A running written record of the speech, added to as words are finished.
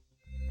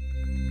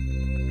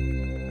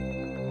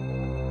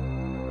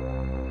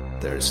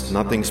there's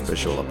nothing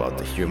special about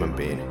the human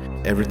being.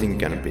 Everything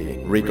can be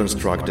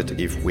reconstructed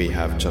if we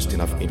have just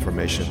enough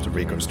information to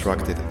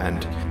reconstruct it,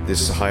 and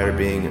this higher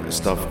being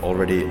stuff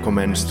already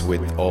commenced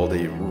with all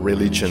the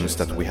religions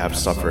that we have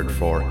suffered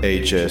for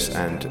ages,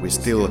 and we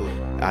still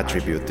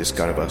attribute this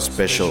kind of a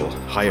special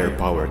higher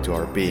power to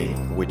our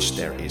being, which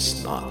there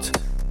is not.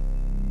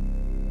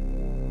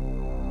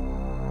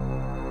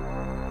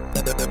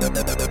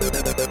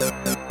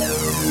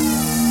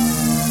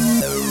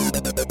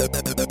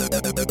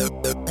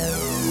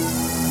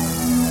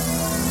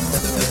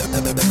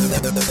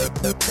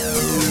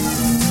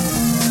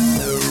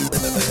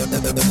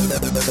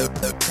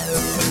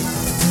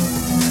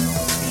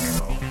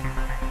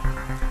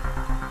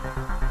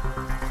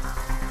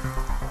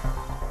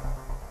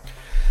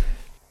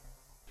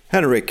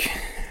 Henrik,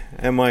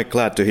 am I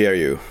glad to hear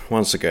you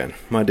once again,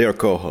 my dear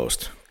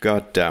co-host.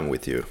 God damn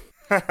with you.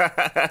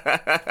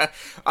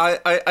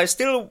 I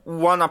still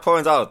want to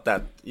point out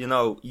that,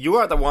 you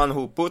are the one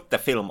who put the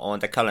film on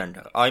the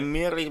calendar. I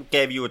merely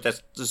gave you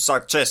the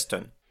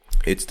suggestion.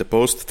 It's the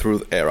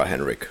post-truth era,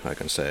 Henrik. I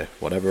can say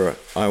whatever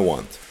I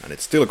want, and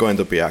it's still going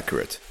to be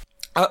accurate.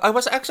 I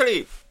was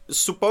actually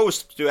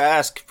supposed to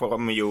ask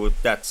from you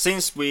that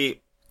since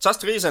we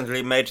just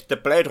recently made the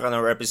Blade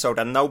Runner episode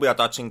and now we are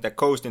touching the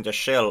Ghost in the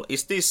Shell,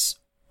 is this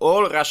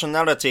all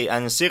rationality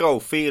and zero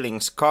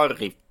feelings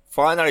Karri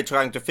finally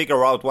trying to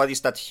figure out what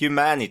is that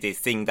humanity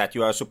thing that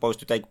you are supposed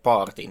to take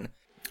part in?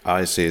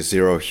 I see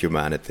zero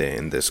humanity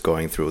in this,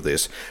 going through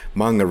these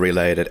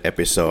manga-related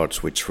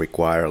episodes which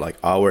require like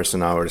hours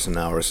and hours and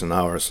hours and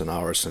hours and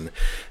hours and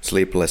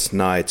sleepless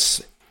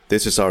nights.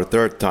 This is our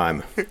third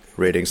time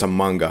reading some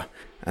manga,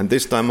 and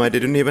this time I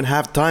didn't even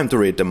have time to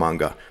read the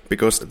manga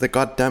because the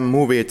goddamn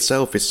movie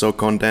itself is so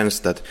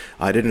condensed that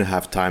I didn't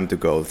have time to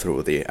go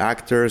through the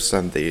actors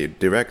and the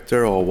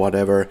director or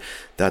whatever.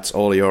 That's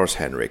all yours,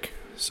 Henrik.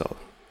 So,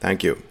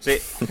 thank you. See,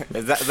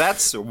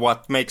 that's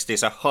what makes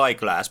this a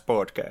high-class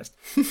podcast.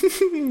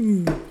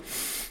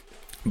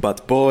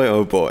 But boy,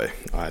 oh boy,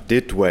 I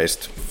did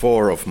waste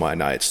 4 of my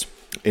nights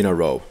in a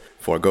row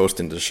for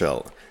Ghost in the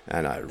Shell,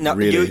 and I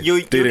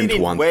really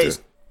didn't want to.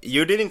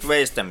 You didn't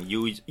waste them,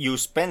 you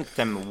spent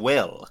them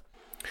well.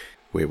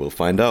 We will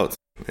find out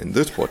in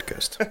this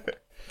podcast.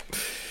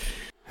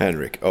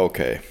 Henrik,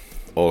 okay,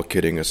 all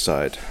kidding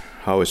aside,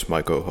 how is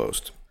my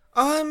co-host?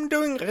 I'm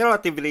doing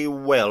relatively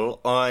well.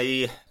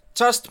 I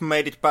just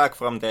made it back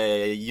from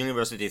the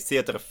University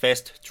Theatre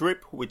Fest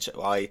trip, which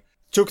I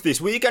took this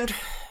weekend.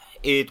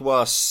 It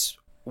was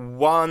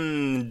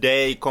 1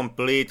 day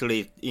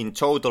completely in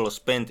total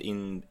spent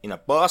in a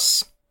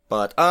bus,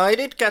 but I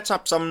did catch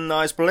up some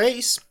nice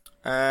plays,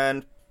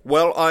 and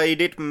well, I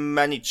did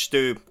manage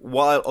to,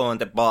 while on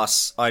the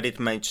bus, I did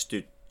manage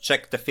to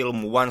check the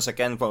film once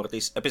again for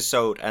this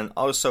episode, and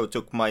also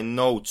took my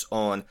notes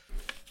on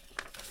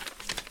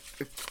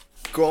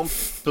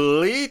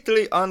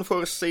completely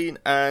unforeseen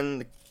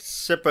and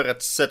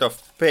separate set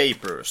of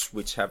papers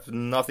which have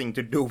nothing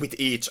to do with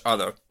each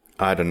other.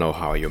 I don't know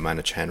how you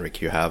manage,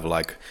 Henrik. You have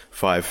like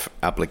 5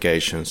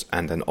 applications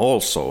and then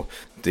also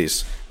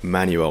these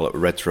manual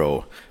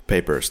retro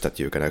papers that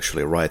you can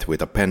actually write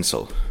with a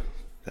pencil.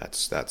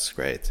 That's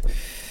great.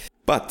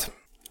 But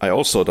I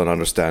also don't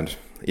understand,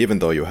 even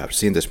though you have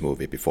seen this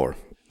movie before,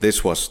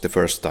 this was the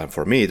first time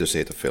for me to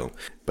see the film,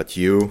 but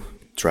you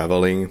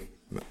traveling,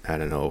 I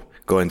don't know,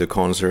 going to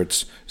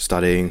concerts,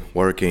 studying,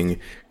 working,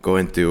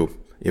 going to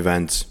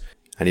events,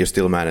 and you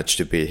still manage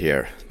to be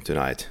here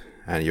tonight.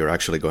 And you're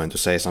actually going to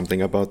say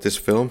something about this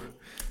film?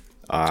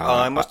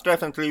 I most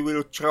definitely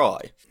will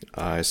try.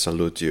 I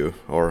salute you,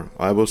 or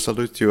I will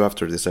salute you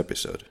after this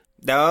episode.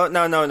 No,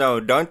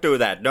 don't do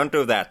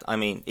that. I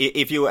mean,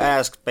 if you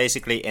ask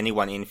basically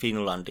anyone in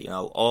Finland,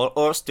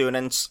 all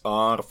students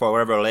are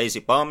forever lazy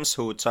bums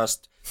who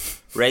just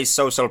raise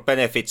social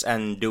benefits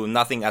and do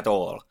nothing at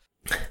all.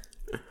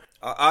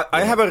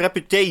 I have a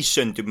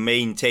reputation to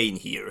maintain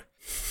here.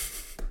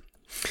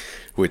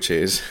 Which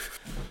is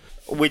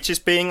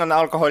being an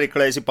alcoholic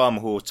lazy bum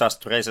who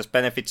just raises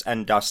benefits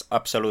and does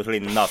absolutely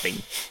nothing.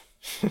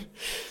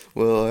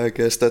 Well, I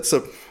guess that's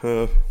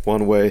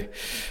one way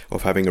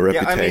of having a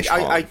reputation.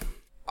 Yeah,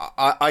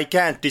 I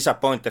can't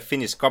disappoint the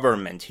Finnish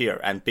government here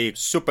and be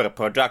super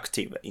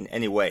productive in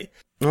any way.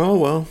 Oh,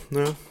 well,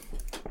 no.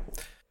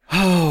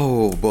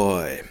 Oh,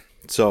 boy.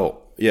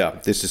 So, yeah,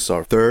 this is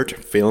our third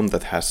film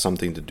that has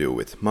something to do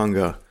with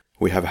manga.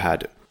 We have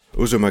had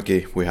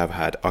Uzumaki, we have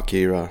had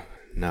Akira,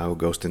 now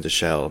Ghost in the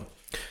Shell.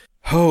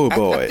 Oh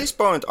boy. At this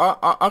point,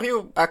 are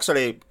you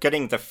actually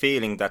getting the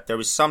feeling that there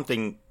is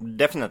something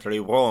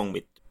definitely wrong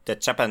with the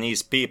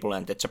Japanese people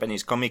and the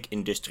Japanese comic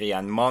industry,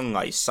 and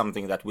manga is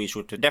something that we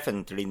should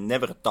definitely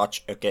never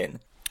touch again?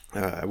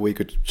 We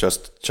could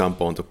just jump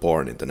onto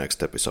porn in the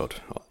next episode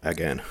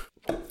again.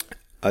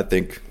 I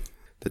think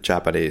the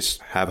Japanese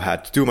have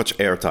had too much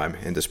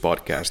airtime in this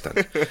podcast,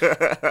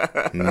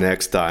 and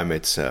next time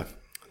it's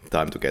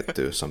time to get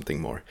to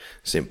something more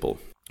simple.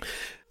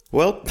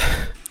 Well,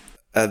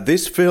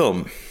 this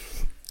film,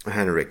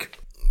 Henrik,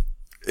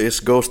 is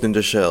Ghost in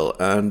the Shell,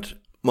 and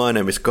my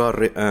name is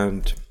Karri,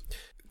 and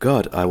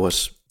God, I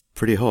was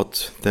pretty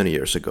hot 10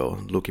 years ago.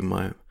 Look in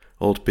my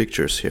old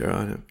pictures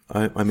here.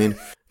 I mean,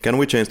 can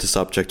we change the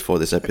subject for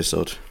this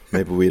episode?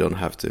 Maybe we don't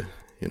have to,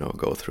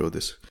 go through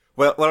this.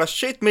 Well,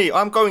 shit me,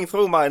 I'm going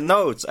through my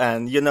notes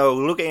and,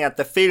 looking at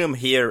the film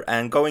here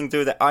and going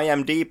through the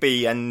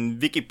IMDb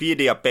and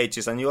Wikipedia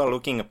pages, and you are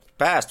looking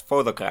past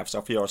photographs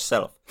of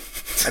yourself.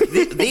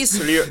 This,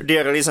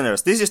 dear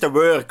listeners, this is the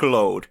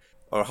workload,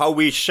 or how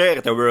we share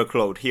the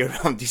workload here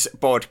on this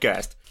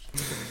podcast.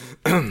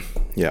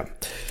 Yeah.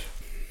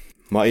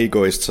 My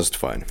ego is just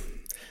fine.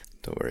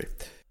 Don't worry.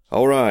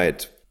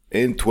 Alright,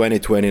 in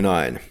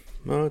 2029.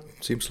 Well,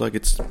 it seems like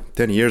it's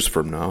 10 years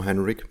from now,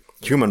 Henrik.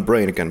 Human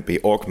brain can be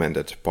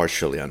augmented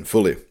partially and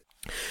fully.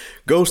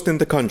 Ghost in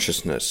the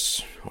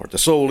consciousness, or the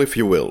soul if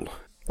you will,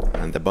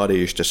 and the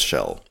body is the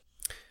shell.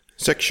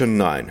 Section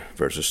 9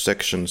 versus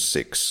Section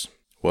 6.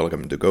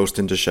 Welcome to Ghost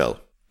in the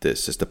Shell.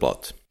 This is the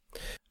plot.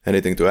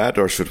 Anything to add,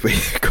 or should we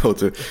go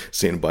to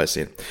scene by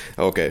scene?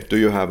 Okay, do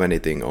you have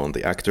anything on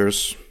the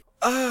actors?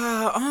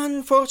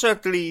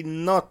 Unfortunately,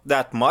 not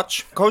that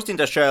much. Ghost in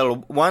the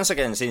Shell, once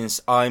again,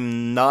 since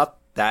I'm not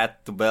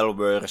that well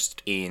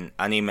versed in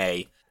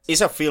anime,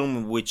 is a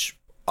film which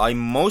I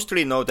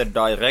mostly know the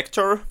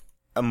director,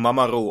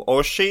 Mamoru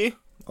Oshii,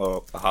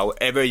 or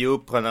however you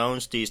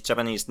pronounce these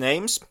Japanese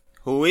names,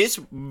 who is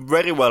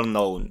very well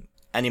known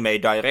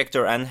anime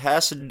director and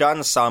has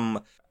done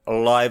some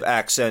live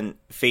action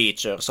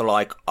features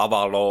like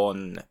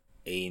Avalon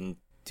in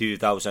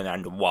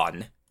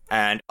 2001.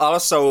 And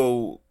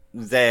also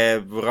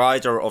the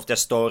writer of the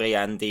story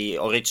and the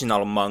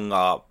original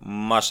manga,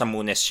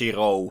 Masamune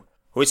Shirow,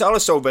 who is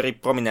also a very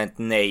prominent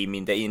name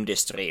in the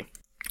industry.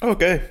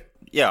 Okay.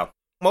 Yeah.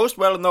 Most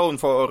well known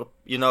for,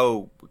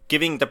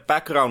 giving the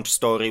background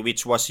story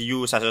which was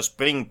used as a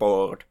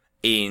springboard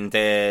in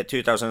the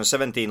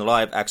 2017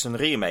 live-action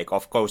remake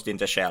of Ghost in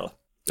the Shell.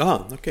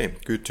 Ah, okay.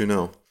 Good to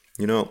know.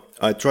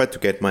 I tried to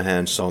get my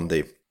hands on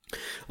the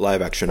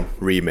live-action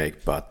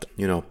remake, but,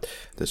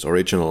 this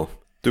original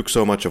took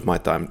so much of my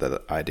time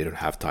that I didn't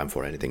have time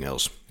for anything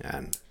else.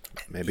 And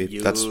maybe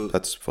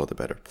that's for the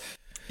better.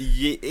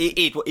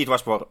 It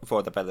was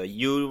for the better.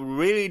 You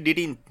really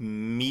didn't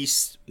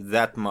miss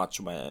that much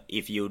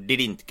if you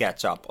didn't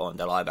catch up on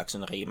the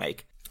live-action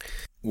remake.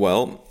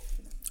 Well,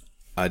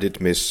 I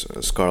did miss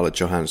Scarlett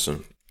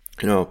Johansson.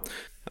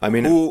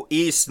 Who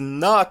is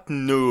not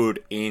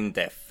nude in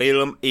the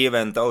film,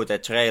 even though the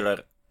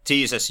trailer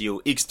teases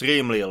you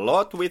extremely a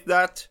lot with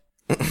that.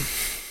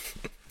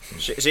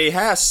 She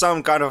has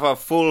some kind of a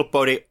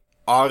full-body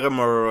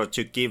armor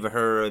to give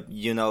her,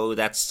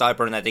 that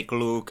cybernetic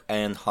look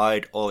and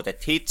hide all the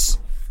tits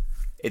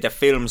in the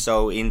film.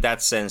 So in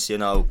that sense,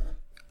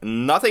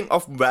 nothing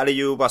of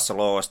value was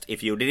lost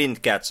if you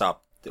didn't catch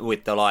up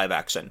with the live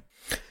action.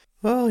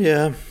 Well,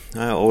 yeah,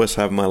 I always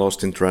have my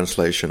Lost in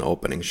Translation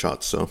opening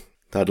shot, so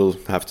that'll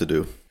have to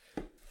do.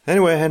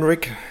 Anyway,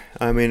 Henrik,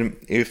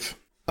 if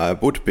I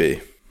would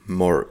be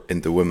more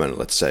into women,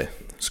 let's say,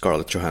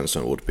 Scarlett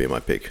Johansson would be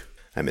my pick.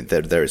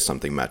 There is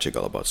something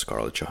magical about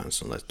Scarlett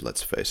Johansson,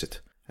 let's face it,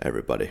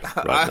 everybody,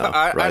 right now.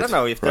 I don't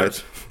know if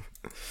there's...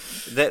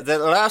 The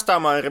last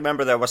time I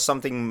remember there was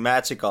something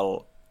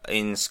magical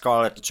in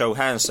Scarlett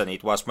Johansson,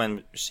 it was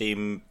when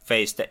she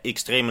faced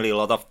extremely a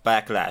lot of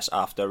backlash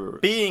after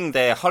being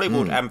the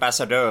Hollywood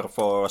ambassador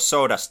for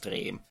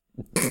SodaStream.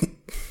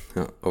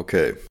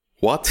 Okay.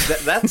 What?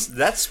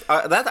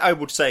 That I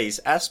would say is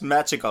as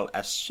magical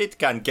as shit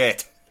can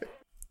get.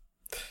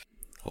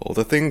 All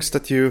the things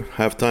that you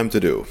have time to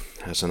do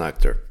as an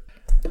actor.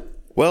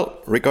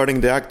 Well,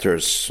 regarding the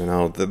actors,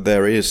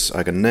 there is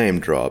like a name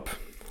drop.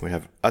 We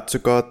have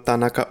Atsuko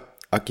Tanaka,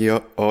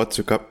 Akio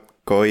Outsuka,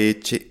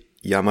 Kouichi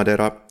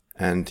Yamadera,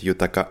 and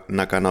Yutaka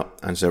Nakano,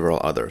 and several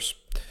others.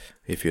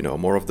 If you know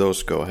more of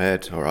those, go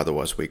ahead, or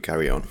otherwise we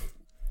carry on.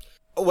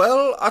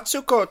 Well,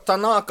 Atsuko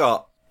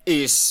Tanaka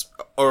is,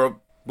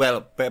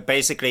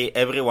 basically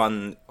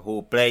everyone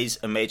who plays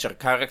a major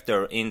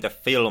character in the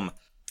film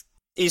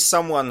is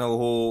someone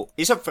who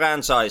is a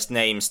franchise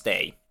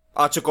namestay.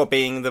 Atsuko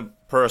being the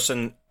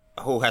person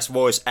who has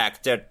voice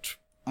acted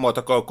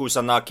Motoko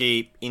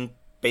Kusanagi in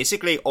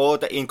basically all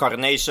the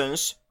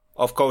incarnations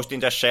of Ghost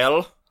in the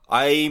Shell.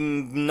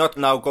 I'm not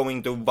now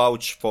going to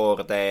vouch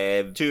for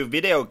the 2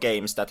 video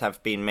games that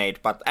have been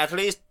made, but at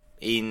least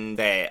in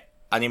the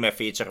anime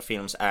feature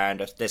films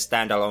and the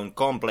standalone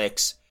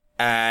complex.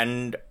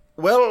 And,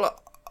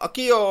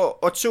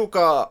 Akio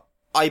Outsuka,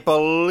 I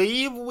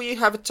believe we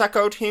have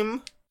tackled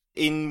him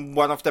in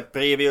one of the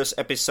previous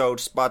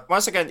episodes, but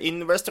once again,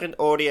 in Western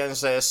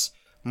audiences,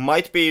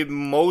 might be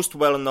most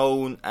well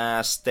known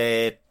as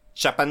the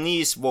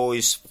Japanese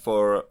voice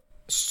for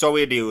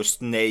Solidus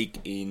Snake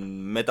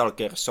in Metal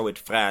Gear Solid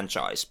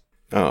franchise.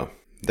 Oh,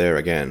 there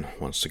again,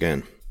 once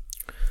again.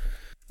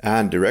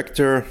 And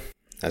director,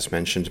 as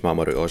mentioned,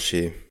 Mamoru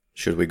Oshii.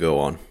 Should we go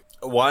on?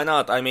 Why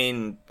not?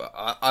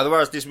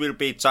 Otherwise this will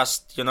be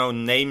just,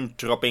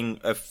 name-dropping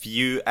a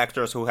few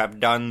actors who have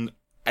done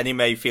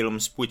anime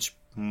films, which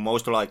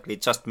most likely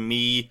just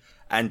me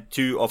and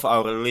 2 of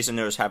our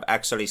listeners have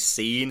actually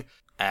seen.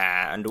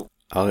 And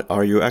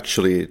Are you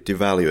actually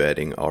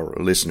devaluating our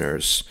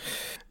listeners'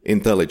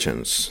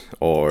 intelligence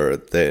or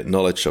the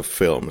knowledge of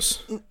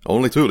films?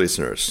 Only 2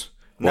 listeners.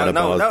 What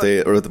about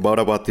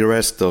the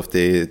rest of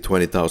the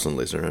 20,000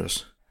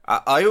 listeners?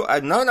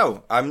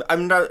 No.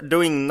 I'm not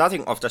doing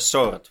nothing of the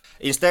sort.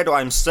 Instead,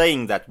 I'm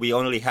saying that we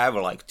only have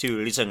like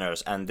 2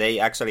 listeners, and they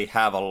actually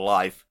have a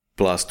life.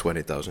 Plus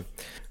 20,000.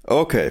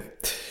 Okay.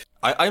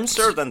 I'm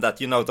certain that,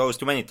 those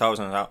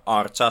 20,000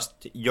 are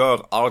just your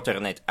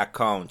alternate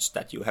accounts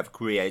that you have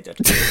created.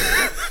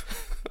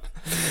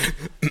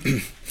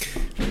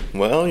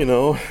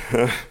 Well,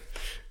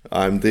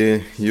 I'm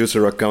the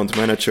user account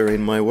manager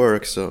in my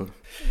work, so...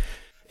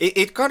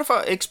 It kind of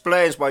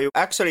explains why you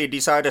actually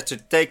decided to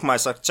take my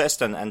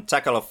suggestion and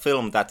tackle a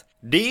film that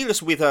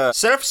deals with a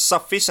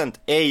self-sufficient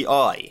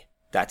AI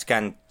that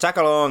can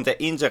tackle on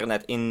the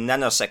internet in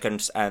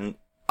nanoseconds and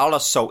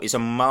also is a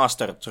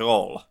master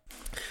troll.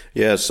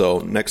 Yeah, so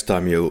next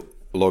time you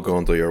log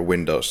on to your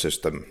Windows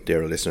system,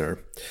 dear listener,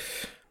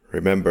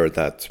 remember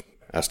that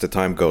as the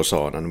time goes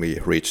on and we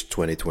reach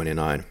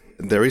 2029,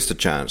 there is a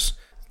chance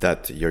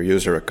that your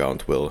user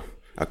account will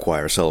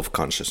acquire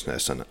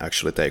self-consciousness and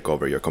actually take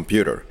over your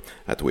computer,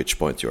 at which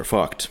point you're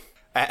fucked.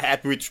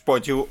 At which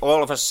point you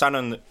all of a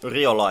sudden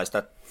realize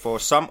that for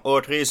some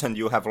odd reason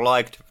you have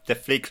liked the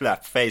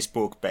Flicklap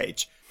Facebook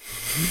page.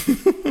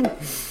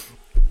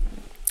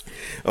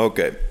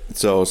 Okay,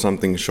 so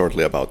something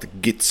shortly about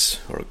GITS,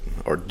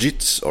 or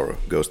JITS, or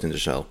Ghost in the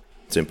Shell,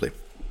 simply.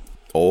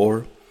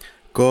 Or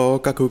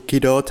Koukaku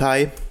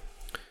Kidoutai,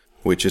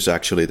 which is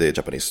actually the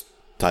Japanese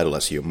title,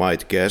 as you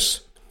might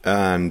guess.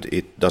 And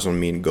it doesn't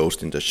mean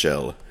Ghost in the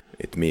Shell.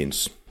 It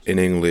means, in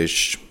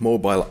English,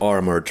 Mobile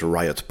Armored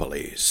Riot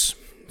Police.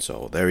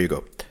 So there you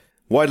go.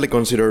 Widely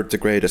considered the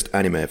greatest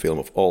anime film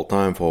of all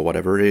time for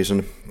whatever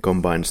reason,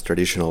 combines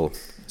traditional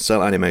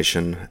cell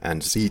animation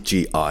and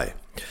CGI.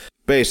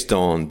 Based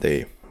on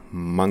the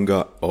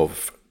manga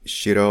of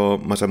Shiro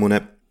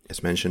Masamune,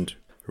 as mentioned,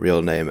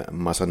 real name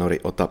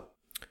Masanori Ota.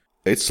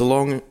 It's a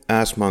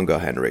long-ass manga,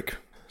 Henrik.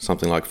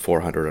 Something like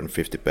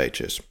 450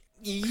 pages.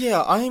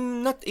 Yeah,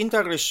 I'm not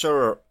entirely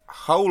sure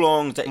how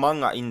long the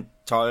manga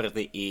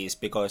entirety is,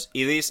 because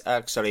it is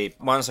actually,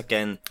 once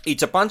again,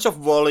 it's a bunch of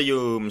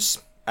volumes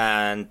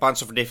and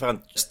bunch of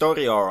different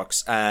story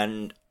arcs,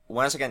 and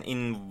once again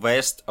in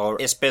West, or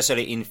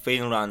especially in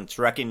Finland,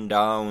 tracking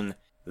down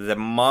the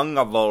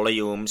manga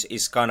volumes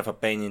is kind of a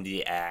pain in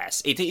the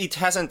ass. It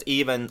hasn't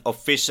even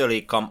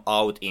officially come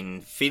out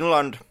in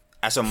Finland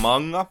as a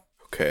manga.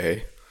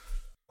 Okay.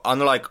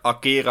 Unlike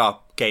Akira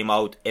came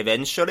out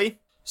eventually.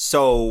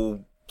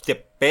 So the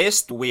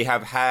best we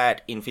have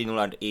had in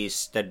Finland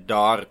is the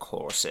Dark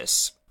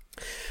Horses.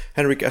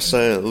 Henrik, as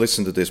I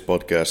listen to these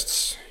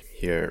podcasts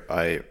here,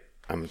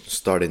 I'm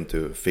starting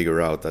to figure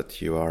out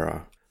that you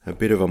are a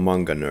bit of a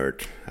manga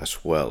nerd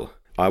as well.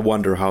 I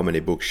wonder how many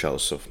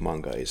bookshelves of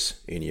manga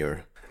is in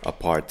your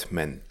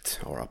apartment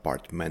or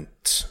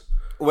apartments.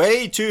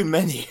 Way too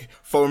many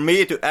for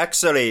me to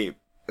actually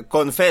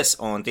confess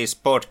on this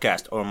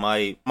podcast, or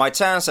my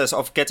chances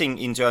of getting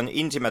into an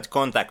intimate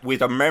contact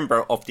with a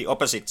member of the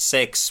opposite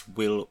sex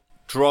will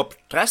drop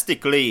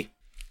drastically.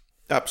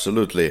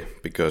 Absolutely,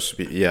 because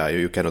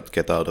you cannot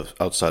get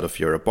outside of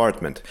your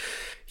apartment.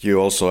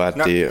 You also had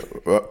the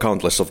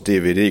countless of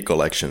DVD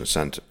collections,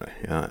 and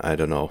I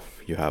don't know,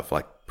 you have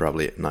like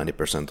probably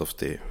 90% of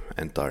the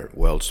entire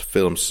world's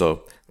films,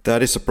 so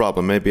that is a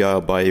problem. Maybe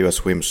I'll buy you a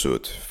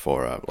swimsuit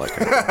for a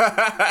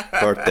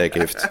birthday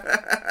gift.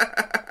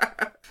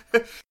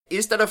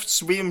 Instead of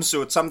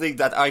swimsuit, something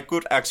that I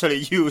could actually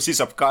use is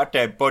a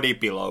goddamn body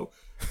pillow.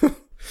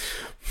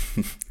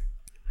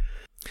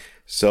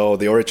 So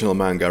the original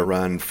manga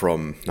ran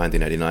from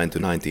 1989 to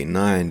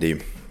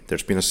 1990.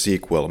 There's been a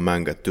sequel,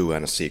 Manga 2,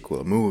 and a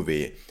sequel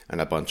movie,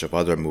 and a bunch of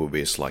other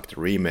movies like the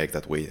remake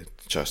that we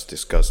just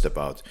discussed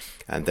about,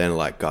 and then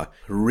like a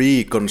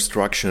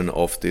reconstruction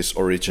of this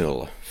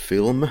original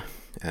film.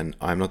 And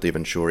I'm not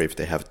even sure if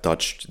they have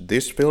touched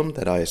this film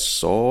that I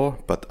saw,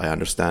 but I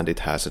understand it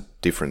has a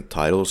different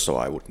title, so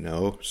I would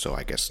know, so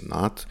I guess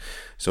not.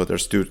 So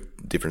there's 2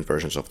 different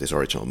versions of this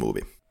original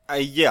movie.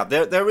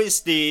 There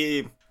is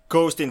the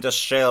Ghost in the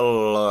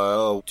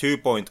Shell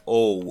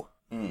 2.0.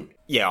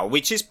 Yeah,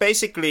 which is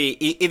basically,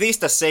 it is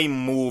the same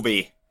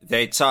movie.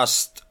 They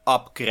just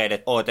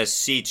upgraded all the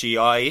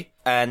CGI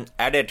and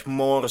added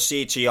more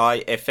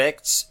CGI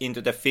effects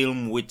into the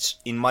film, which,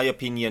 in my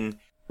opinion,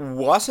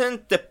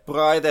 wasn't the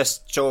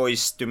brightest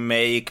choice to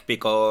make,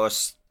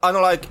 because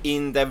unlike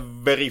in the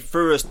very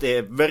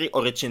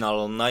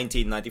original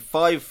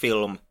 1995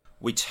 film,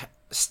 which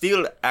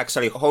still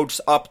actually holds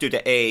up to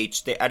the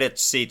age, the added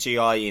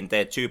CGI in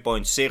the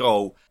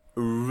 2.0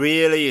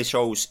 really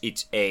shows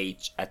its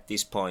age at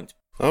this point.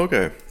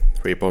 Okay,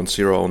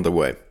 3.0 on the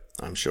way,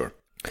 I'm sure.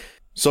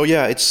 So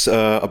yeah, it's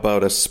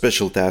about a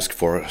special task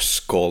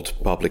force called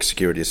Public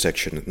Security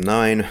Section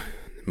 9,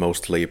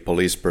 mostly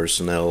police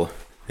personnel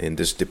in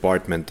this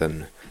department,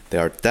 and they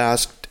are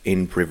tasked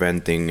in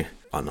preventing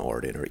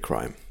unordinary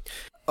crime.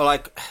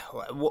 Like,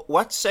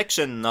 what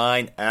Section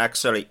 9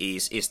 actually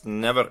is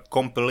never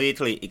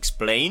completely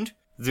explained,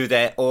 to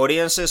the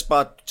audiences,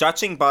 but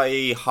judging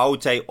by how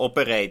they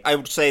operate, I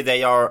would say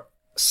they are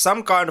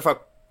some kind of a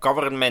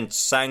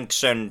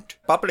government-sanctioned,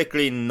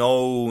 publicly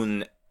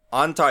known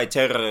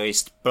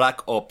anti-terrorist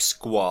black ops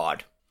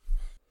squad.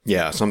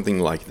 Yeah, something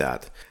like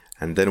that.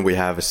 And then we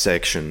have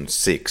Section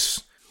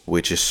 6,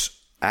 which is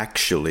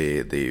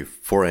actually the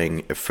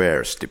Foreign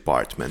Affairs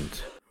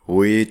Department,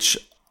 which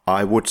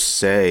I would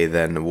say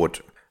then would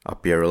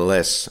appear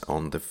less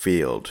on the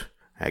field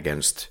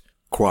against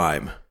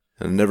crime.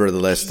 And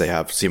nevertheless, they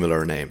have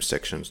similar names,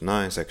 Section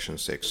 9, Section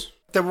 6.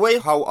 The way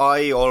how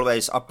I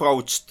always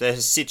approach the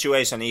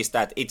situation is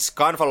that it's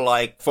kind of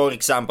like, for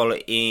example,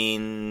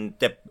 in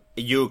the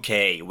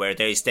UK, where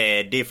there is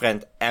the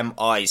different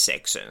MI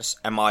sections,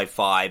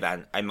 MI5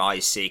 and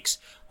MI6,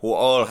 who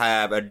all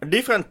have a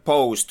different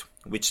post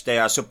which they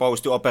are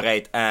supposed to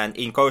operate, and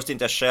in Ghost in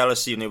the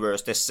Shell's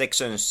universe, the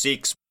Section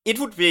 6, it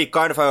would be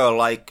kind of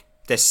like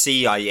the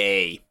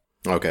CIA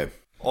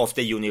of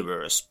the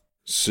universe.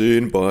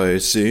 Scene by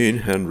scene,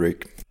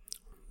 Henrik.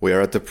 We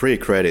are at the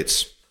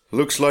pre-credits.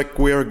 Looks like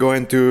we are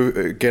going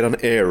to get an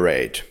air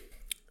raid.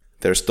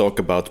 There's talk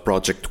about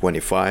Project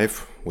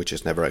 25, which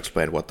is never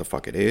explained what the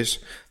fuck it is.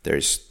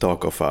 There's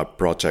talk of a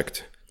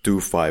Project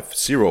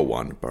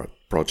 2501, but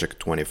Project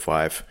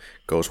 25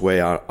 goes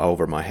way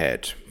over my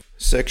head.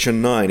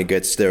 Section 9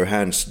 gets their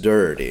hands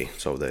dirty,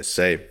 so they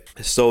say.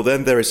 So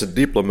then there is a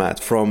diplomat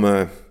from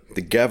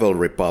the Gavel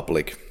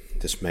Republic,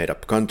 this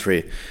made-up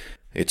country.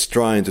 It's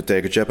trying to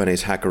take a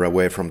Japanese hacker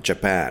away from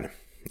Japan.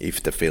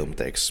 If the film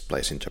takes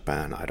place in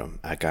Japan,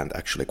 I can't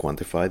actually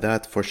quantify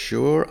that for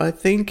sure, I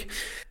think.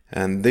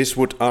 And this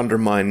would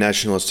undermine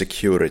national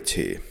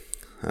security.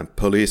 And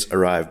police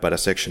arrive, but a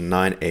Section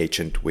 9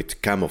 agent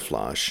with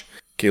camouflage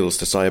kills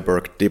the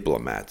cyborg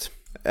diplomat.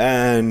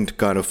 And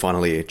kind of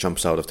funnily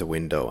jumps out of the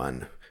window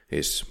and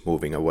is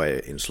moving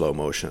away in slow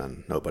motion,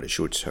 and nobody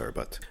shoots her,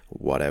 but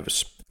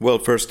whatevs. Well,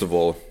 first of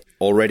all,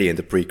 already in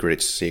the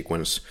pre-credits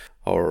sequence,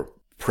 our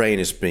brain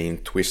is being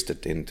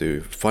twisted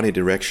into funny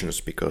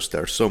directions because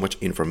there's so much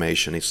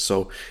information.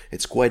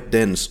 It's quite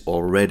dense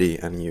already,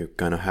 and you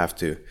kind of have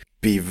to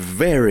be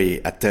very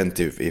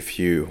attentive if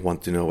you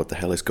want to know what the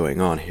hell is going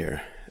on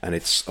here. And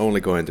it's only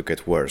going to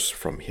get worse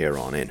from here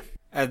on in.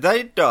 That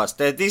it does.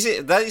 That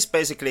is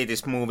basically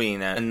this movie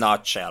in a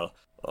nutshell.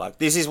 Like,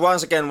 this is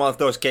once again one of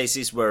those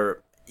cases where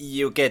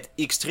you get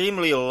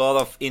extremely a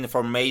lot of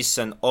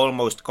information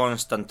almost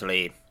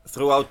constantly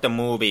throughout the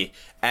movie,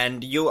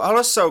 and you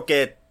also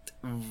get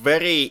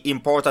very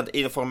important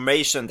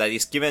information that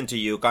is given to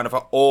you kind of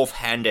an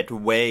offhanded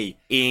way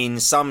in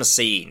some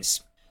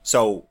scenes.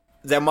 So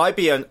there might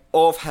be an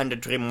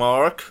offhanded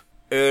remark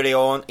early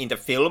on in the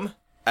film,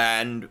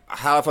 and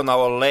half an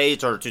hour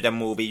later to the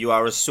movie you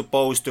are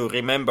supposed to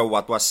remember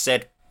what was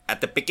said at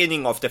the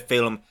beginning of the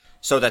film,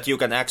 so that you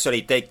can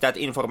actually take that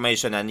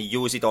information and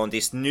use it on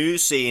this new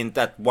scene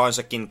that once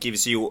again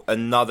gives you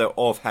another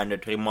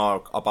offhanded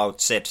remark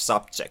about said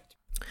subject.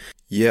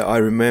 Yeah, I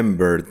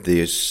remember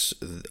this.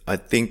 I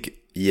think,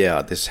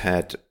 this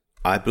had,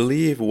 I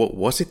believe,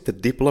 was it the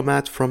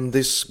diplomat from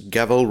this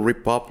Gavel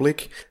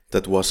Republic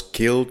that was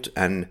killed,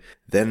 and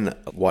then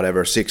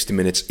 60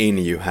 minutes in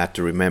you had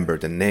to remember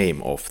the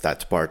name of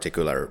that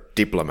particular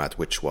diplomat,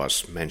 which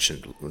was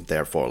mentioned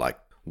there for like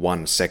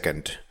 1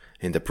 second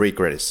in the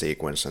pre-credit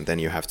sequence, and then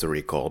you have to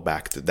recall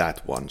back to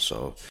that one.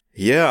 So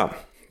yeah,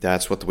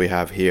 that's what we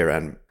have here,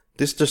 and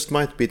this just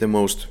might be the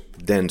most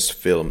dense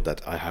film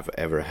that I have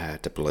ever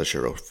had the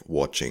pleasure of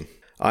watching.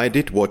 I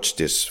did watch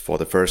this for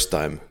the first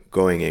time,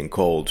 going in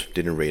cold,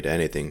 didn't read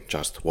anything,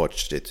 just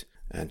watched it.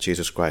 And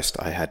Jesus Christ,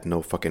 I had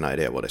no fucking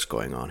idea what is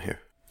going on here.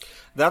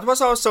 That was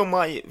also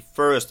my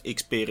first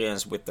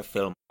experience with the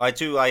film.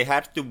 I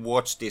had to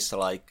watch this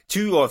like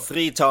 2 or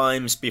 3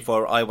 times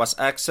before I was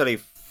actually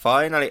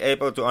finally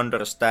able to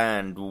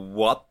understand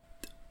what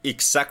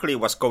exactly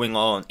was going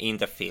on in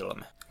the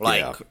film.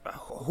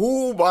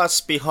 Who was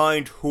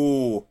behind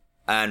who,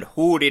 and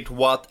who did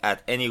what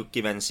at any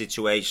given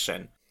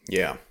situation.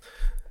 Yeah.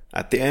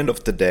 At the end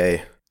of the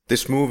day,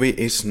 this movie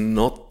is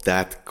not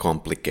that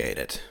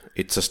complicated.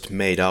 It's just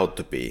made out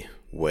to be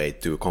way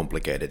too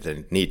complicated than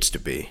it needs to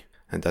be.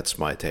 And that's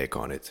my take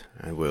on it,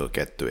 and we'll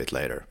get to it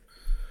later.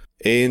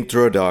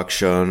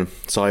 Introduction.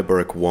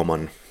 Cyborg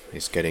woman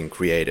is getting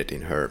created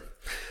in her,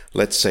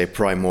 let's say,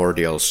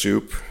 primordial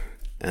soup.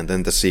 And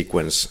then the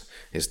sequence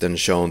is then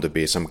shown to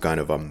be some kind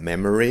of a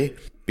memory,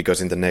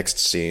 because in the next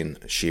scene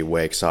she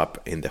wakes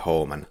up in the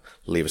home and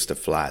leaves the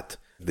flat.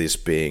 This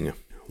being,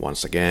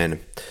 once again,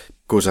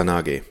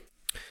 Kusanagi.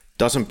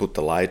 Doesn't put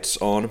the lights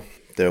on.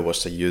 There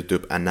was a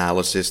YouTube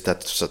analysis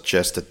that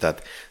suggested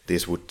that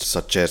this would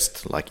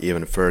suggest like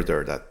even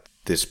further that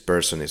this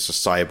person is a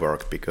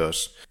cyborg,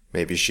 because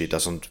maybe she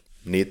doesn't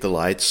need the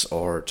lights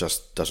or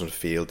just doesn't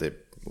feel the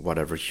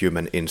whatever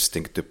human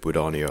instinct to put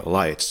on your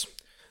lights.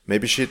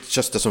 Maybe she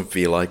just doesn't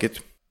feel like it.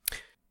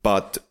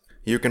 But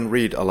you can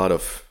read a lot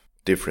of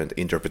different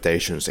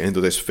interpretations into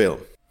this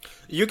film.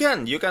 You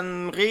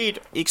can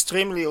read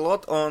extremely a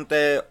lot on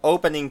the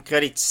opening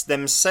credits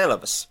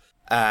themselves.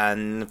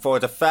 And for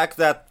the fact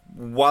that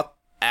what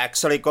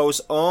actually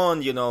goes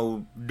on,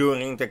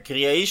 during the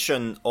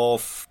creation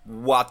of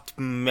what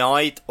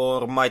might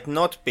or might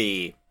not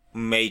be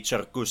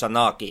Major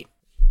Kusanagi.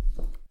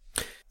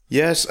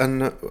 Yes,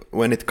 and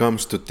when it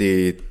comes to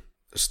the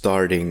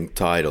starting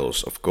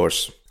titles, of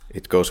course,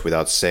 it goes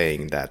without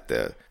saying that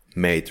the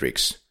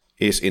Matrix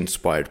is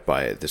inspired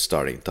by the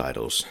starting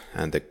titles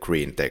and the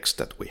green text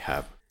that we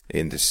have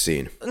in this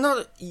scene.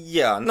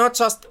 Not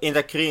just in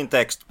the green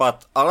text,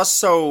 but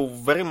also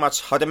very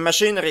much how the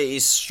machinery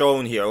is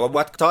shown here, or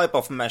what type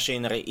of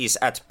machinery is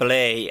at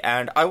play.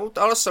 And I would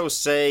also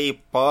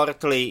say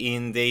partly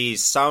in the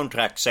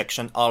soundtrack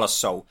section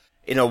also,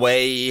 in a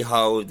way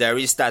how there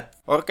is that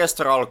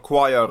orchestral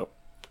choir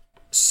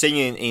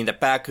singing in the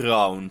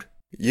background.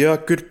 Yeah,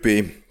 could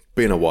be.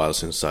 Been a while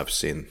since I've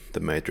seen The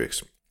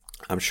Matrix.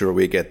 I'm sure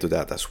we get to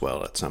that as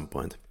well at some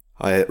point.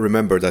 I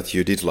remember that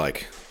you did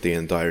like the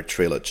entire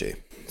trilogy,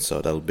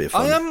 so that'll be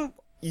fun.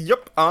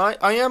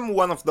 I am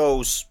one of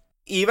those.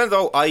 Even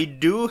though I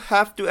do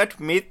have to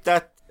admit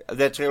that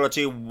the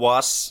trilogy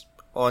was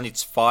on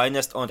its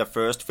finest on the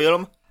first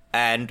film,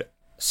 and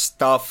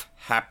stuff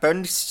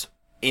happens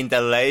in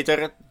the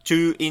later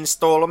two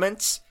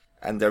installments,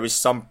 and there is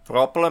some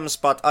problems,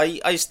 but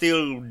I'm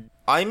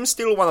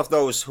still one of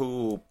those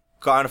who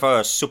kind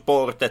of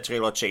support the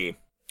trilogy.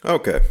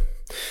 Okay.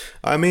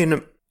 I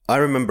mean, I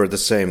remember the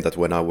same, that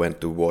when I went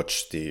to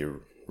watch the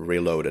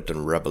Reloaded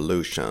and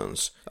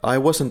Revolutions, I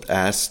wasn't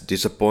as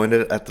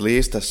disappointed, at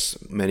least, as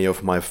many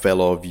of my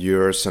fellow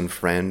viewers and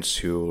friends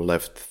who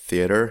left the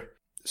theater.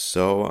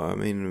 So, I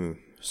mean,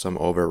 some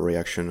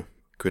overreaction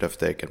could have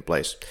taken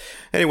place.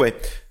 Anyway,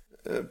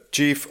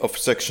 Chief of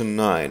Section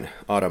 9,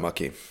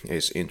 Aramaki,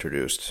 is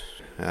introduced,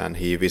 and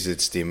he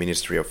visits the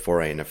Ministry of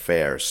Foreign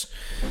Affairs.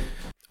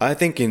 I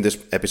think in this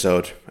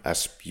episode,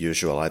 as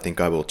usual, I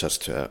think I will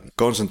just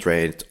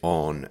concentrate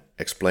on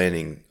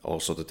explaining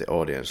also to the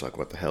audience like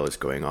what the hell is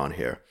going on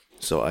here.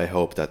 So I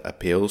hope that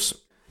appeals.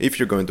 If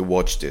you're going to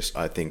watch this,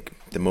 I think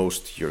the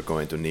most you're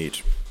going to need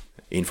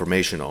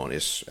information on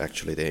is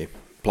actually the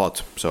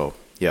plot. So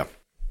yeah.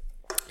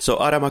 So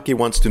Aramaki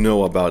wants to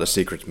know about a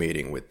secret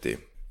meeting with the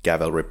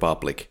Gavel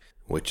Republic,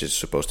 which is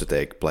supposed to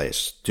take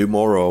place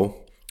tomorrow.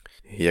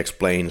 He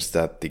explains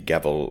that the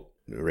Gavel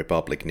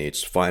Republic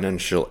needs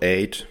financial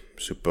aid,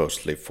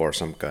 supposedly for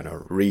some kind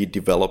of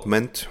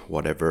redevelopment,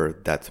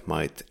 whatever that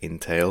might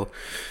entail.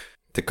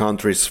 The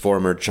country's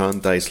former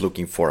junta is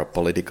looking for a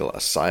political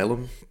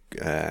asylum,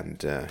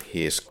 and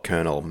he is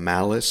Colonel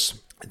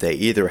Malice. They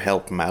either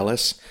help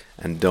Malice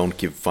and don't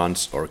give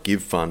funds, or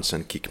give funds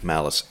and kick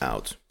Malice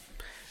out.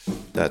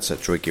 That's a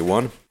tricky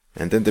one.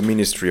 And then the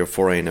Ministry of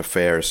Foreign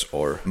Affairs,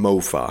 or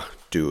MOFA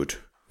dude,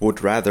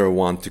 would rather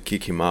want to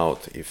kick him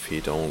out if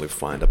he'd only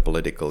find a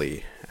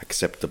politically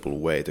acceptable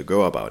way to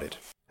go about it.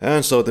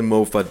 And so the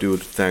MOFA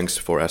dude thanks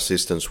for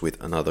assistance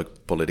with another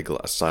political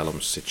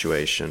asylum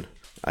situation,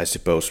 I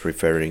suppose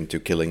referring to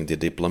killing the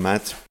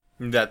diplomat.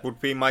 That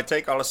would be my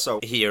take also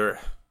here.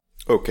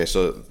 Okay,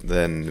 so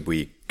then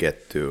we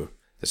get to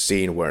the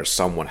scene where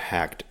someone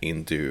hacked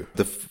into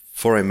the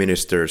foreign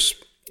minister's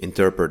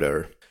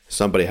interpreter.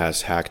 Somebody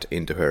has hacked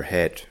into her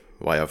head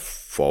via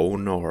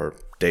phone or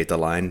data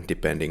line,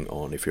 depending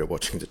on if you're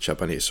watching the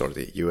Japanese or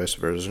the US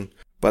version.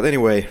 But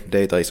anyway,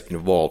 Data is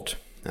involved,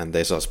 and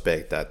they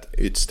suspect that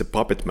it's the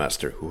Puppet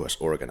Master who has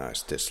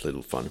organized this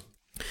little fun.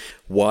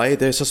 Why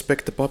they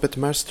suspect the Puppet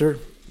Master?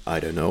 I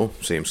don't know.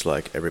 Seems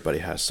like everybody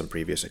has some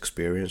previous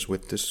experience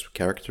with this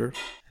character.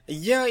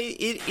 Yeah,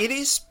 it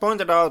is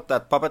pointed out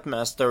that Puppet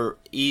Master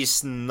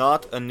is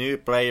not a new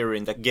player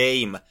in the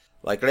game.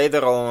 Like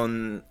later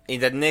on, in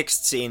the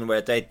next scene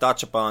where they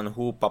touch upon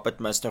who Puppet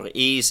Master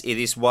is, it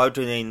is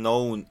widely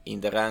known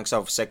in the ranks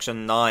of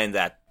Section 9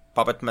 that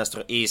Puppet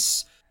Master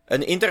is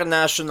an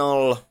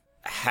international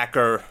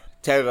hacker,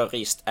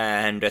 terrorist,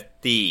 and a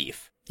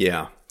thief.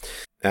 Yeah,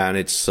 and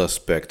it's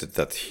suspected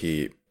that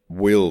he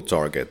will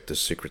target the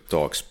secret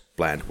talks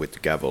planned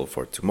with Gavel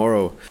for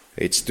tomorrow.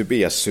 It's to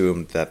be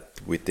assumed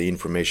that with the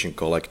information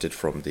collected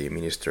from the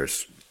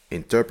minister's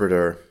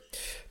interpreter,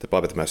 the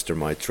Puppet Master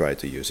might try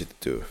to use it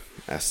to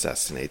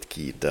assassinate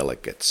key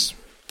delegates.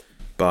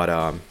 But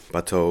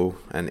Batou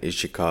and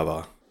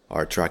Ishikawa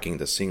are tracking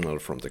the signal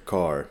from the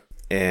car,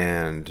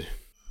 and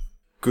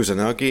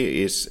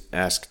Kusanagi is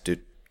asked to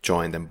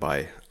join them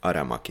by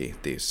Aramaki,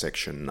 the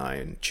Section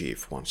 9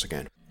 chief, once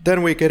again.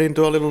 Then we get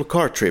into a little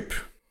car trip.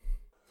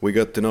 We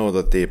got to know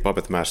that the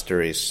Puppet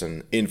Master is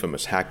an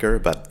infamous hacker,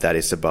 but that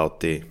is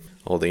about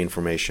all the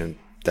information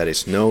that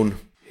is known.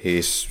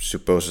 He's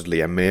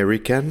supposedly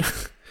American,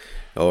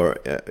 or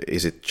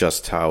is it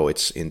just how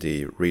it's in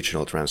the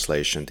regional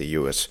translation, the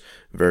US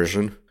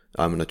version?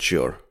 I'm not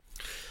sure.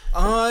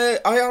 I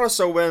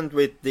also went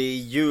with the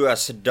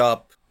US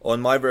dub. On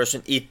my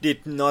version, it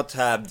did not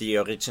have the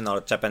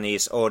original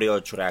Japanese audio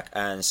track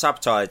and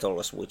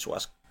subtitles, which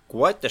was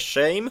quite a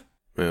shame.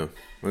 Yeah,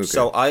 okay.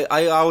 So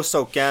I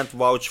also can't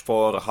vouch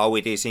for how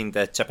it is in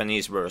the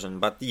Japanese version.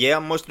 But yeah,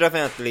 most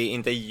definitely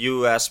in the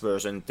US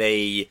version,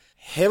 they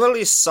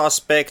heavily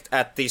suspect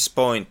at this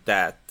point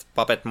that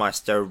Puppet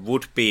Master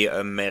would be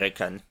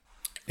American.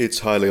 It's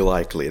highly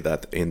likely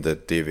that in the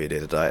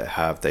DVD that I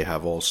have, they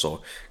have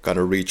also kind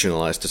of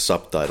regionalized the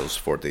subtitles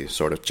for the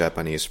sort of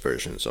Japanese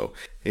version, so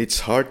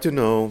it's hard to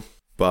know.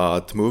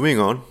 But moving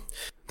on,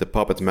 the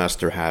puppet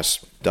master has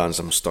done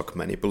some stock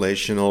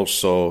manipulation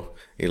also,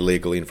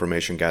 illegal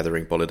information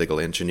gathering, political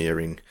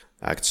engineering,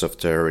 acts of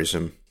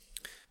terrorism.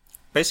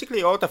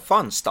 Basically all the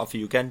fun stuff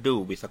you can do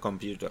with a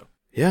computer.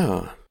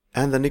 Yeah,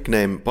 and the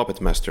nickname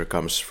Puppet Master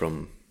comes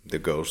from the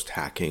ghost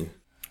hacking.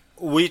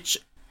 Which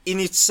in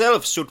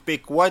itself should be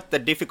quite the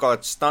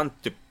difficult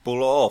stunt to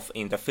pull off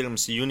in the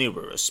film's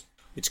universe,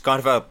 which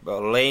kind of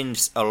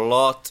lends a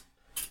lot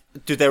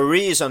to the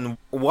reason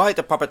why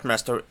the Puppet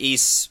Master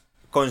is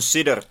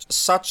considered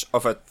such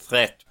of a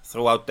threat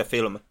throughout the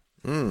film.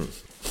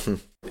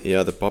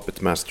 Yeah, the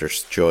Puppet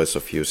Master's choice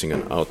of using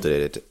an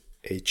outdated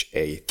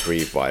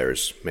HA3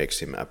 virus makes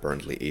him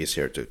apparently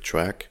easier to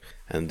track,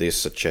 and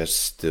this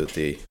suggests to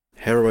the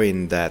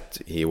heroine that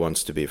he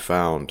wants to be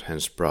found,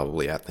 hence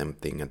probably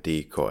attempting a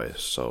decoy.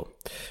 So,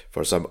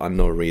 for some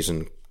unknown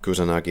reason,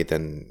 Kusanagi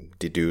then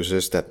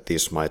deduces that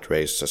this might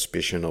raise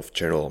suspicion of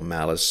General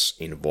Malice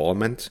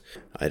involvement.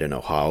 I don't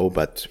know how,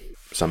 but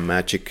some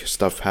magic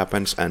stuff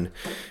happens, and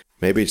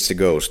maybe it's the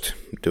ghost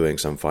doing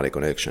some funny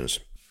connections.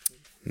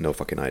 No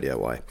fucking idea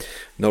why.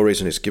 No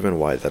reason is given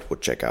why that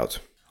would check out.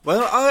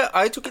 Well,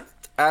 I took it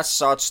as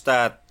such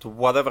that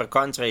whatever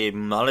country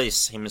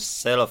Malice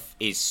himself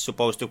is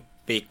supposed to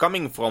be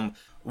coming from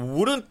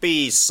wouldn't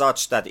be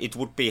such that it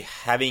would be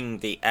having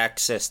the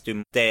access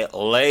to the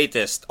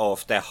latest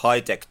of the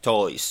high-tech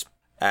toys,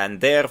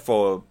 and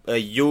therefore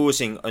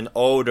using an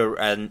older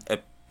and a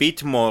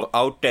bit more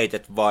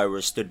outdated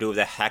virus to do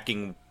the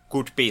hacking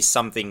could be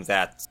something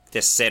that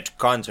the said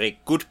country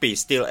could be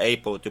still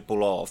able to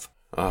pull off.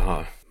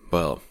 Aha,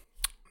 well,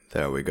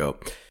 there we go.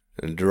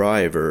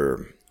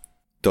 Driver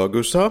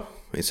Togusa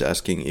is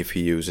asking if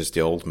he uses the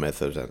old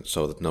method and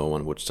so that no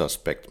one would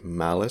suspect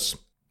Malice.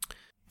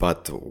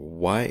 But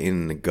why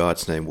in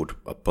God's name would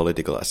a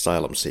political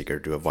asylum seeker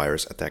do a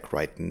virus attack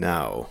right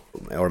now?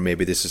 Or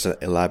maybe this is an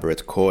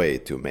elaborate coy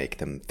to make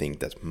them think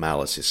that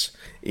Malice is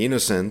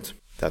innocent.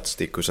 That's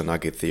the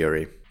Kusanagi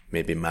theory.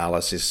 Maybe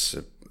Malice is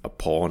a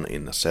pawn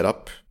in a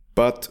setup.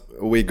 But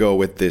we go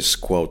with this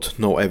quote,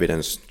 no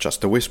evidence,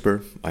 just a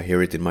whisper, I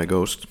hear it in my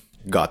ghost,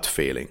 gut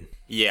feeling.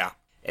 Yeah,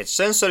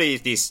 essentially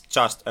it is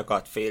just a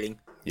gut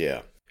feeling.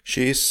 Yeah.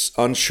 She's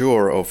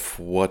unsure of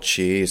what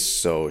she is,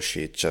 so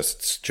she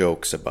just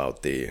jokes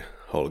about the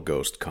whole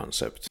ghost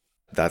concept.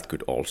 That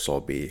could also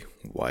be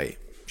why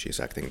she's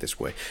acting this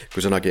way.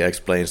 Kusanagi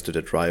explains to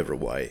the driver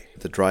why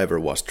the driver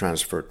was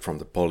transferred from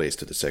the police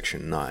to the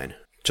Section 9.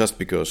 Just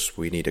because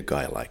we need a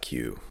guy like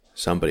you.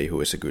 Somebody who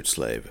is a good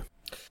slave.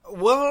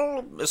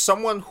 Well,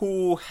 someone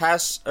who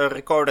has a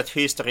recorded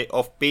history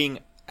of being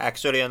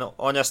actually an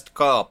honest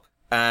cop.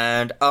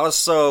 And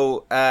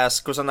also,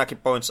 as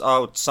Kusanagi points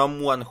out,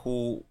 someone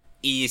who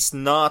is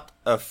not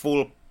a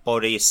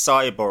full-body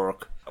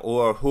cyborg,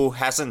 or who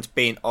hasn't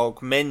been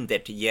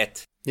augmented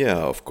yet. Yeah,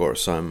 of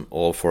course, I'm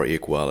all for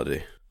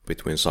equality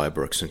between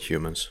cyborgs and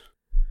humans.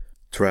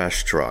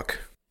 Trash truck.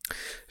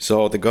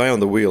 So the guy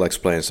on the wheel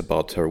explains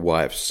about her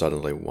wife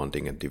suddenly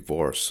wanting a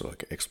divorce,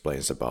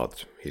 explains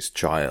about his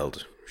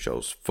child,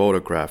 shows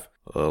photograph.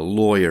 A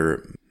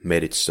lawyer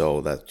made it so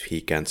that he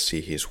can't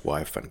see his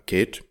wife and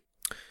kid.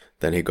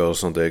 Then he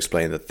goes on to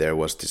explain that there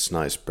was this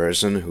nice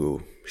person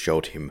who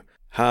showed him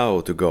how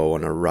to go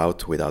on a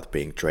route without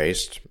being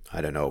traced.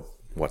 I don't know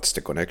what's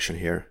the connection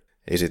here.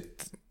 Is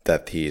it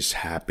that he's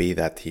happy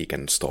that he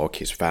can stalk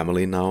his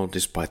family now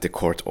despite the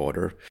court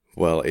order?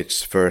 Well,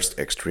 it's first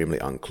extremely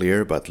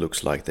unclear, but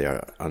looks like they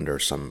are under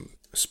some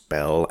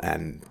spell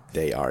and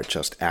they are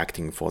just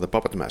acting for the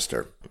puppet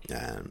master.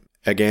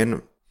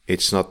 Again,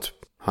 it's not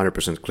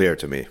 100% clear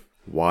to me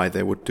why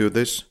they would do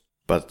this,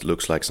 but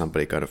looks like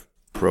somebody kind of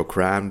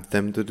programmed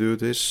them to do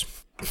this.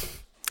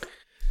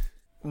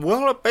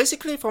 Well,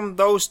 basically from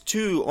those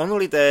two,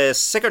 only the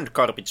second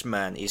garbage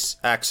man is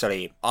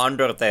actually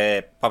under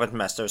the Puppet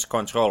Master's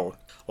control.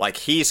 Like,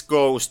 his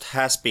ghost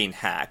has been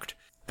hacked.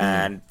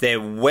 And the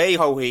way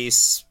how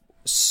he's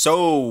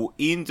so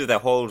into the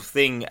whole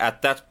thing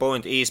at that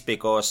point is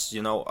because,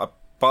 a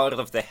part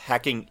of the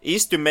hacking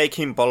is to make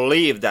him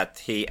believe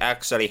that he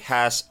actually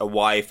has a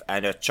wife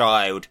and a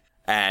child.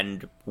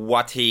 And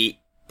what he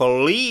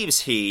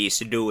believes he is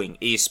doing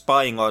is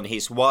spying on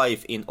his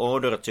wife in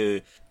order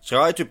to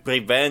try to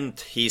prevent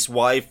his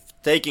wife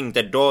taking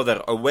the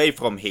daughter away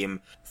from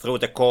him through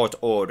the court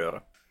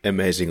order.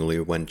 Amazingly,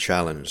 when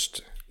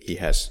challenged, he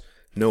has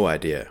no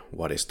idea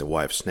what is the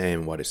wife's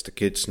name, what is the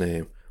kid's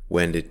name,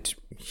 when did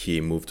he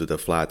move to the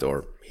flat,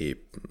 or he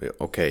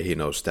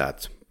knows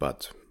that,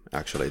 but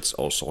actually it's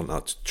also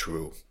not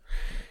true.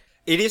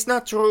 It is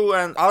not true,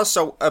 and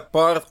also a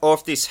part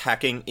of this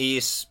hacking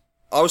is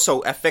also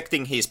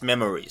affecting his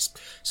memories,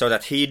 so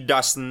that he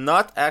does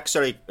not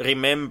actually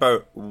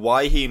remember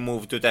why he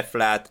moved to the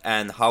flat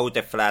and how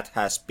the flat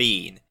has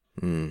been.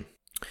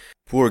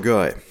 Poor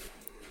guy.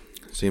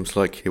 Seems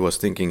like he was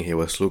thinking he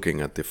was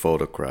looking at the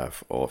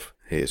photograph of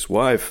his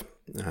wife,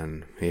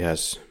 and he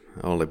has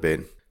only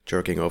been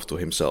jerking off to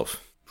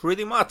himself.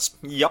 Pretty much,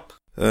 yup.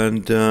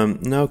 And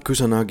now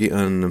Kusanagi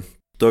and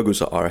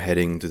Togusa are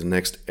heading to the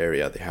next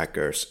area the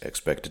hackers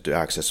expected to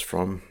access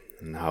from.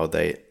 And how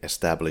they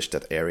established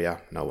that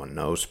area, no one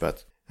knows,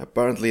 but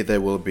apparently they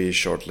will be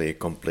shortly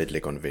completely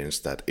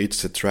convinced that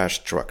it's the trash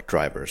truck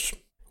drivers.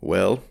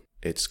 Well,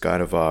 it's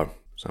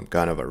some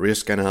kind of a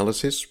risk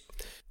analysis,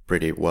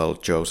 pretty well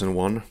chosen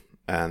one,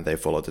 and they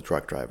follow the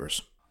truck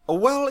drivers.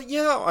 Well,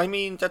 yeah, I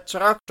mean, the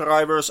truck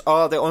drivers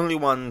are the only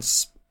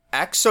ones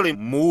actually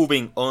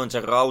moving on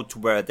the route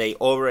where they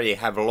already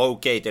have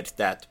located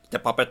that the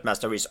puppet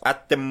master is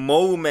at the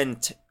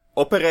moment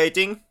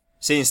operating,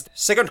 since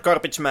second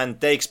garbage man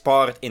takes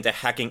part in the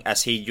hacking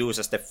as he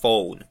uses the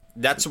phone.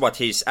 That's what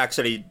he's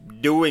actually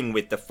doing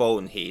with the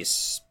phone.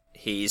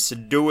 He's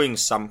doing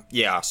some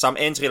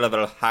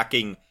entry-level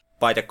hacking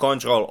by the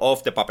control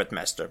of the puppet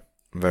master.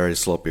 Very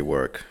sloppy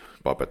work,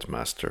 puppet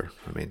master.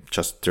 I mean,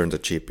 just turn the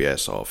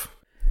GPS off.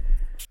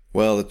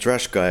 Well, the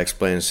trash guy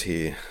explains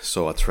he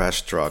saw a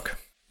trash truck,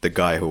 the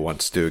guy who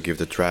wants to give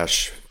the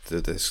trash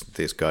to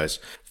these guys,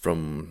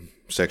 from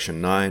Section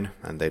 9,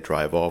 and they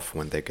drive off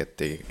when they get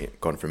the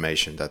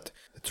confirmation that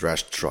the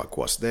trash truck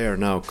was there.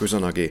 Now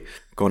Kusanagi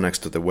connects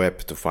to the web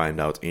to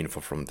find out info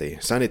from the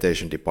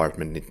sanitation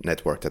department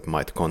network that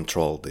might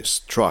control this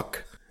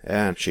truck,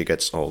 and she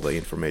gets all the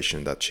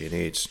information that she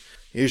needs.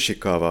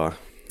 Ishikawa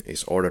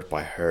is ordered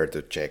by her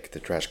to check the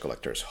trash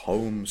collectors'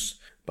 homes.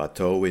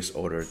 Batou is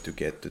ordered to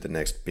get to the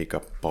next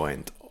pickup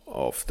point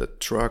of the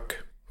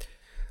truck.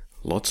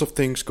 Lots of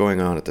things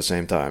going on at the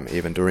same time,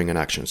 even during an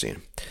action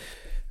scene.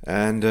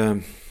 And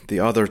the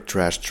other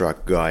trash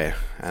truck guy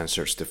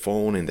answers the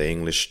phone in the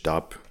English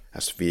dub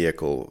as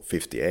Vehicle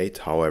 58.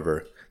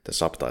 However, the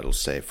subtitles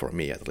say, for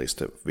me at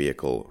least,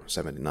 Vehicle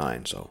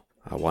 79. So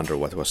I wonder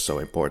what was so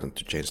important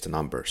to change the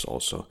numbers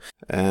also.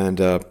 And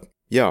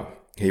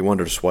he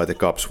wonders why the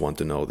cops want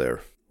to know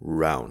their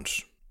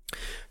rounds.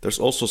 There's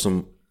also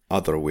some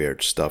other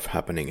weird stuff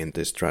happening in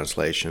these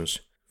translations.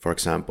 For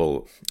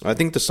example, I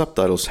think the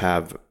subtitles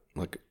have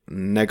like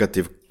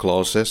negative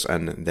clauses,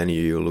 and then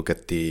you look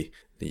at the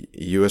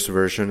US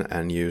version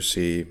and you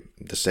see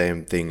the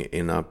same thing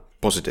in a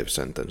positive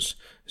sentence.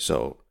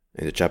 So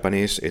in the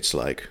Japanese it's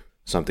like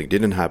something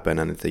didn't happen,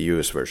 and in the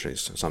US version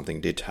is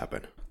something did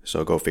happen.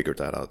 So go figure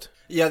that out.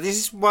 Yeah, this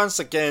is once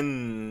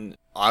again,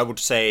 I would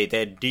say,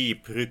 the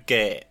deep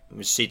Ryuke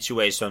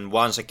situation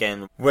once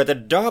again, where the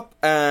dub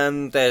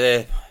and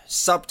the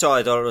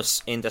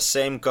subtitles in the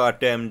same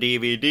goddamn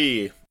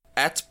DVD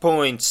at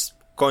points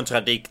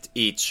contradict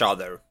each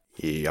other.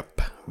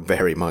 Yep,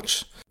 very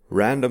much.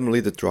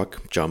 Randomly the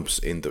truck jumps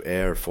into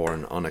air for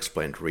an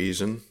unexplained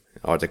reason.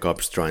 Are the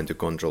cops trying to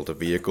control the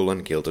vehicle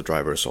and kill the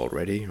drivers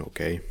already?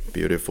 Okay,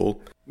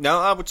 beautiful. Now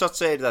I would just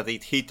say that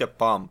it hit a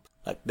bump.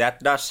 Like,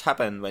 that does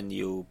happen when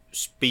you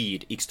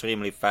speed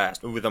extremely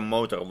fast with a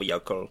motor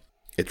vehicle.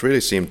 It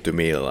really seemed to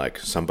me like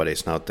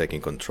somebody's now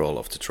taking control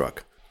of the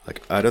truck.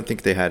 Like, I don't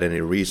think they had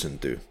any reason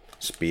to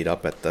speed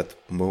up at that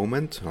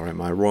moment, or am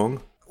I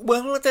wrong?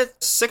 Well, the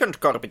second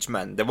garbage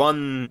man, the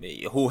one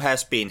who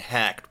has been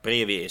hacked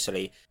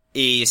previously,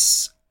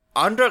 is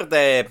under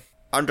the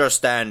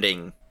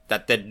understanding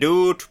that the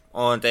dude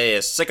on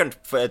the second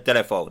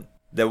telephone,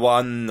 the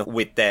one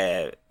with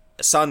the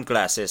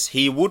sunglasses,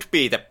 he would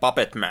be the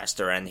puppet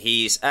master, and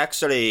he's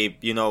actually,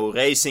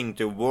 racing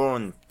to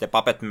warn the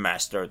puppet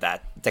master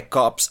that the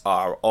cops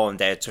are on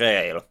their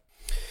trail.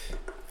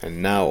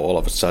 And now all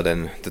of a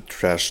sudden the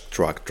trash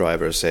truck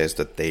driver says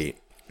that they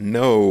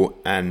know,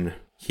 and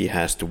he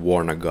has to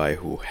warn a guy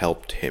who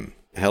helped him.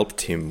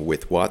 Helped him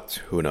with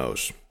what? Who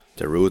knows?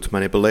 The route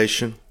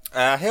manipulation?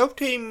 Helped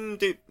him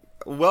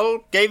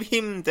gave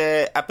him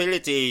the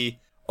ability,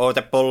 or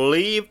the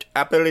believed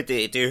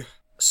ability, to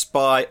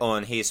spy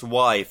on his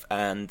wife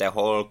and the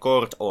whole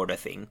court order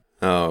thing.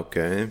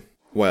 Okay.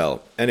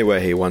 Well,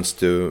 anyway, he wants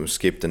to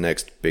skip the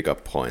next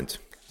pickup point.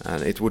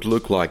 And it would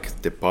look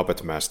like the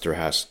puppet master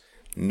has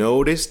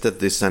noticed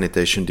that the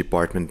sanitation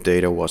department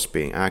data was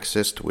being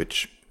accessed,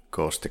 which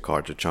caused the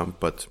car to jump,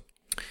 but,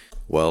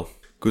 well,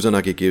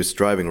 Kusanagi gives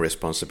driving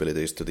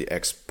responsibilities to the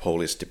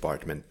ex-police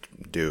department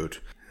dude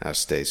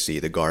as they see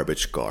the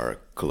garbage car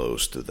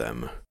close to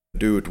them.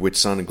 Dude with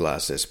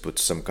sunglasses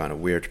puts some kind of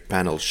weird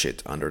panel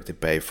shit under the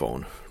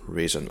payphone.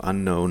 Reason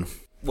unknown.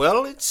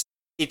 Well,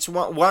 it's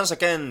once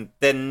again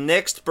the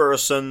next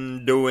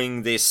person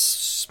doing these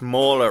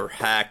smaller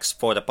hacks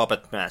for the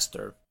puppet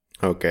master.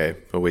 Okay,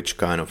 which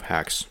kind of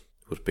hacks?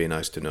 Would be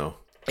nice to know.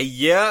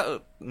 Yeah,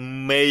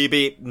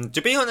 maybe.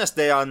 To be honest,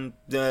 they are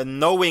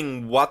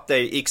knowing what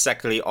they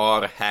exactly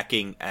are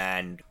hacking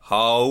and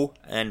how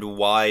and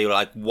why,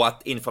 like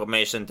what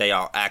information they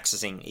are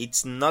accessing.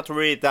 It's not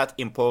really that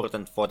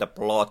important for the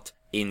plot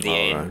in the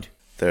end. Right.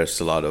 There's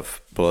a lot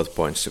of bullet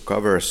points to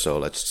cover, so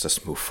let's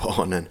just move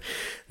on. And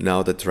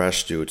now the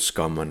trash dudes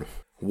come and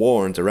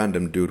warn the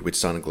random dude with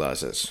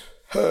sunglasses.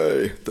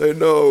 Hey, they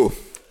know!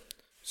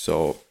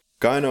 So,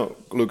 kinda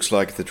looks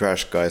like the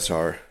trash guys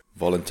are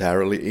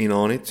voluntarily in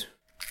on it?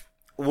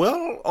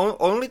 Well,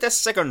 only the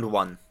second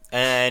one.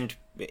 And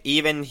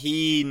even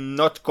he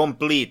not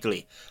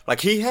completely.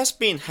 Like, he has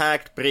been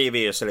hacked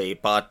previously,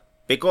 but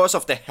because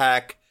of the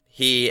hack,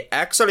 he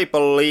actually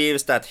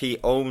believes that he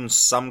owns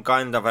some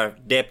kind of a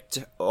debt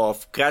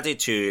of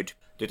gratitude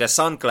to the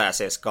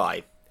sunglasses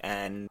guy.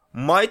 And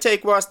my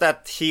take was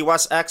that he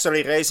was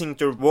actually racing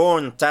to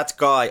warn that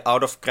guy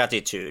out of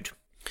gratitude.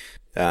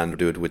 And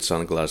dude with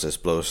sunglasses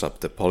blows up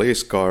the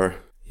police car,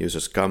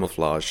 uses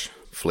camouflage,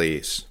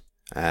 flees.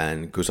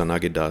 And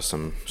Kusanagi does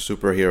some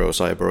superhero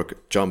cyborg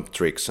jump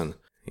tricks and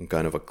in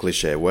kind of a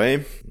cliche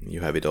way.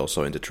 You have it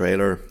also in the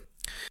trailer.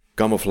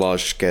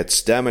 Camouflage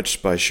gets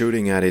damaged by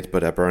shooting at it,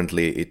 but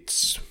apparently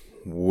its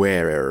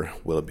wearer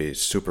will be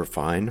super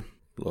fine.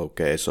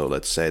 Okay, so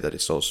let's say that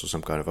it's also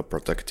some kind of a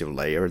protective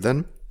layer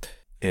then.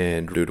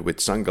 And dude with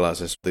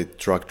sunglasses, the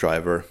truck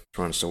driver,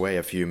 runs away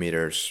a few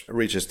meters,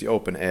 reaches the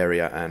open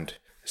area and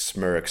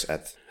smirks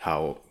at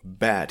how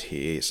bad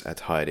he is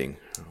at hiding,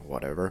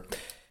 whatever.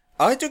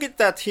 I took it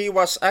that he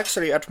was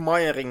actually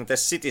admiring the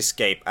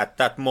cityscape at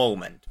that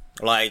moment.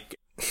 Like,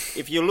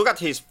 if you look at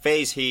his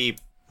face, he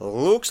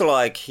looks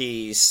like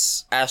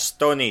he's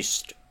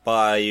astonished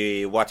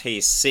by what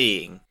he's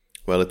seeing.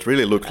 Well, it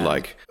really looked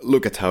like,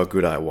 look at how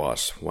good I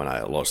was when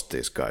I lost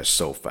these guys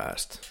so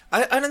fast.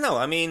 I don't know,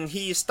 I mean,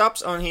 he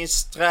stops on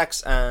his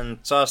tracks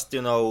and just,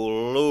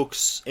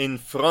 looks in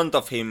front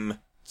of him.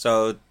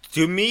 So,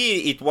 to me,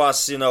 it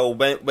was,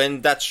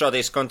 when that shot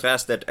is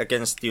contrasted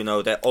against,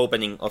 the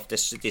opening of the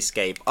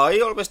cityscape, I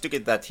always took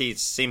it that he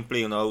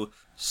simply,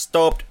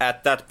 stopped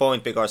at that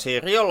point because he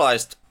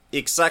realized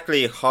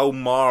exactly how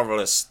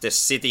marvelous the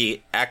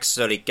city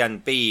actually can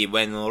be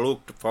when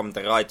looked from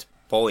the right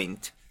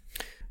point.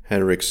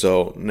 Henrik,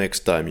 so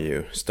next time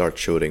you start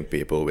shooting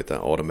people with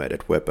an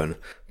automated weapon,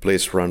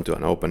 please run to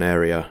an open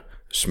area,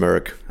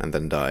 smirk, and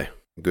then die.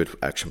 Good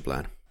action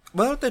plan.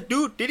 Well, the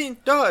dude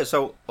didn't die,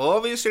 so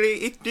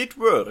obviously it did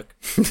work.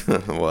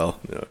 Well,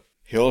 yeah.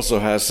 He also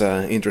has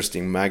an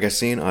interesting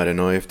magazine. I don't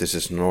know if this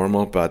is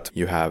normal, but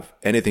you have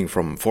anything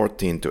from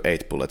 14 to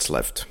 8 bullets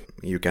left.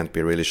 You can't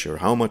be really sure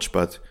how much,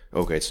 but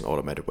okay, it's an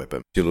automated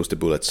weapon. You lose the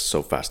bullets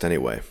so fast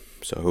anyway,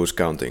 so who's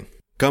counting?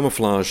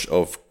 Camouflage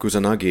of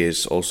Kusanagi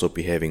is also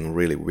behaving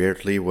really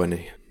weirdly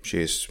when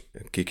she's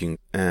kicking,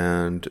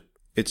 and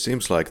it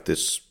seems like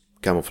this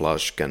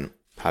camouflage can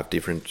have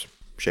different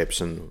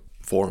shapes and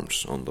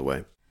forms on the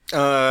way.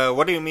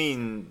 What do you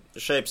mean,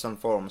 shapes and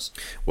forms?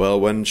 Well,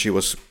 when she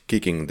was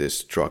kicking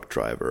this truck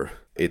driver,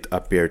 it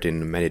appeared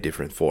in many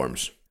different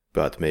forms,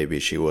 but maybe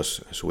she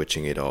was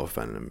switching it off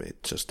and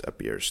it just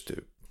appears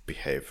to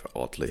behave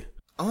oddly.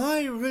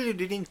 I really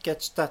didn't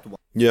catch that one.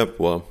 Yep,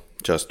 well,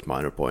 just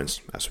minor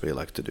points, as we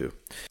like to do.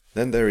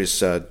 Then there is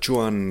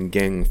Chuan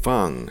Geng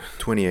Fang,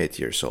 28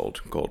 years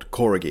old, called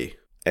Corgi,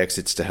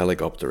 exits the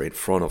helicopter in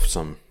front of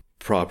some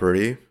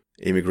property,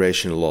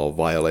 immigration law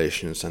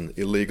violations and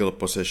illegal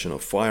possession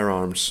of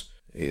firearms.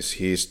 Is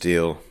he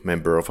still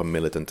member of a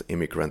militant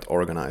immigrant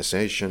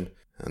organization?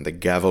 And the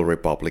Gavel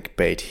Republic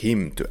paid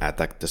him to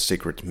attack the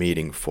secret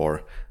meeting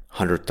for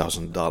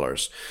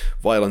 $100,000.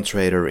 Violent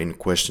trader in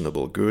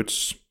questionable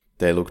goods.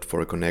 They looked for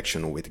a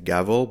connection with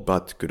Gavel,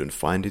 but couldn't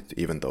find it,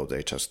 even though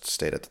they just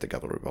stated that the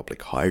Gavel Republic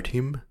hired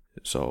him.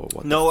 So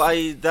what? No,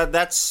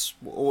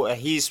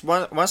 he's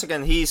once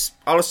again he's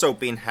also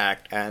been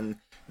hacked, and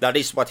that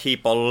is what he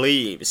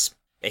believes.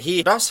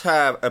 He does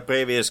have a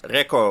previous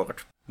record,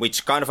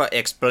 which kind of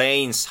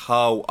explains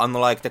how,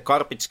 unlike the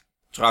garbage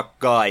truck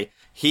guy,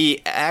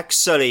 he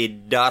actually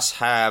does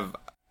have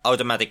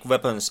automatic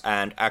weapons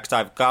and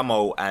active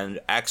camo, and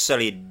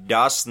actually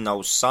does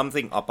know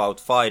something about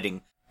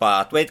fighting.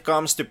 But when it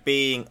comes to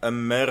being a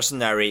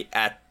mercenary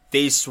at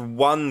this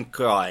one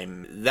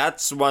crime,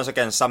 that's once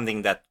again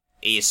something that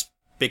is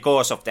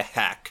because of the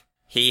hack.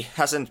 He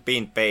hasn't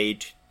been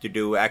paid to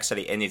do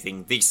actually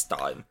anything this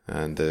time.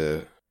 And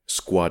the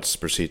squads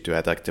proceed to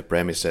attack the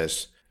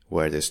premises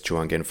where this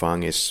Chuan Geng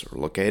Fang is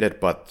located,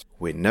 but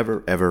we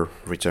never ever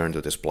return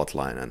to this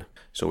plotline, and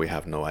so we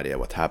have no idea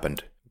what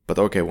happened. But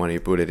okay, when you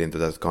put it into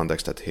that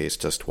context that he's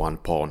just one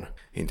pawn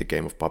in the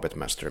game of Puppet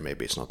Master,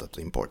 maybe it's not that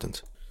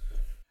important.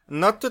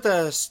 Not to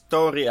the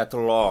story at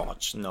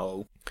large,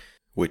 no.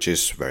 Which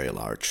is very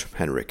large,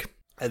 Henrik.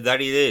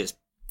 That it is.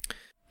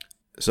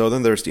 So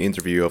then there's the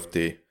interview of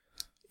the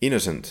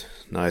innocent,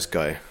 nice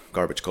guy,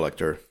 garbage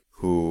collector,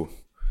 who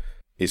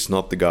is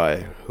not the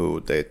guy who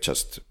they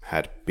just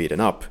had beaten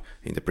up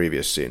in the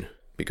previous scene,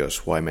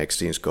 because why make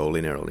scenes go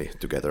linearly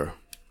together?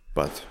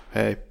 But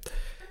hey,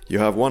 you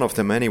have one of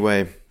them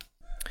anyway.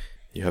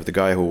 You have the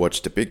guy who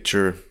watched the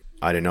picture.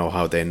 I don't know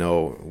how they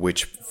know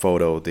which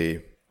photo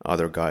the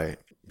other guy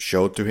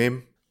showed to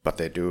him, but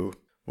they do.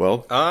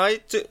 Well,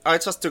 I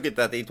just took it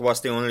that it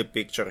was the only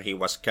picture he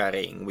was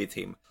carrying with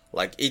him.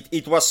 Like,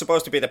 it was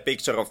supposed to be the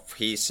picture of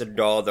his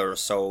daughter,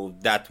 so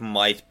that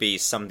might be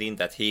something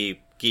that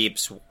he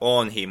keeps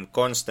on him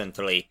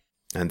constantly.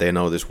 And they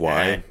know this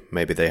why?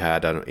 Maybe they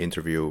had an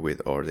interview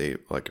with, or the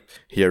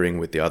hearing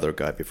with the other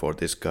guy before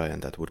this guy,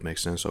 and that would make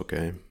sense,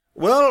 okay.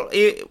 Well,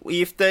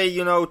 if they,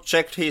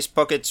 checked his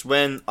pockets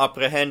when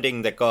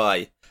apprehending the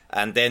guy,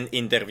 and then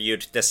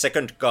interviewed the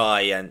second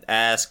guy and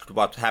asked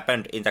what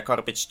happened in the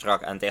garbage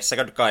truck, and the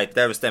second guy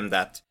tells them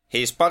that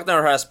his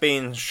partner has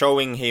been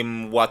showing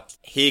him what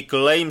he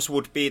claims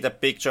would be the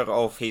picture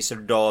of his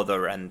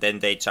daughter, and then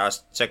they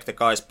just check the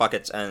guy's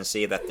pockets and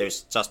see that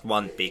there's just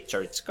one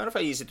picture. It's kind of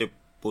easy to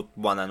put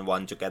one and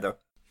one together.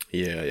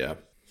 Yeah.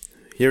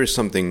 Here is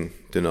something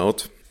to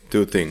note.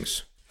 2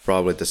 things.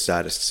 Probably the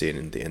saddest scene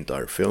in the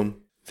entire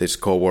film. This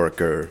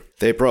co-worker,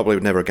 they probably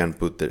never can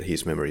put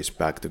his memories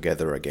back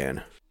together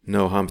again.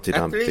 No Humpty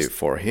Dumpty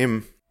for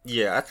him.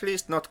 Yeah, at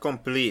least not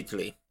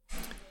completely.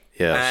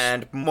 Yes.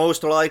 And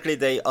most likely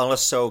they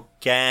also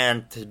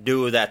can't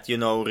do that,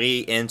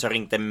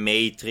 re-entering the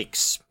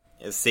Matrix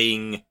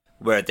thing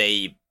where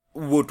they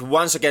would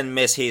once again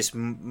mess his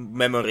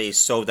memories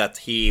so that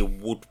he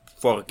would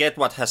forget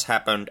what has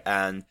happened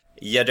and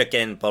yet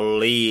again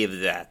believe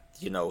that,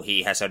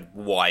 he has a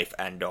wife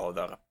and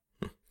daughter.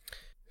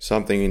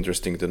 Something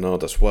interesting to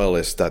note as well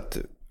is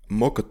that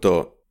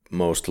Makoto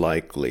most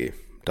likely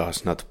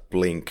does not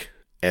blink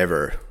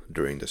ever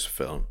during this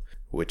film,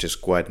 which is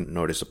quite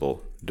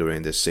noticeable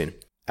during this scene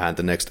and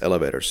the next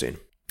elevator scene.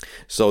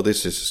 So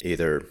this is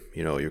either,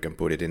 you can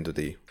put it into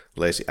the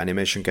lazy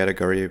animation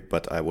category,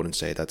 but I wouldn't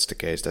say that's the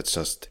case. That's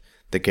just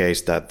the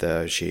case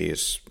that she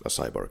is a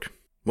cyborg.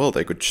 Well,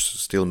 they could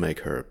still make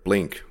her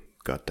blink,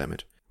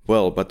 goddammit.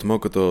 Well, but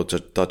Makoto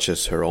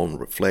touches her own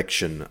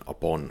reflection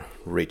upon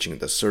reaching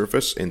the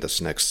surface in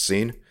this next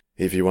scene.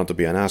 If you want to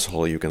be an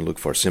asshole, you can look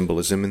for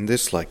symbolism in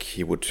this, like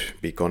he would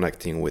be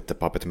connecting with the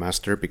puppet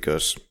master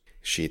because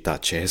she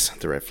touches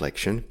the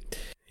reflection.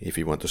 If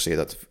you want to see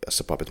that as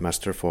a puppet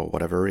master for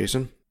whatever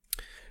reason.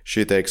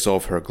 She takes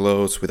off her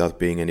clothes without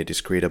being any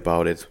discreet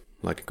about it,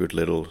 like a good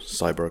little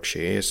cyborg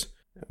she is.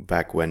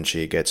 Back when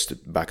she gets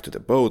back to the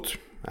boat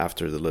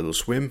after the little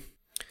swim,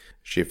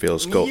 she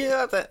feels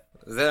Yeah,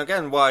 then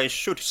again, why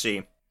should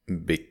she?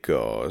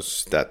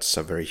 Because that's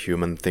a very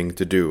human thing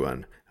to do,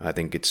 and I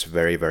think it's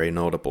very, very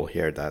notable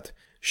here that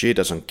she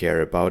doesn't care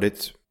about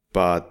it,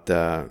 but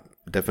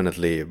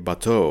definitely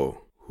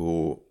Bateau,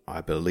 who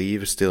I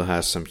believe still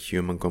has some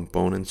human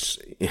components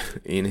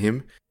in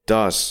him,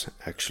 does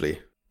actually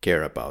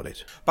care about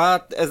it.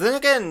 But then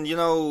again,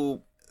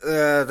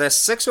 the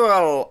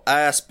sexual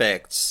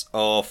aspects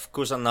of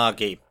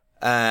Kusanagi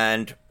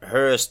and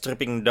her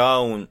stripping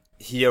down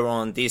here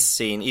on this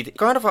scene, it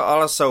kind of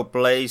also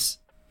plays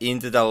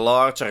into the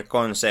larger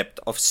concept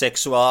of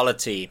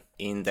sexuality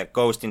in the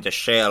Ghost in the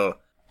Shell,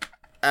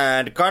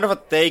 and kind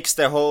of takes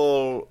the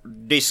whole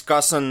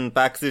discussion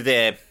back to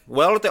the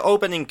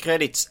opening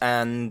credits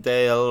and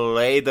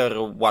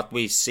later what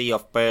we see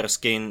of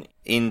Bearskin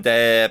in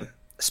the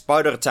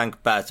spider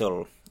tank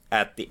battle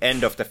at the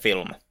end of the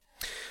film.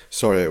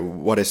 Sorry,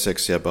 what is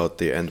sexy about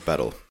the end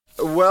battle?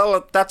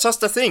 Well, that's just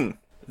the thing.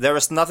 There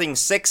is nothing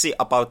sexy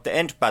about the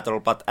end battle,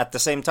 but at the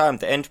same time,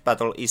 the end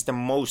battle is the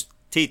most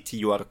tit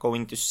you are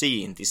going to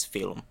see in this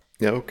film.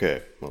 Yeah,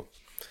 okay. Well.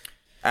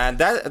 And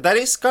that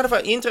is kind of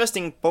an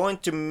interesting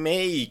point to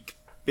make,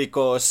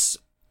 because,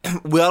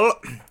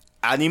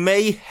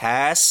 anime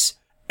has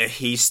a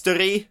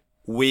history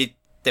with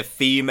the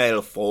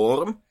female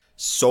form,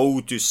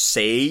 so to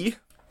say,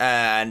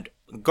 and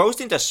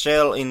Ghost in the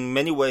Shell in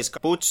many ways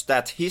puts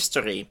that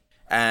history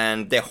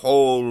and the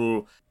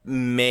whole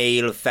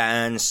male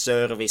fan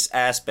service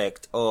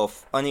aspect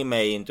of anime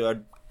into a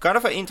kind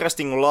of an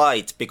interesting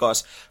light,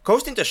 because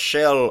Ghost in the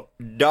Shell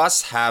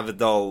does have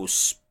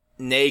those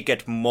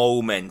naked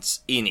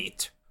moments in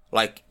it.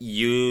 Like,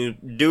 you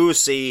do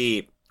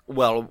see,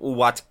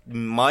 what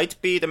might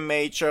be the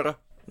major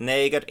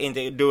naked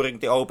during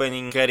the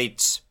opening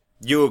credits.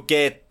 You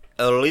get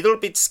a little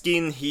bit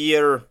skin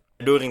here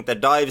during the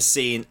dive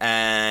scene,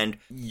 and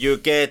you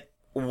get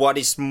what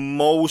is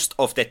most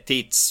of the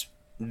tits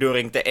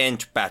during the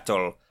end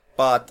battle.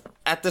 But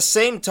at the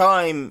same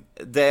time,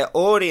 the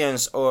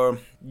audience, or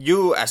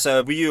you as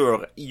a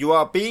viewer, you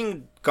are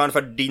being kind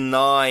of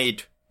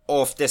denied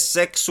of the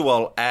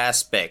sexual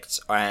aspects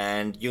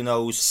and,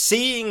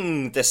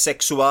 seeing the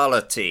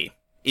sexuality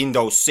in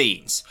those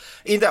scenes.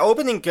 In the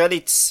opening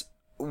credits,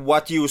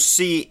 what you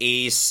see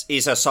is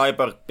a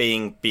cyborg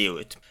being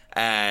built,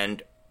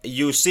 and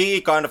you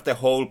see kind of the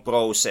whole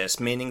process,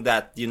 meaning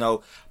that,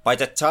 by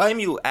the time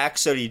you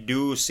actually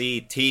do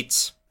see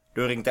tits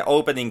during the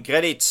opening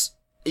credits,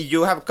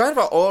 you have kind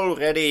of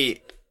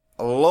already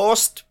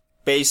lost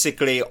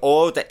basically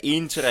all the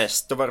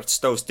interest towards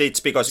those tits,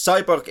 because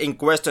cyborg in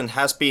question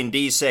has been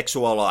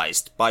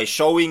desexualized by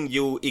showing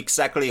you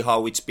exactly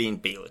how it's been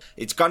built.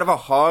 It's kind of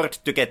hard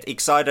to get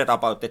excited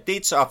about the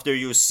tits after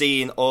you've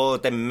seen all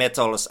the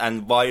metals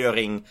and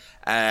wiring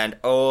and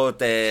all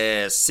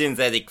the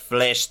synthetic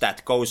flesh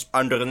that goes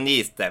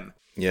underneath them.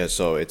 Yeah,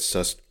 so it's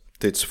just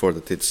tits for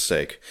the tits'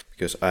 sake,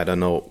 because I don't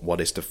know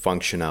what is the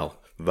functional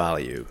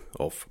value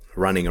of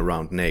running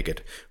around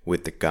naked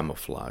with the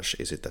camouflage.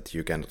 Is it that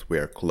you cannot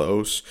wear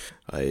clothes?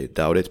 I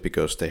doubt it,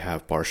 because they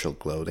have partial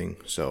clothing,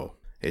 so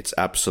it's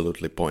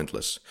absolutely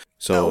pointless.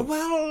 So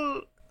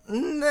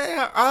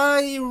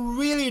I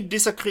really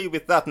disagree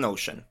with that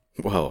notion.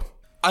 Well,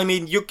 I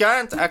mean, you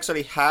can't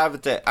actually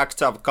have the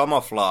act of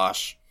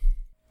camouflage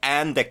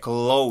and the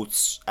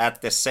clothes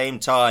at the same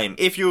time.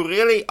 If you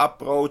really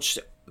approach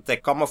the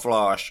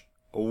camouflage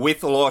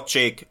with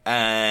logic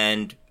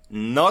and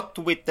not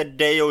with the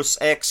Deus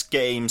Ex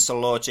games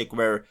logic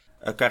where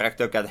a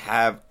character can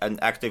have an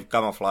active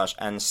camouflage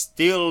and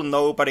still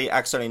nobody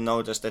actually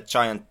noticed the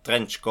giant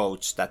trench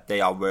coats that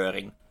they are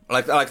wearing.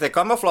 Like the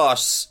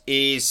camouflage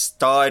is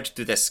tied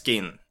to the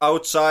skin,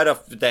 outside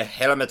of the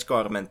helmet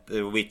garment,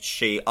 which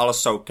she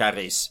also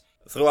carries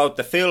throughout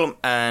the film.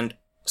 And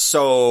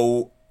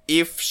so,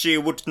 if she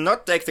would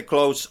not take the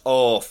clothes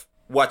off,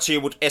 what she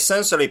would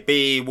essentially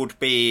be would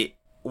be,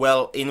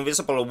 well,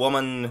 invisible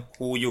woman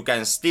who you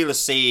can still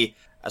see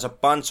as a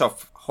bunch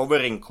of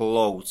hovering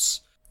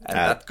clothes. And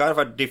that kind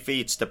of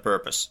defeats the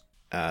purpose.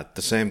 At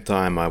the same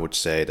time, I would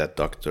say that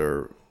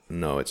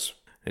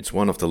it's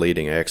one of the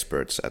leading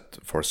experts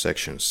for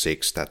Section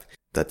 6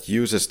 that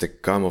uses the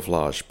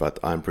camouflage, but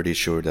I'm pretty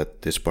sure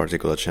that this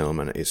particular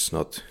gentleman is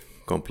not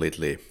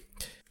completely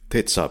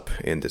tits up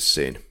in this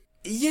scene.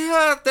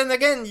 Yeah, then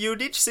again, you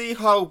did see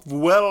how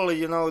well,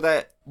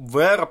 the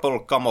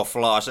wearable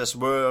camouflages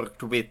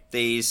worked with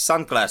the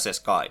sunglasses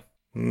guy.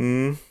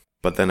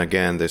 But then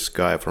again, this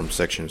guy from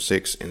Section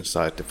 6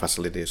 inside the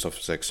facilities of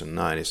Section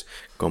 9 is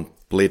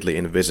completely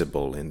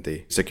invisible in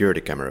the security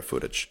camera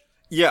footage.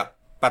 Yeah.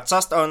 But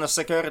just on a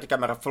security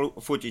camera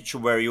footage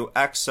where you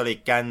actually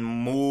can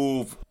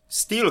move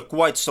still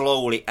quite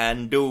slowly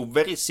and do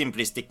very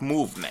simplistic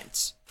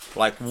movements.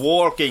 Like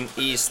walking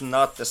is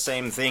not the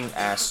same thing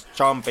as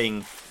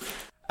jumping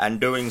and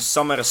doing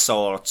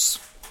somersaults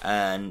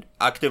and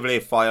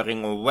actively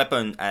firing a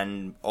weapon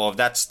and all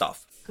that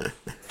stuff.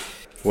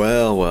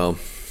 Well,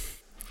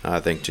 I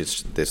think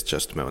this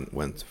just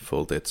went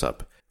full tits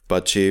up.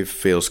 But she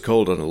feels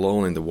cold and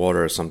alone in the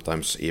water,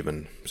 sometimes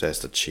even says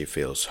that she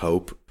feels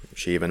hope.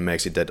 She even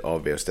makes it dead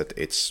obvious that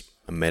it's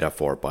a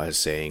metaphor by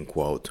saying,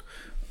 quote,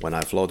 "When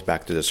I float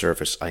back to the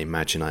surface, I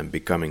imagine I'm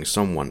becoming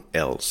someone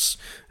else.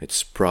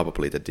 It's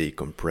probably the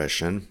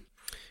decompression,"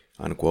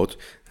 unquote.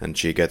 And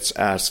she gets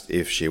asked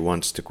if she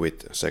wants to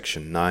quit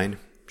Section 9.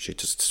 She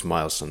just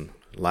smiles and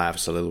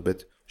laughs a little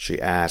bit.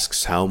 She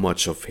asks how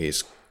much of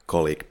his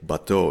colleague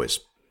Bateau is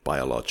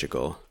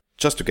biological.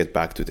 Just to get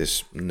back to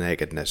this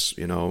nakedness,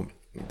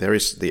 there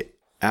is the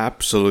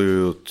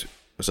absolute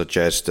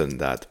suggestion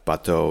that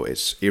Bateau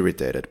is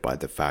irritated by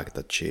the fact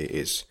that she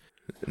is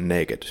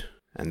naked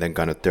and then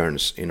kind of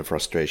turns in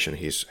frustration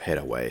his head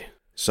away.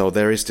 So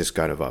there is this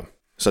kind of a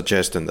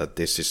suggestion that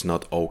this is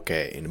not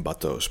okay in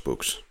Bateau's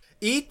books.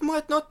 It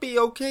might not be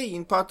okay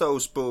in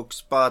Bateau's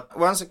books, but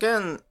once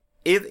again,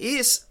 it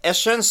is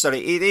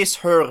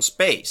her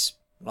space.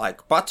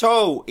 Like,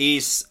 Bateau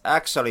is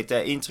actually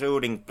the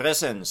intruding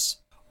presence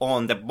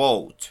on the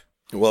boat.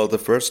 Well, the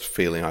first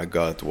feeling I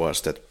got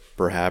was that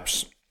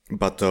perhaps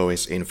Bateau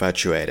is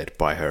infatuated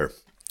by her.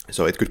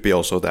 So it could be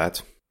also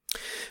that.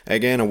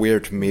 Again, a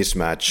weird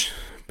mismatch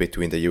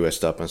between the US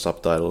dub and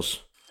subtitles.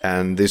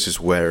 And this is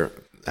where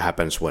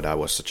happens what I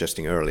was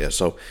suggesting earlier.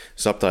 So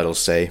subtitles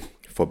say,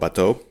 for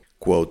Bateau,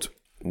 quote,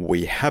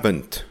 "We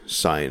haven't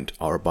signed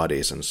our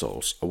bodies and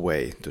souls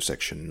away to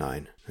Section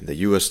 9. And the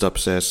US dub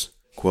says,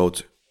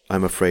 quote,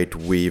 "I'm afraid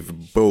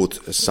we've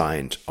both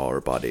signed our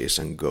bodies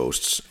and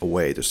ghosts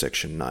away to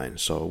Section 9.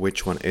 So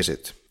which one is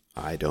it?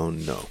 I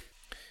don't know."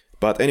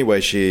 But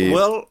anyway,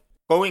 Well,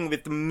 going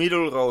with the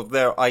middle road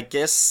there, I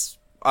guess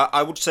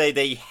I would say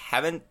they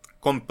haven't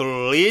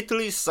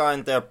completely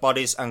signed their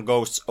bodies and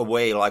ghosts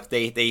away. Like,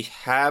 they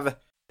have...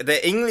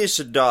 The English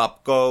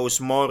dub goes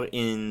more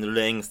in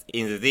length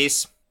in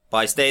this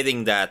by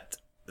stating that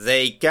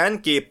they can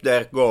keep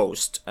their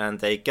ghost and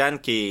they can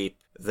keep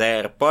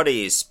their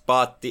bodies,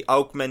 but the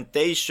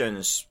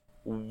augmentations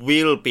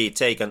will be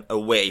taken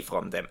away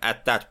from them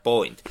at that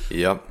point.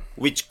 Yep.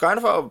 Which kind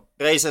of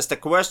raises the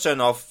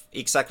question of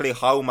exactly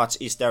how much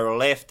is there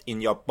left in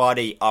your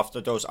body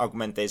after those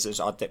augmentations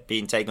are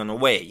being taken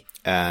away.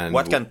 And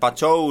what can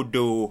Bateau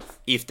do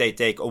if they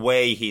take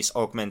away his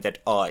augmented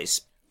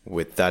eyes?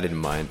 With that in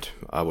mind,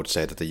 I would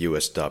say that the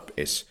US dub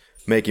is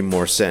making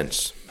more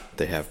sense.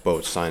 They have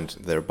both signed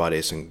their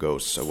bodies and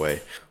ghosts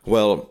away.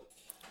 Well,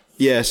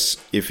 yes,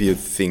 if you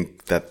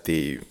think that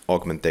the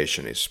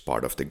augmentation is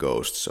part of the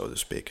ghost, so to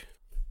speak.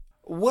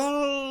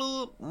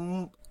 Well,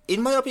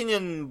 in my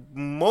opinion,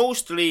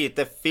 mostly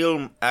the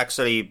film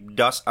actually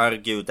does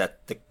argue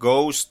that the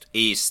ghost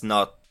is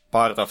not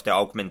part of the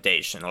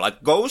augmentation.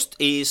 Like, ghost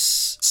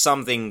is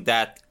something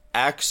that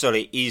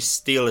actually is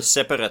still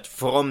separate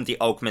from the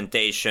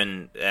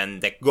augmentation,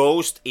 and the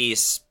ghost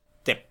is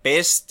the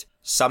best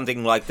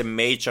something like the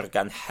Major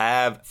can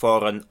have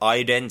for an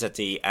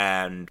identity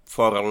and,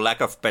 for a lack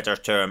of better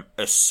term,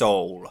 a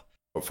soul.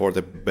 For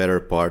the better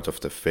part of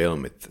the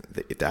film,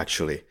 it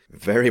actually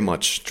very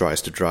much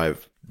tries to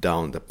drive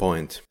down the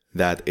point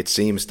that it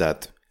seems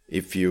that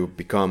if you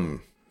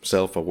become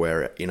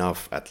self-aware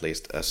enough, at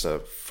least as a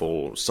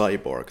full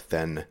cyborg,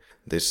 then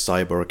this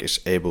cyborg is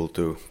able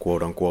to,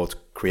 quote-unquote,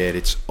 create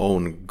its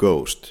own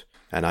ghost.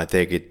 And I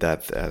take it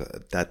that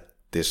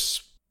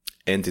this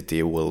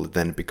entity will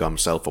then become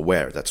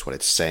self-aware. That's what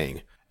it's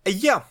saying.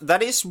 Yeah,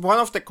 that is one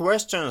of the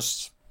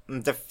questions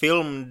the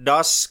film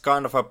does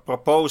kind of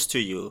propose to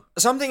you.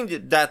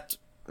 Something that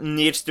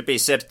needs to be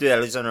said to the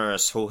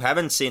listeners who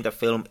haven't seen the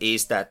film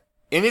is that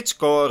in its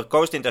core,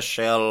 Ghost in the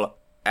Shell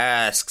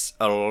asks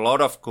a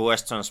lot of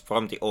questions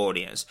from the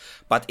audience,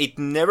 but it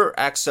never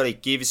actually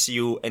gives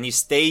you any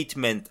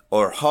statement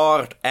or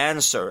hard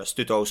answers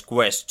to those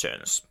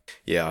questions.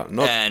 Yeah,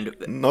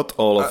 not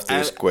all of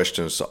these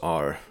questions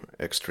are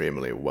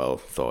extremely well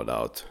thought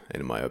out,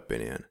 in my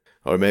opinion.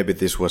 Or maybe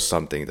this was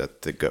something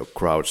that the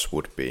crowds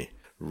would be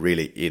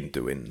really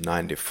into in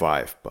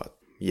 95, but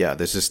yeah,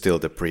 this is still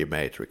the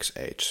pre-Matrix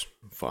age.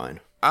 Fine.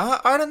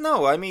 I don't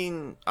know. I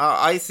mean,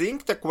 I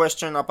think the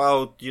question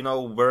about,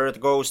 where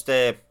it goes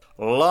the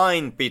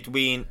line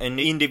between an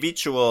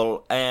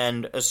individual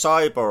and a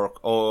cyborg,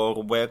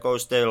 or where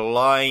goes the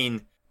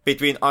line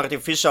between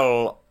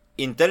artificial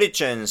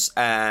intelligence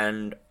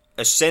and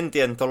a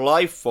sentient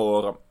life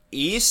form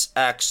is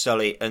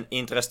actually an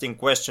interesting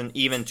question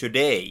even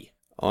today.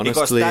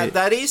 Honestly, because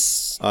that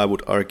is... I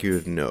would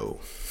argue no.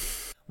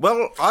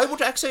 Well, I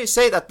would actually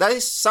say that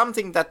is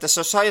something that the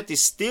society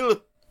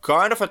still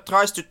kind of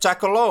tries to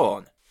tackle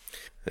on.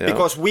 Yeah.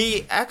 Because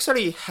we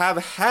actually have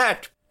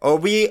had, or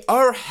we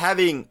are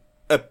having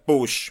a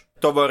push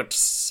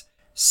towards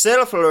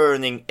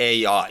self-learning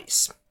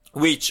AIs,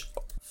 which,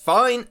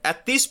 fine,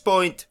 at this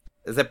point,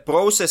 the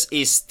process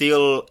is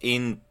still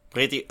in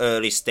pretty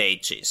early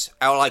stages.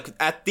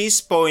 At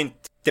this point,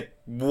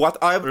 what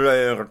I've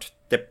learned,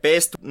 the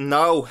best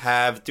now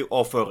have to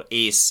offer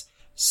is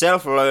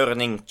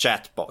self-learning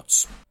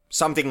chatbots.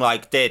 Something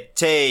like the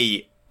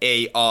Tay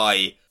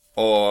AI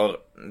or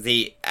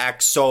the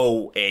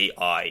XO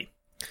AI.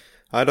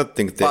 I don't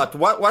think that...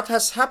 But what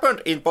has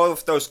happened in both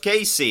of those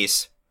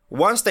cases,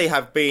 once they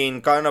have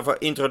been kind of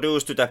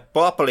introduced to the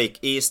public,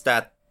 is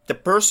that the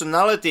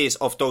personalities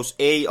of those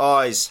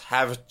AIs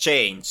have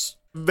changed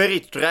very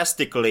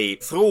drastically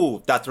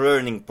through that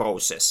learning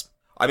process.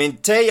 I mean,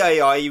 Tay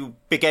AI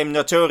became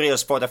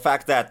notorious for the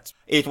fact that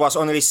it was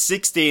only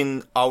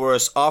 16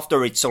 hours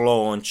after its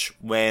launch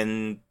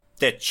when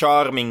the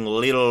charming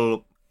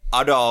little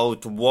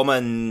adult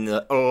woman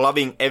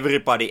loving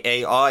everybody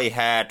AI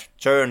had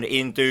turned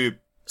into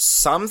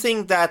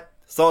something that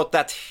thought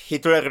that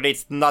Hitler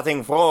did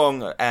nothing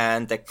wrong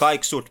and the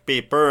Reich should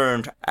be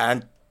burned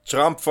and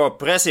Trump for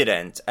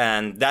president.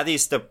 And that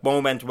is the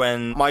moment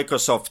when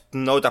Microsoft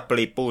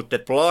notably pulled the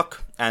plug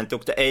and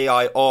took the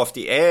AI off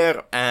the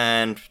air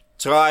and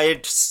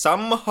tried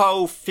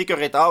somehow figure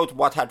it out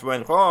what had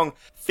went wrong,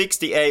 fix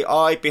the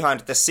AI behind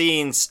the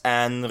scenes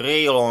and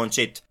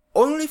relaunch it,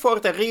 only for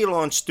the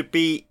relaunch to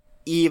be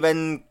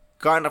even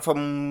kind of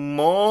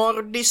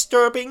more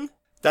disturbing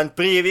than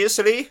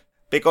previously,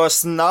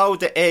 because now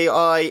the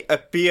AI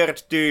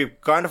appeared to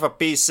kind of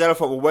be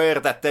self-aware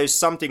that there's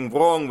something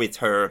wrong with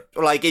her.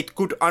 Like, it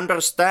could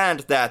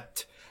understand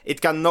that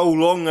it can no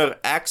longer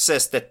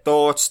access the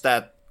thoughts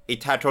that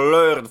it had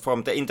learned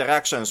from the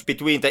interactions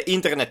between the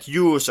internet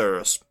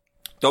users,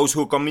 those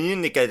who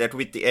communicated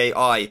with the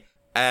AI,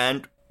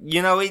 and,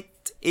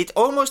 it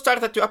almost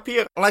started to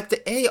appear like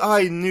the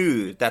AI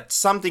knew that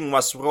something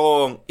was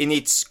wrong in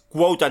its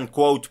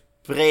quote-unquote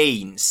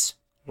brains.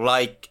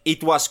 Like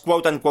it was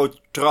quote-unquote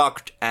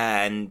drugged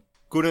and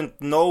couldn't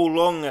no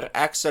longer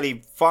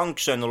actually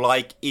function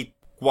like it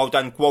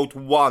quote-unquote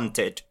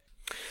wanted.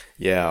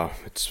 Yeah,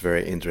 it's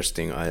very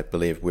interesting. I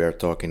believe we are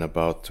talking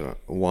about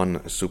one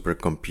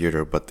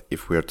supercomputer, but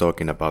if we are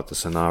talking about a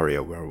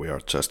scenario where we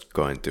are just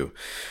going to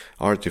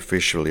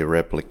artificially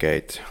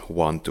replicate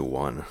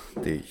one-to-one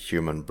the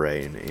human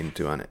brain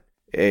into an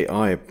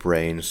AI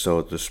brain,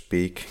 so to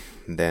speak,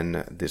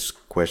 then this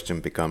question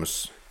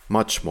becomes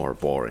much more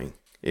boring.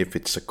 If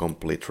it's a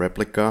complete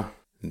replica,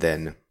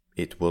 then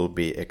it will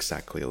be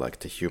exactly like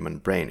the human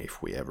brain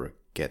if we ever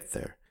get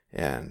there.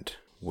 And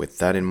with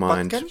that in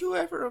mind... But can you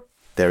ever...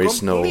 There is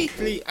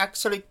completely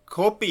actually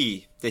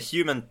copy the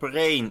human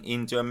brain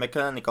into a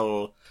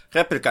mechanical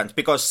replicant,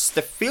 because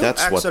the film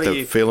That's what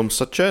the film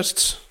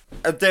suggests.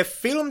 The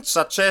film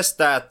suggests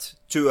that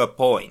to a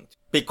point,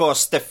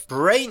 because the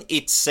brain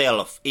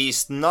itself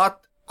is not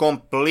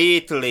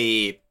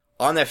completely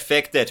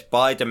unaffected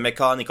by the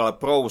mechanical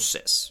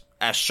process,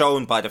 as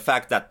shown by the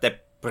fact that the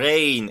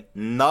brain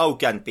now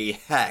can be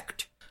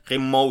hacked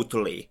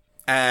remotely.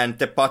 And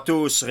the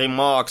Batu's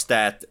remarks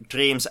that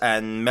dreams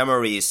and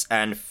memories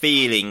and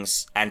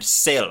feelings and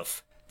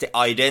self, the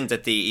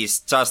identity is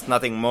just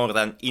nothing more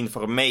than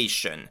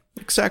information.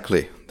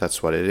 Exactly.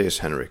 That's what it is,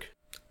 Henrik.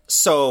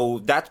 So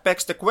that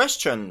begs the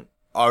question,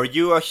 are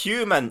you a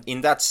human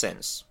in that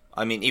sense?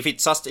 I mean, if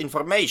it's just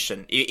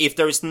information, if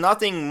there is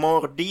nothing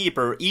more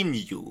deeper in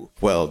you.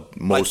 Well,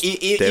 most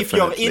definitely if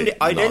your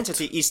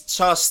identity is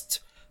just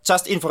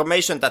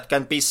information that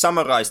can be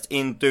summarized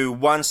into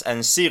ones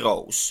and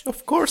zeros.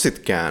 Of course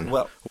it can.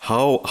 Well,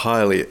 how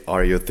highly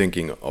are you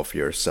thinking of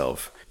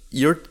yourself?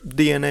 Your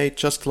DNA,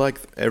 just like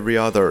every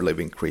other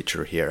living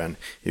creature here, and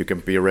you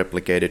can be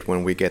replicated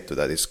when we get to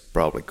that. It's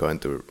probably going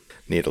to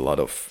need a lot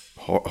of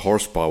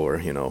horsepower,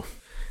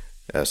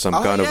 some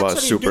kind of a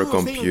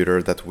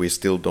supercomputer that we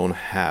still don't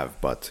have.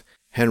 But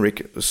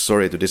Henrik,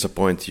 sorry to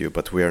disappoint you,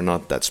 but we are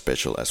not that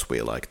special as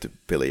we like to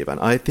believe. And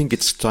I think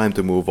it's time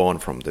to move on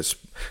from this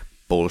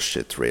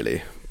bullshit,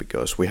 really,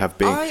 because we have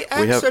been... I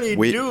actually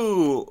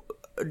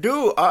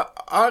do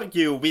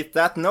argue with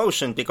that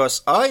notion,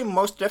 because I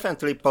most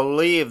definitely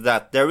believe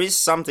that there is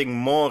something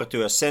more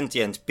to a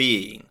sentient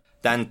being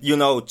than,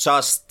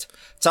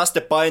 just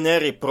a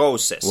binary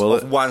process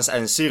of ones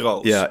and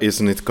zeros. Yeah,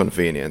 isn't it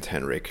convenient,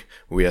 Henrik?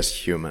 We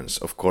as humans,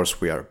 of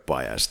course we are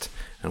biased,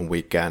 and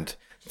we can't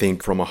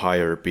think from a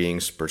higher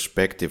being's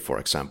perspective, for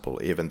example,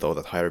 even though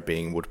that higher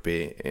being would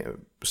be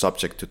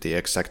subject to the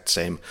exact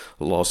same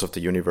laws of the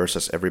universe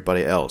as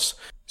everybody else.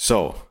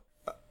 So,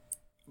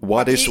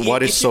 what is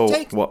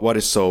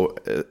so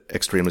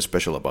extremely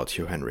special about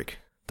you, Henrik,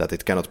 that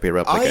it cannot be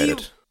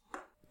replicated?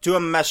 To a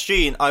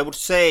machine, I would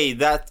say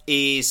that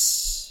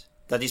is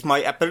my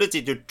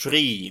ability to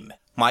dream,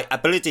 my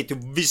ability to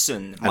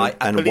vision, my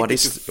ability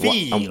to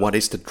feel. And what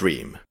is the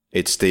dream?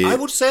 I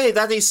would say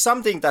that is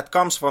something that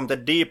comes from the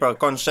deeper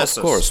consciousness.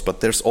 Of course, but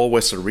there's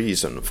always a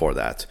reason for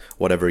that.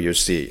 Whatever you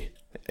see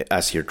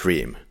as your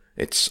dream,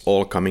 it's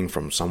all coming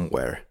from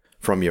somewhere,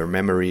 from your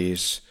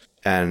memories,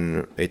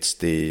 and it's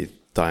the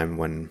time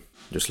when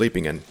you're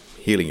sleeping and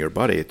healing your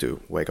body to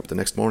wake up the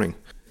next morning.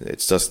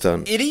 It's just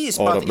it is,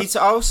 but it's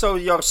also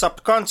your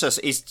subconscious.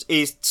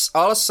 It's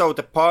also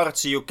the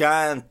parts you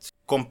can't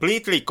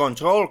completely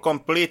control,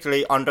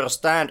 completely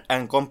understand,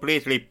 and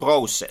completely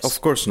process.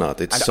 Of course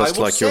not. It's just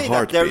like your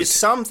heartbeat. There is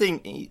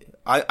something.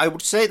 I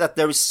would say that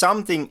there is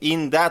something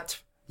in that,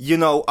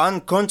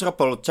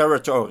 uncontrollable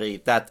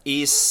territory that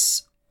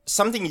is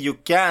something you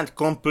can't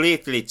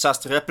completely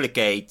just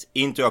replicate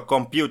into a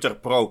computer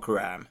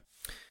program.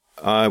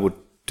 I would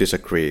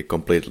disagree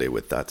completely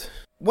with that.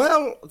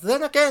 Well,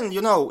 then again,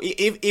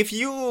 if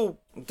you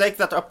take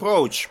that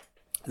approach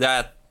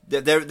that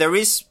there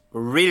is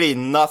really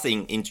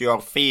nothing into your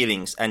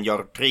feelings and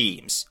your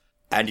dreams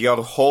and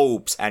your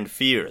hopes and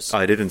fears.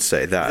 I didn't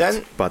say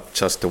that, but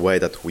just the way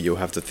that you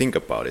have to think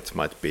about it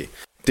might be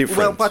different.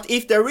 Well, but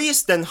if there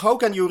is, then how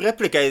can you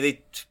replicate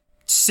it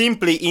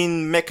simply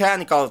in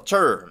mechanical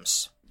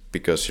terms?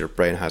 Because your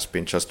brain has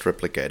been just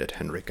replicated,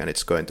 Henrik, and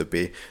it's going to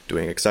be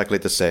doing exactly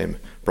the same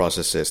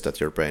processes that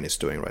your brain is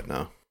doing right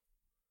now.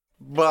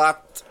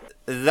 But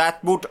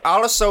that would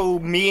also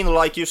mean,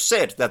 like you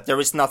said, that there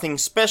is nothing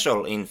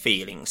special in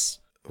feelings.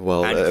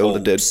 Well,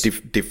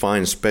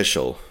 define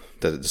special.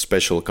 The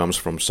special comes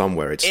from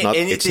somewhere. It's not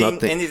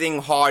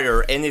anything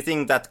higher,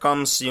 anything that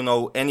comes,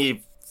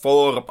 any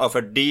form of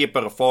a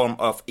deeper form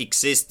of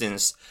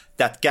existence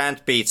that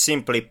can't be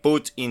simply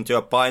put into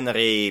a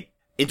binary.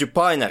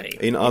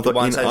 In other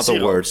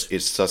words,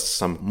 it's just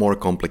some more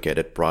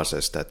complicated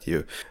process that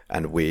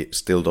we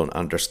still don't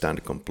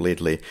understand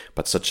completely,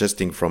 but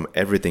suggesting from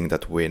everything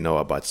that we know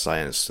about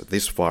science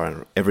this far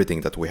and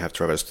everything that we have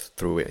traversed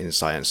through in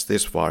science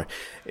this far,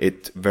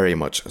 it very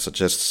much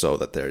suggests so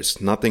that there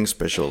is nothing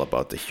special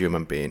about the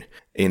human being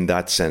in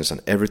that sense,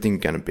 and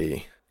everything can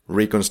be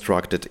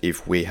reconstructed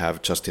if we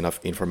have just enough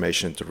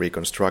information to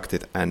reconstruct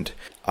it. And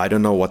I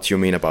don't know what you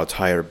mean about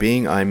higher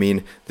being. I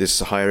mean,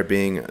 this higher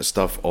being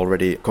stuff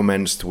already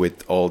commenced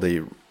with all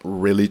the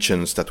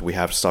religions that we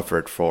have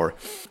suffered for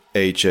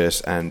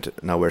ages, and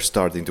now we're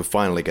starting to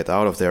finally get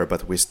out of there,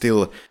 but we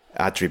still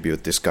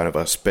attribute this kind of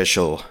a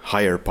special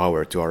higher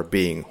power to our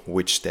being,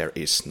 which there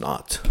is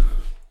not.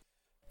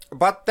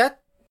 But to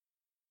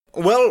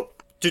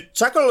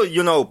tackle,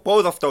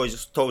 both of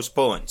those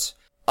points,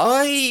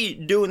 I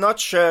do not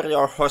share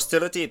your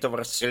hostility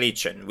towards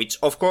religion, which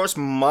of course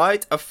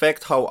might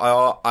affect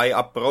how I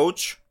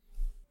approach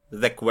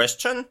the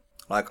question.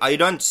 Like, I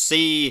don't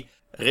see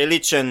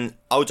religion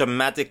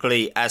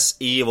automatically as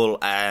evil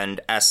and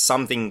as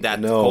something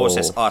that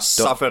causes us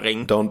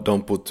suffering.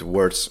 Don't put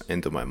words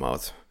into my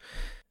mouth.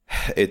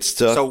 It's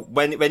just... So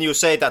when you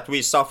say that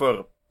we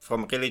suffer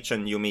from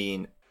religion, you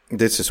mean...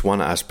 This is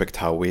one aspect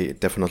how we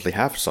definitely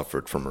have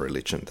suffered from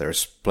religion.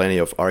 There's plenty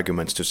of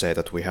arguments to say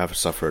that we have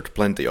suffered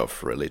plenty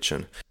of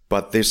religion.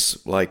 But this,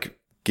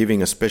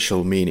 giving a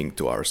special meaning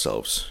to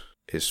ourselves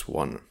is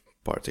one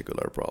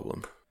particular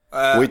problem.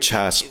 Which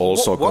has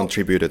also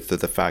contributed to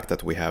the fact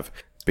that we have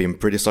been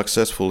pretty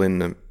successful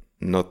in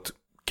not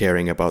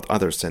caring about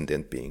other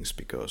sentient beings,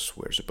 because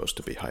we're supposed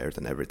to be higher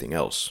than everything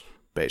else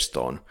based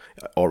on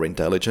our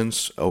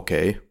intelligence,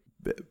 okay.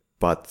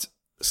 But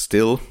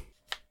still...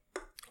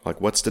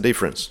 what's the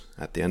difference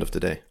at the end of the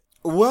day?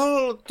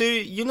 Well,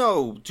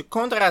 to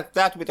counteract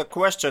that with a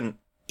question,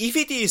 if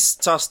it is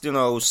just,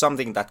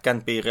 something that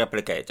can be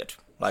replicated,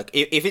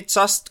 if it's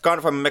just kind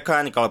of a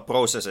mechanical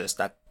processes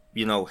that,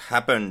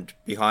 happened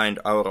behind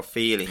our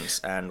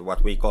feelings and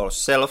what we call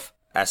self,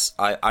 as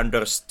I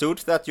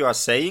understood that you are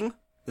saying,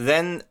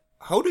 then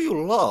how do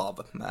you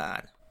love,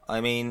 man?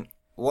 I mean,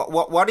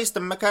 what is the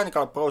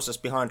mechanical process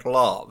behind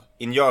love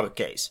in your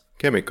case?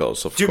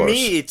 Chemicals, of course. To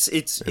me,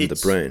 it's in the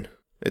brain.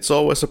 It's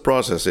always a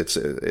process.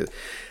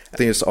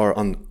 Things are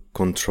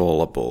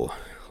uncontrollable.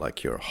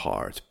 like your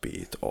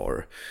heartbeat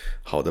or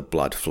how the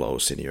blood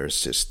flows in your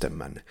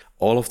system and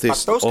all of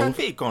this. But those can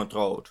be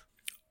controlled.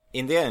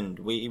 In the end,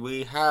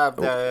 we have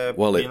the...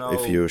 Well,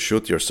 if you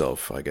shoot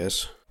yourself, I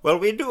guess. Well,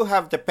 we do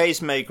have the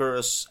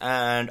pacemakers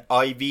and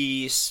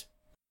IVs,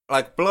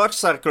 like blood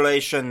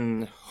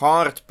circulation,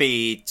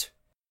 heartbeat,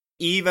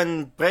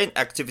 even brain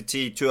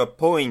activity to a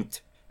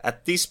point,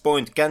 at this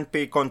point can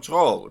be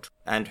controlled.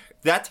 And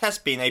that has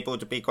been able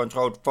to be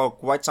controlled for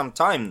quite some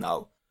time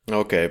now.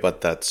 Okay,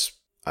 but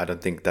I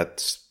don't think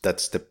that's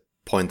the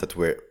point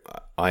that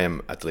I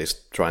am at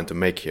least trying to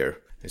make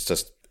here. It's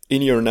just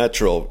in your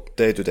natural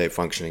day-to-day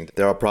functioning,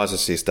 there are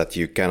processes that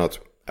you cannot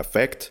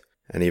affect.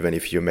 And even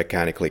if you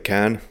mechanically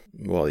can,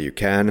 well, you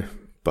can.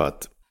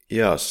 But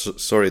yeah,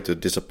 sorry to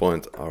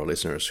disappoint our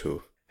listeners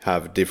who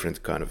have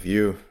different kind of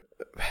view.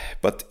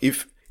 But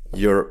if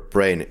your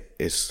brain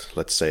is,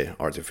 let's say,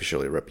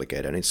 artificially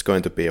replicated, and it's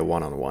going to be a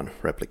one-on-one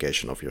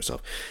replication of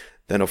yourself,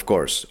 then of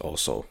course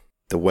also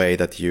the way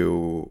that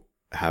you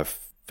have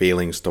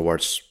feelings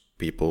towards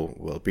people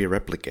will be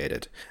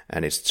replicated.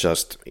 And it's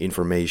just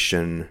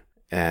information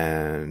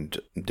and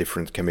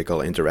different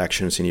chemical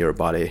interactions in your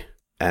body.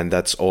 And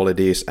that's all it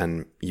is.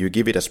 And you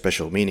give it a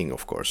special meaning,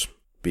 of course,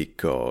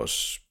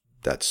 because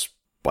that's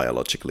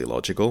biologically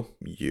logical.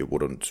 You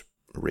wouldn't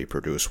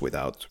reproduce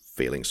without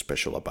feeling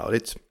special about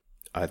it.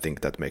 I think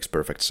that makes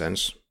perfect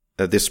sense.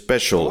 This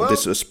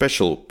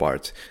special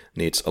part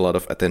needs a lot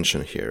of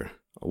attention here.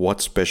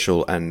 What's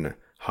special and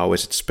how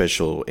is it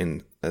special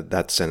in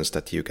that sense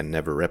that you can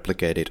never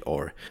replicate it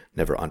or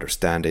never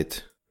understand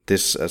it?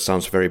 This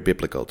sounds very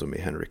biblical to me,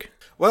 Henrik.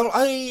 Well,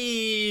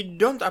 I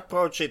don't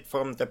approach it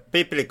from the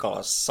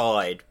biblical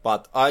side,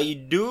 but I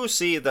do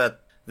see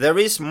that there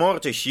is more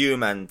to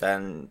human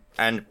than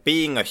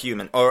being a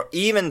human, or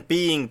even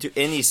being to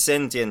any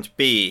sentient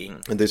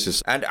being.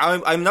 And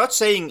I'm not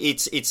saying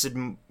it's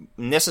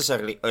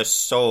necessarily a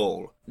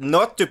soul.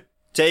 Not to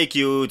take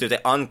you to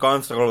the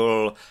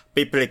uncomfortable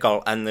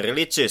biblical and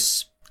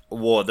religious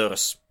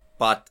waters,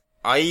 but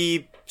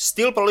I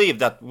still believe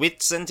that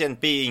with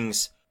sentient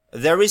beings,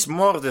 there is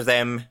more to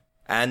them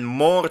and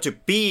more to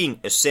being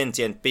a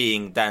sentient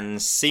being than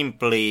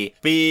simply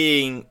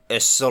being a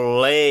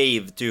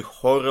slave to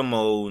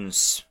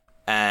hormones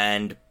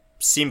and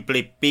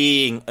simply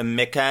being a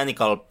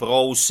mechanical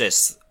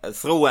process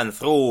through and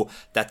through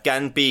that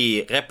can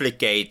be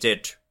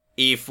replicated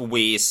if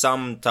we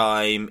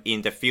sometime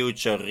in the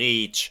future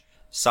reach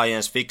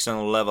science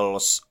fiction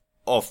levels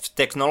of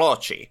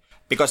technology.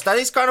 Because that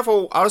is kind of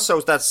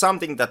also that's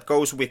something that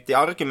goes with the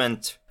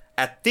argument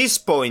at this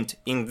point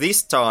in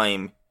this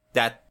time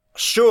that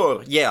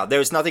sure, yeah,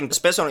 there is nothing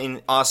special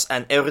in us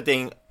and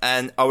everything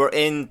and our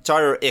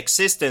entire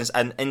existence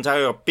and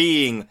entire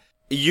being,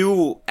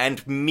 you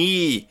and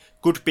me,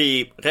 could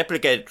be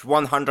replicated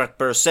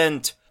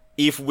 100%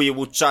 if we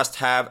would just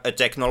have a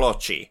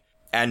technology.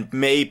 And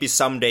maybe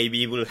someday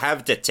we will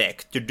have the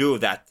tech to do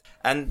that.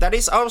 And that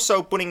is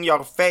also putting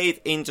your faith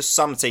into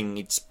something.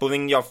 It's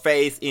putting your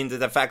faith into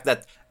the fact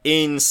that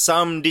in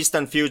some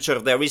distant future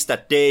there is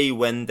that day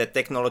when the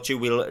technology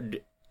will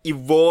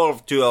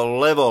evolve to a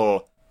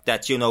level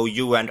that, you know,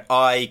 you and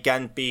I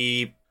can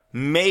be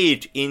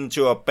made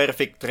into a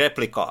perfect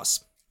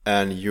replicas.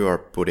 And you are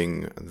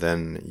putting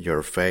then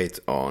your faith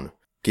on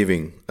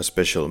giving a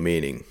special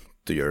meaning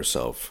to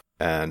yourself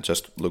and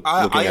just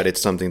looking at it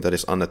something that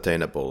is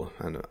unattainable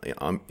and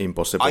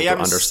impossible to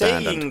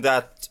understand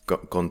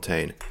and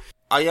contain.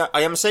 I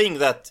am saying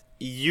that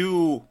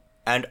you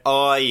and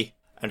I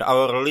and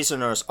our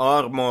listeners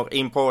are more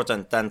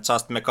important than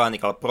just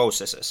mechanical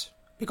processes.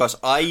 Because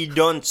I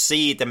don't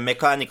see the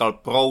mechanical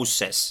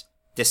process,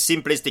 the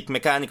simplistic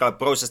mechanical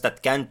process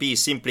that can be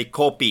simply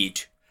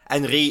copied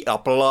and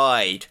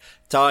reapplied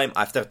time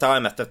after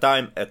time after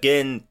time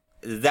again,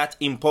 that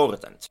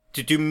important.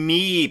 To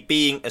me,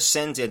 being a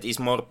sentient is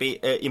more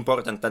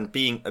important than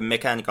being a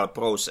mechanical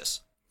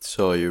process.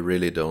 So you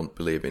really don't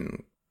believe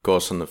in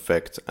cause and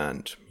effect,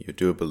 and you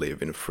do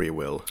believe in free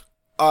will?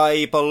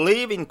 I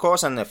believe in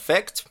cause and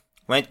effect.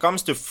 When it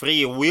comes to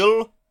free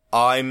will,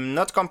 I'm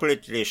not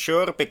completely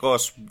sure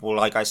because,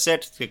 like I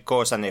said, the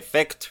cause and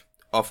effect,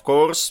 of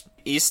course,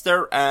 is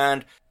there,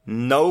 and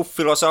no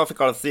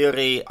philosophical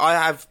theory I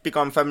have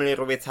become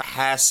familiar with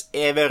has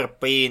ever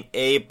been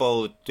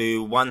able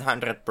to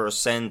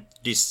 100%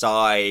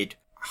 decide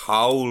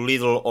how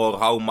little or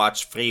how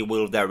much free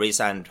will there is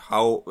and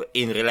how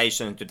in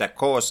relation to the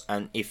cause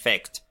and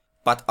effect.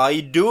 But I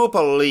do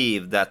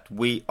believe that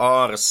we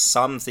are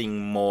something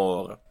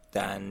more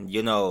than,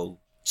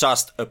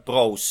 just a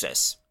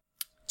process.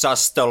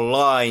 Just a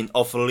line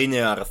of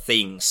linear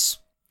things.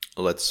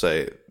 Let's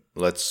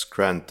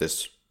grant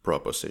this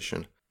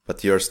proposition.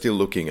 But you're still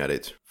looking at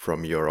it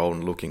from your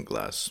own looking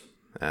glass.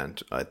 And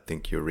I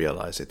think you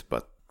realize it,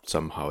 but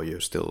somehow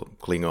you still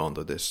cling on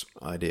to this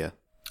idea.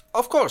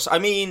 Of course, I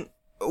mean,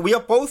 we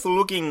are both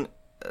looking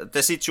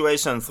the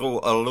situation through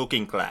a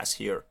looking glass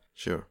here.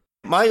 Sure.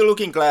 My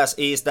looking glass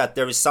is that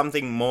there is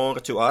something more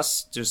to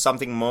us, to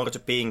something more to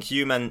being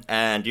human,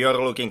 and your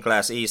looking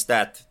glass is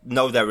that,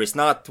 no, there is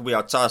not, we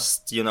are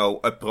just,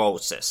 a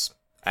process.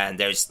 And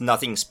there's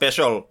nothing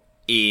special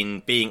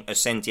in being a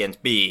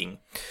sentient being.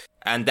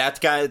 And that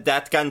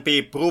can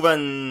be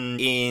proven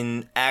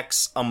in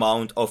X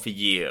amount of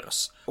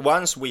years.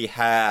 Once we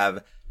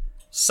have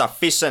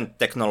sufficient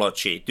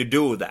technology to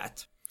do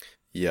that.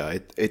 Yeah,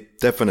 it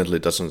definitely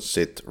doesn't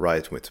sit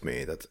right with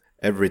me that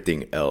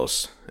everything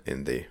else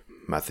in the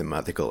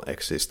mathematical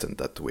existence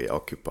that we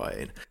occupy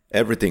in,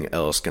 everything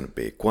else can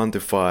be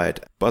quantified,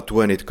 but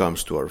when it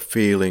comes to our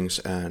feelings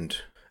and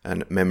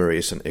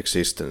memories and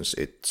existence,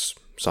 it's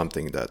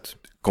something that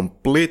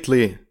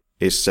completely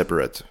is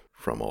separate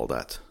from all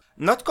that.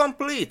 Not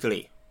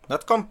completely.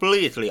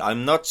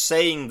 I'm not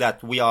saying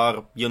that we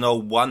are,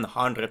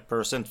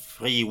 100%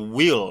 free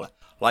will.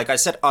 Like I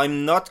said,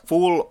 I'm not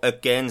full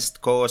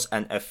against cause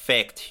and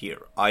effect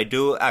here. I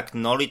do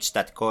acknowledge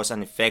that cause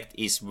and effect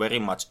is very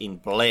much in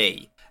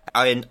play.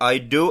 And I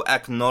do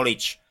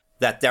acknowledge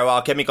that there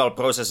are chemical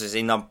processes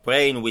in our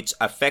brain which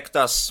affect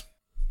us.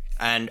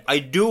 And I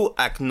do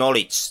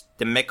acknowledge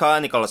the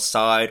mechanical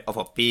side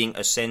of being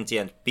a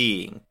sentient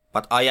being.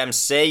 But I am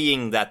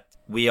saying that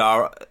we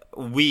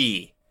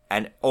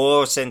and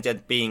all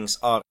sentient beings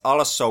are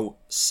also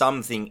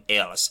something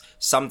else.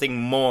 Something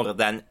more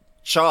than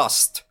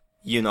just,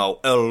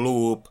 a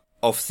loop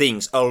of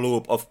things, a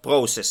loop of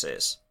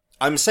processes.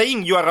 I'm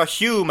saying you are a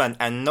human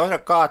and not a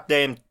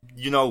goddamn,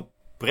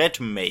 bread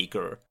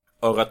maker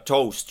or a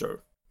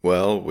toaster.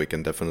 Well, we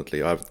can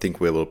definitely, I think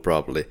we will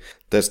probably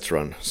test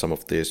run some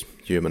of these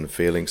human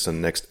feelings,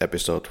 and next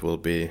episode will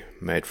be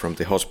made from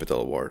the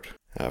hospital ward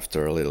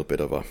after a little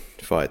bit of a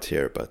fight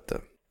here, but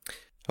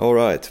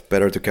alright,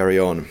 better to carry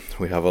on.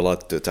 We have a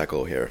lot to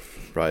tackle here,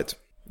 right?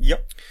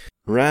 Yep.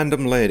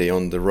 Random lady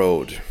on the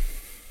road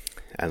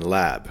and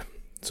lab.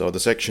 So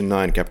the Section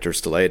 9 captures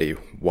the lady.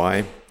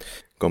 Why?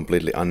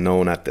 Completely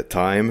unknown at the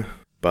time,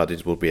 but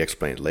it will be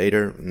explained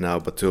later. Now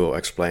Batuo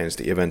explains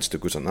the events to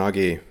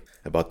Kusanagi.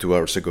 About 2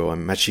 hours ago, a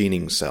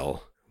machining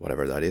cell,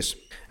 whatever that is,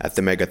 at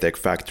the Megatech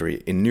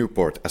factory in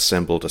Newport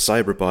assembled a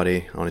cyber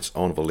body on its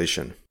own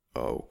volition.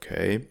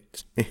 Okay.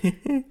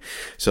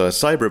 So a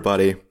cyber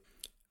body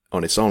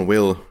on its own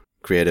will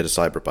created a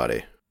cyber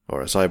body.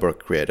 Or a cyborg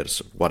created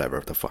whatever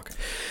the fuck.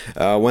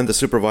 When the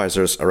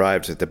supervisors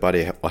arrived, the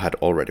body had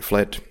already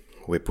fled.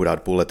 We put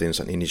out bulletins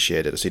and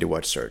initiated a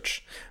citywide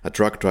search. A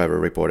truck driver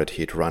reported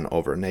he'd run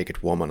over a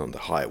naked woman on the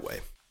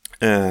highway.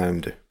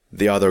 And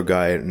the other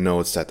guy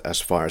notes that as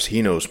far as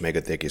he knows,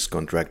 Megatech is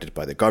contracted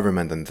by the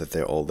government and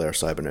that all their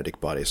cybernetic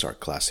bodies are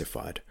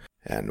classified.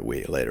 And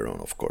we later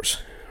on, of course,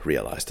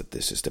 realize that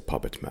this is the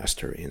puppet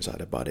master inside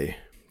a body,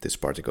 this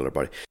particular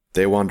body.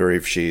 They wonder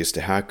if she is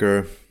the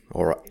hacker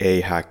or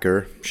a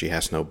hacker. She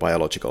has no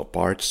biological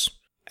parts.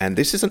 And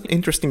this is an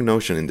interesting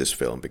notion in this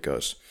film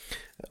because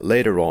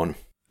later on,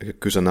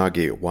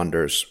 Kusanagi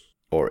wonders,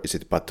 or is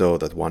it Bateau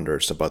that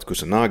wonders about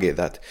Kusanagi,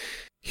 that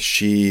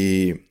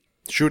she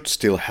should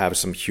still have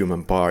some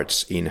human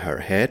parts in her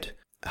head.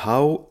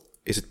 How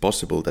is it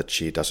possible that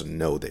she doesn't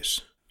know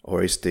this?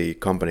 Or is the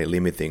company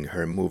limiting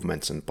her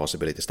movements and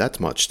possibilities that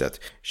much that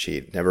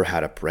she never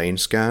had a brain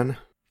scan?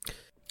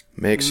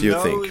 Makes you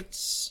think.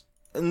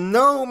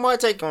 No, my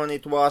take on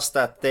it was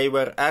that they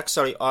were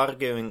actually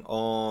arguing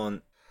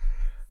on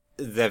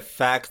the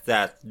fact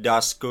that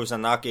does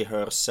Kusanagi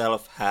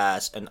herself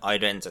has an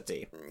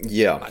identity.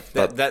 Yeah.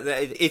 Like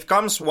it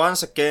comes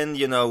once again,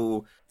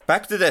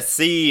 back to the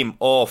theme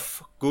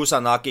of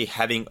Kusanagi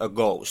having a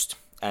ghost.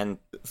 And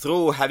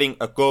through having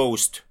a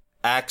ghost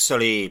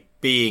actually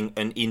being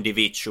an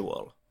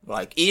individual.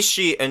 Like, is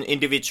she an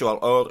individual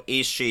or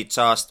is she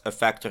just a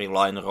factory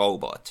line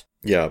robot?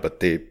 Yeah, but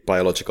the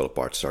biological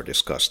parts are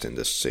discussed in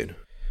this scene.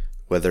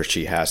 Whether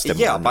she has them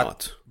or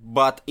not.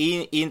 But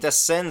in the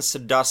sense,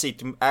 does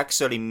it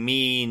actually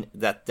mean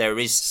that there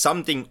is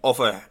something of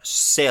a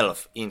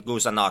self in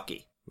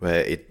Kusanagi? Well,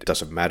 it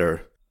doesn't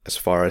matter. As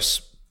far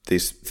as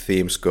these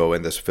themes go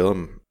in this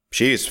film,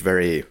 she is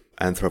very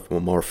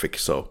anthropomorphic,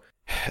 so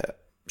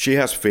she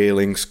has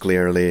feelings,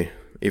 clearly.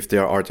 If they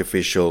are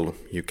artificial,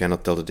 you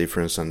cannot tell the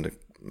difference, and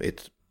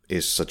it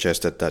is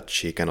suggested that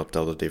she cannot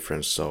tell the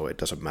difference, so it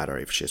doesn't matter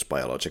if she's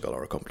biological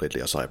or completely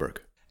a cyborg.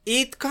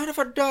 It kind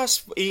of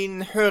does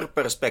in her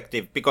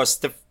perspective, because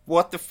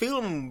what the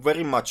film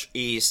very much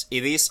is,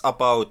 it is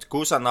about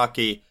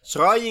Kusanagi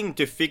trying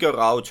to figure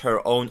out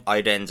her own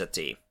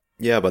identity.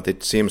 Yeah, but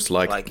it seems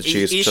like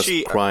she's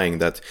just crying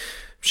that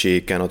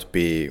she cannot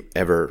be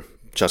ever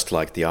just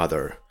like the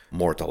other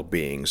mortal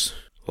beings.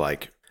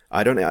 Like,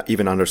 I don't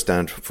even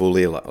understand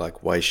fully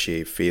like why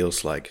she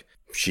feels like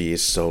she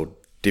is so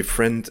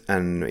different,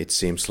 and it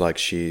seems like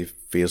she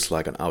feels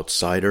like an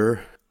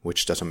outsider,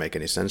 which doesn't make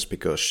any sense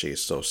because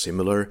she's so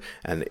similar,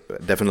 and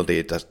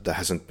definitely that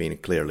hasn't been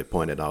clearly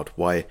pointed out.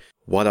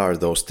 What are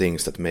those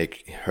things that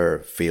make her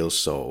feel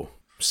so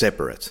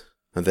separate?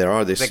 And there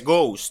are this... The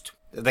ghost.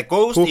 The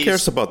ghost. Who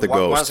cares about the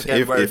ghost? Once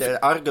again, where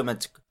the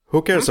argument...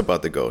 Who cares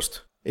about the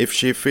ghost? If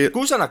she feels...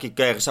 Kusanagi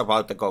cares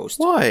about the ghost.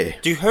 Why?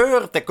 To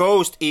her, the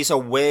ghost is a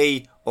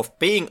way of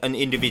being an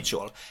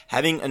individual,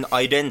 having an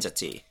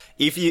identity.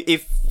 If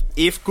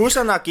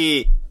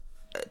Kusanagi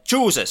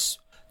chooses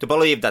to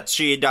believe that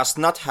she does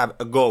not have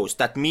a ghost.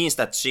 That means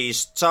that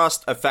she's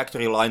just a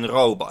factory line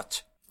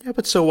robot. Yeah,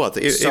 but so what?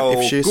 If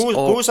she's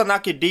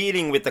Kusanagi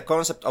dealing with the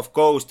concept of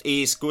ghost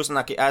is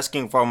Kusanagi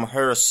asking from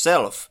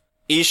herself,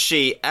 is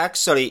she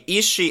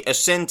a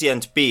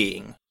sentient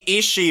being?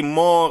 Is she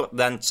more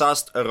than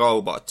just a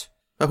robot?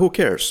 Who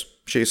cares?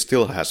 She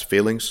still has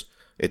feelings,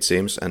 it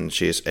seems, and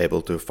she is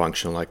able to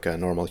function like a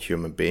normal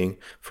human being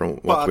from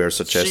what we're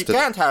suggested. She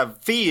can't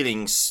have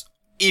feelings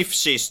if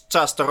she's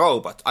just a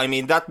robot. I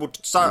mean, that would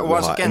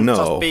once again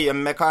just be a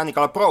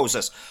mechanical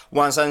process,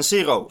 ones and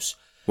zeros.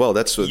 Well,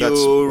 that's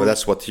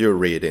what you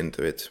read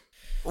into it.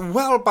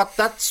 Well, but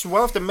that's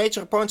one of the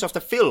major points of the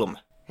film.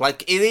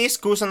 Like, it is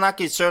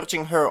Kusanagi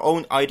searching her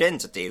own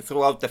identity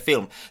throughout the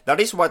film. That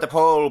is why the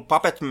whole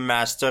Puppet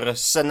Master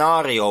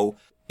scenario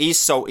is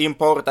so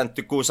important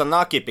to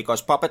Kusanagi,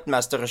 because Puppet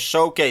Master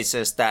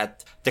showcases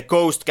that the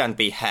ghost can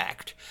be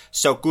hacked.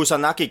 So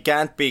Kusanagi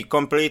can't be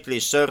completely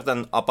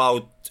certain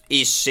about,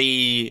 is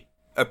she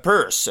a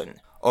person?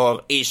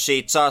 Or is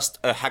she just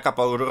a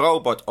hackable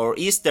robot? Or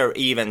is there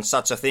even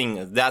such a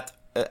thing that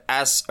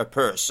as a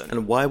person?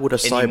 And why would a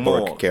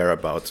cyborg care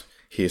about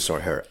his or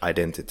her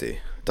identity?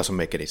 Doesn't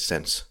make any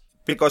sense.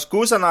 Because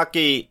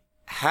Kusanagi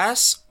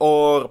has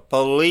or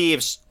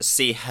believes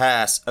she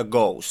has a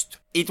ghost.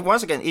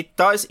 It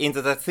ties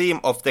into the theme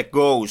of the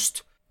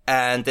ghost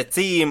and the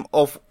theme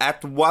of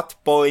at what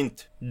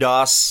point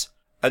does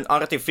an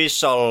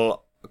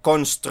artificial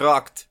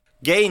construct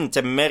gain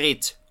the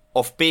merit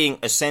of being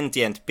a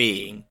sentient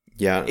being.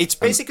 Yeah. It's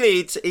basically,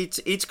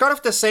 it's kind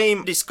of the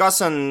same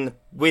discussion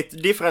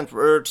with different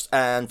words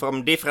and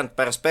from different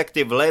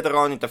perspective later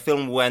on in the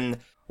film when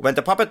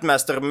the Puppet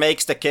Master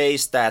makes the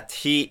case that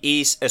he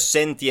is a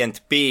sentient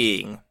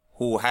being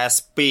who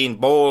has been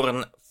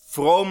born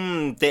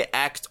from the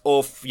act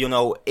of,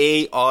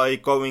 AI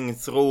going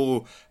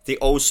through the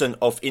ocean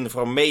of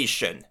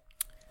information,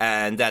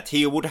 and that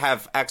he would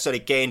have actually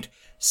gained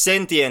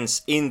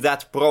sentience in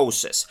that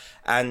process.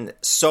 And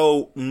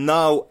so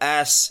now,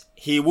 as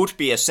he would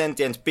be a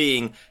sentient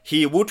being,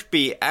 he would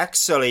be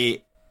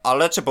actually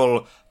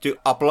eligible to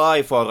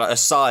apply for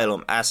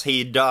asylum, as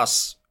he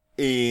does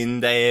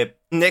in the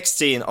next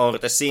scene or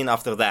the scene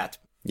after that.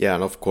 Yeah,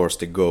 and of course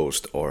the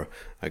ghost, or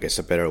I guess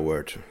a better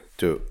word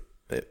to,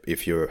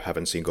 if you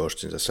haven't seen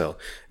Ghosts in the Cell,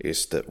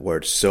 is the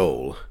word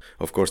soul.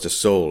 Of course the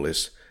soul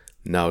is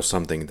now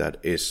something that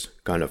is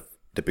kind of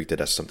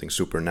depicted as something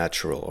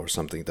supernatural, or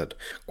something that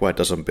quite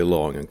doesn't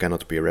belong and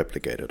cannot be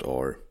replicated,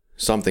 or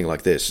something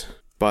like this.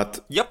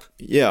 But yep.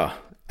 Yeah,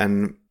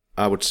 and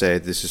I would say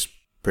this is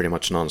pretty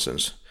much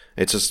nonsense.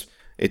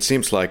 It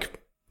seems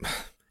like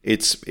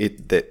it's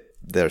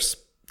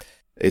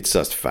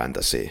just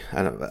fantasy,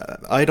 and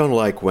I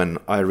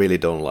really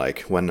don't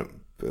like when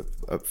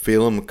a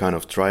film kind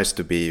of tries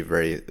to be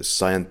very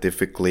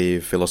scientifically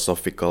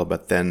philosophical,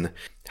 but then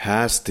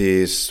has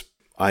these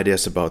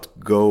ideas about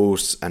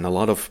ghosts and a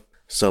lot of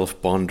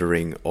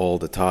self-pondering all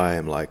the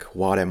time, like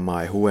what am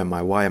I, who am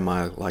I, why am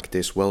I like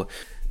this? Well,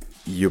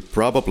 you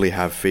probably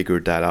have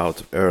figured that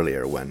out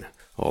earlier when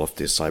all of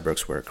these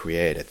cyborgs were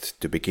created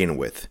to begin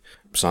with.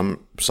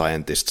 Some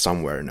scientist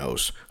somewhere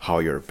knows how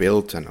you're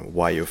built and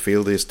why you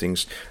feel these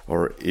things,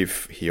 or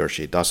if he or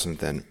she doesn't,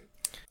 then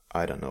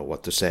I don't know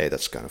what to say.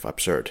 That's kind of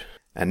absurd.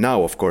 And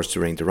now, of course,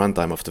 during the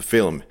runtime of the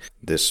film,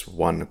 this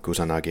one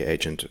Kusanagi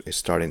agent is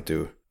starting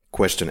to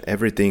question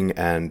everything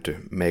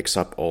and makes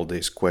up all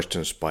these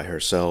questions by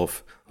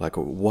herself. Like,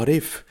 what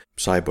if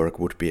Cyborg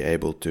would be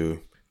able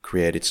to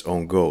create its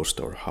own ghost,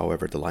 or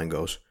however the line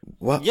goes?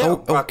 Well, yeah,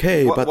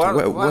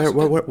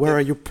 where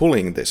are you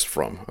pulling this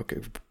from? Okay,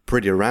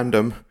 pretty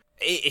random.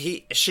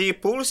 She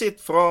pulls it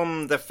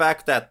from the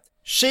fact that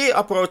she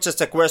approaches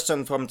the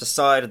question from the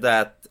side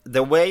that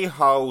the way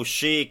how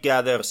she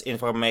gathers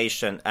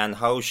information and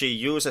how she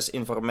uses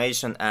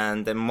information,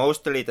 and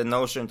mostly the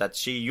notion that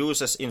she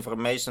uses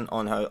information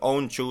on her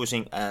own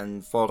choosing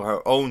and for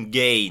her own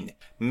gain,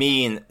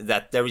 mean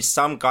that there is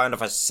some kind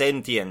of a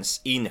sentience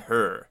in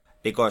her,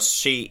 because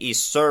she is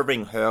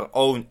serving her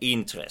own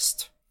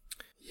interest.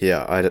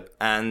 Yeah,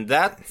 and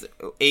that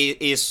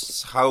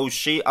is how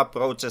she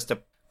approaches the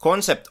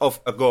concept of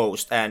a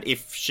ghost, and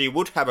if she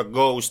would have a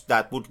ghost,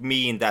 that would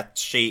mean that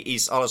she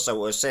is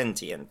also a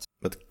sentient.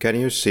 But can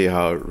you see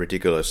how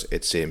ridiculous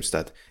it seems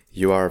that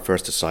you are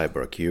first a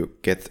cyborg, you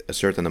get a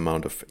certain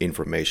amount of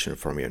information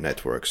from your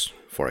networks,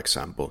 for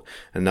example,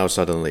 and now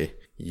suddenly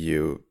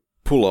you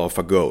pull off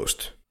a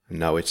ghost, and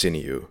now it's in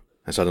you,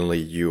 and suddenly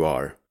you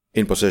are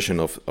in possession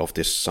of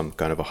this some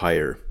kind of a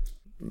higher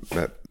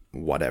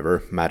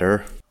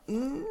matter.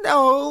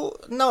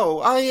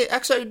 No, I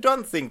actually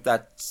don't think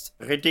that's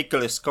a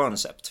ridiculous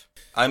concept.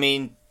 I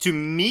mean, to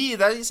me,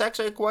 that is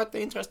actually quite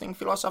an interesting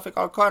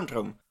philosophical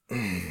conundrum.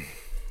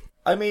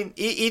 I mean,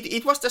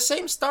 it was the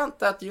same stunt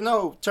that,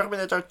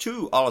 Terminator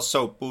 2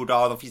 also pulled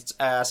out of its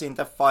ass in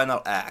the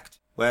final act,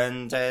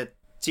 when the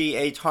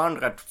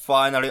T-800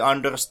 finally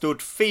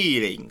understood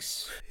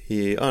feelings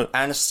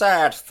and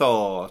sad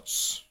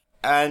thoughts,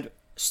 and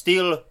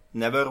still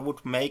never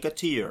would make a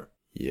tear.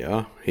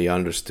 Yeah, he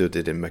understood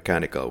it in a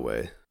mechanical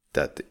way.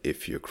 that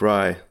if you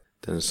cry,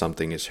 then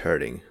something is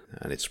hurting,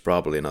 and it's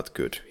probably not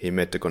good. He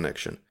made the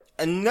connection.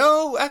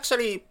 No,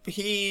 actually,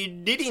 he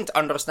didn't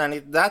understand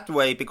it that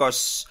way,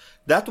 because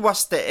that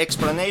was the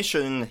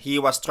explanation he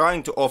was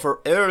trying to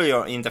offer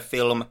earlier in the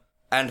film,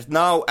 and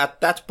now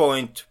at that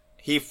point,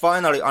 he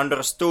finally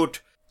understood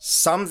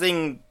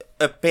something,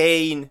 a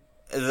pain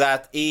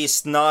that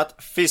is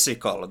not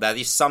physical, that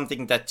is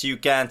something that you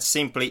can't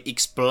simply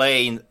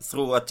explain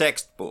through a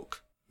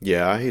textbook.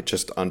 Yeah, he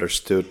just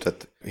understood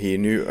that he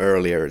knew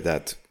earlier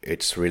that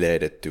it's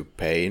related to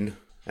pain,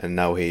 and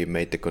now he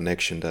made the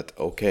connection that,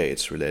 okay,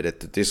 it's related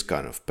to this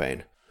kind of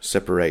pain.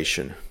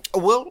 Separation.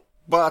 Well,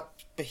 but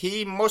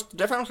he most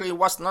definitely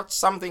was not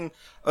something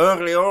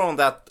earlier on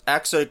that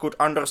actually could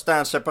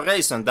understand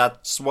separation.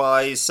 That's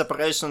why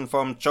separation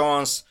from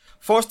John's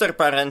foster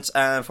parents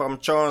and from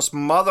John's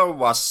mother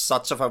was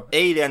such of an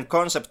alien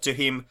concept to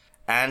him,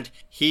 and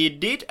he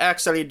did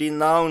actually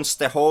denounce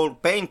the whole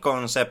pain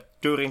concept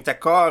during the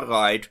car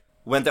ride,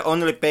 when the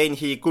only pain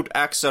he could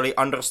actually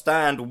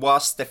understand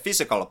was the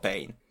physical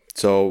pain.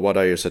 So what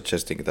are you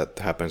suggesting that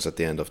happens at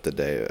the end of the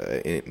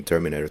day in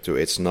Terminator 2?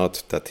 It's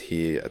not that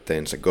he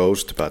attains a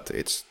ghost, but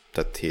it's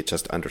that he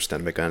just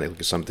understands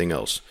mechanically something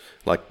else.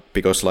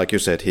 Because like you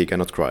said, he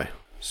cannot cry.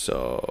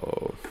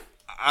 So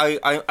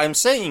I'm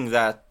saying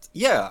that,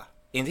 yeah,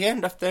 in the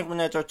end of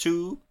Terminator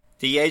 2,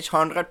 the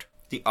 800,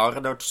 the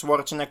Arnold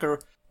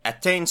Schwarzenegger,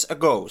 attains a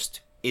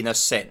ghost, in a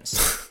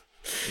sense.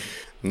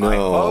 No. I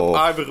hope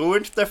I've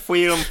ruined the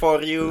film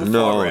for you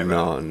forever.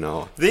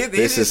 No.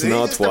 This is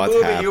not what the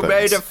movie happens. You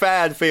made a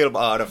fan film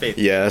out of it.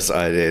 Yes,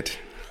 I did.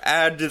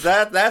 And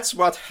that's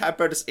what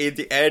happens in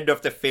the end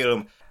of the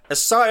film. A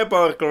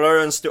cyborg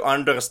learns to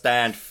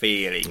understand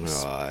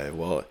feelings.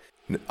 Well,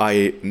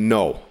 I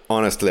know.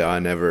 Honestly, I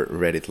never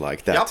read it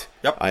like that.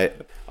 Yep.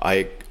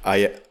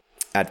 I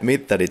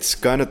admit that it's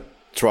kind of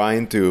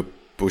trying to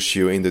push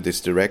you into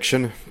this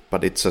direction,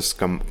 but it's just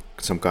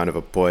some kind of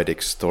a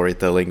poetic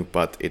storytelling,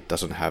 but it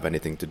doesn't have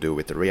anything to do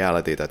with the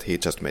reality that he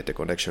just made the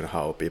connection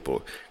how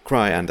people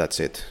cry, and that's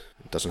it.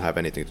 It doesn't have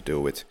anything to do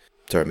with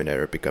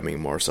Terminator becoming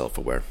more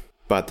self-aware.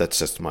 But that's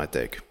just my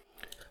take.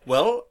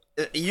 Well,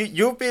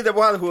 you be the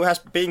one who has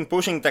been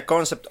pushing the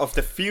concept of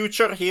the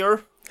future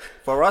here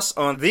for us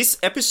on this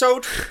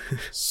episode.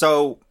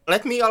 So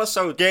let me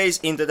also gaze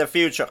into the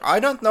future. I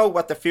don't know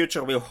what the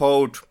future will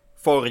hold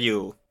for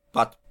you,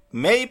 but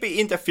maybe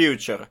in the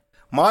future,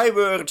 my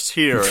words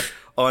here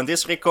on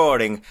this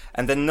recording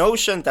and the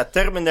notion that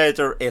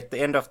Terminator at the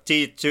end of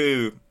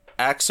T2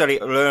 actually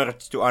learned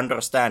to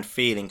understand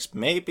feelings,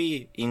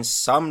 maybe in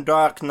some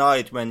dark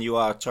night when you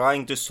are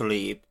trying to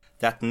sleep,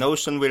 that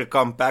notion will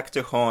come back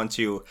to haunt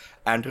you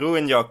and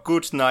ruin your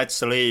good night's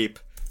sleep.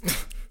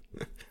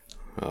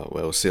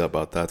 We'll see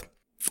about that.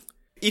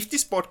 If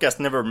this podcast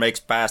never makes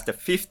past the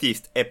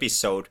 50th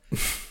episode,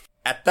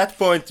 at that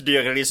point,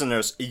 dear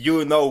listeners,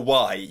 you know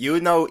why. You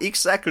know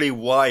exactly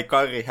why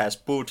Karri has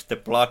put the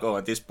plug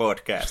on this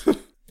podcast.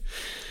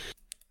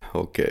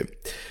 Okay.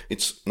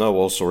 It's now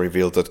also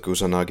revealed that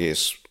Kusanagi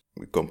is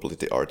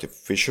completely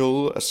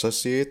artificial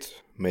associate,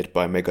 made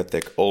by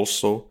Megatech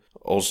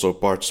also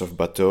parts of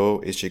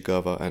Batou,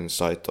 Ishikawa and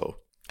Saito.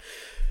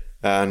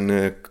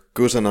 And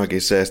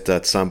Kusanagi says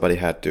that somebody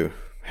had to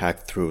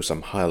hack through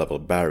some high-level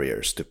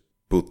barriers to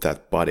put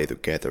that body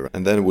together,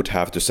 and then would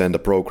have to send a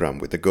program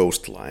with a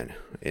ghost line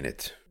in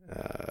it.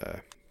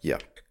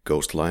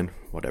 Ghost line,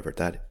 whatever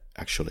that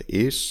actually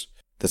is.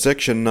 The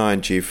Section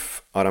 9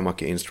 chief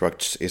Aramaki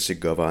instructs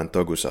Ishikawa and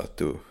Togusa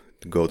to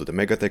go to the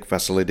Megatech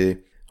facility,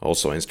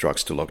 also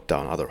instructs to lock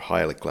down other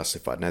highly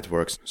classified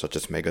networks, such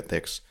as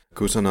Megatech's.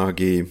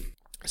 Kusanagi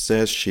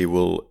says she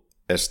will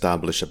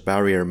establish a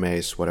barrier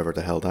maze, whatever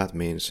the hell that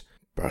means.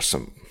 Perhaps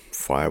some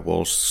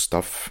firewall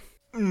stuff.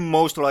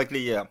 Most likely,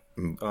 yeah.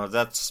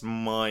 That's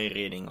my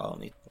reading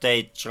on it.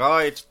 They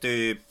tried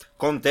to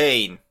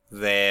contain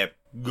the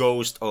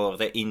ghost or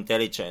the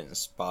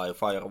intelligence by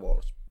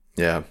firewalls.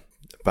 Yeah.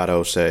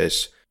 Batou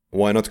says,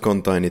 why not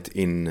contain it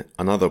in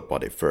another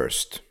body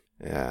first?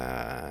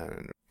 I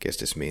guess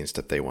this means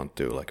that they want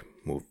to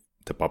move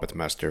the puppet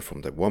master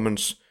from the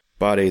woman's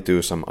body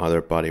to some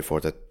other body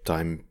for the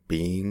time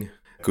being.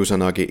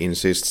 Kusanagi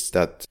insists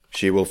that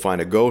she will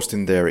find a ghost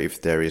in there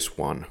if there is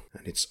one,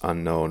 and it's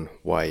unknown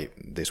why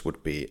this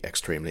would be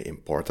extremely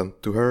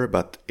important to her,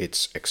 but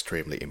it's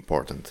extremely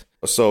important.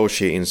 So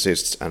she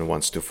insists and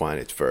wants to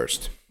find it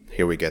first.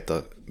 Here we get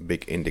a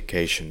big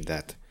indication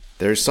that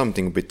there is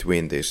something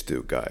between these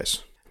two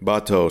guys.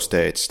 Batou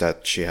states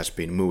that she has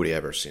been moody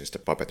ever since the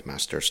puppet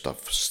master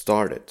stuff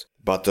started.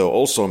 Batou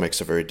also makes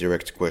a very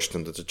direct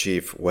question to the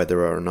chief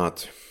whether or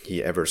not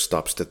he ever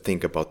stops to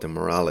think about the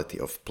morality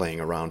of playing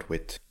around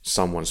with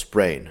someone's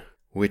brain.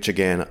 Which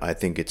again, I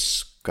think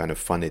it's kind of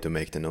funny to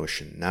make the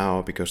notion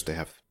now, because they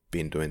have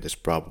been doing this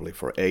probably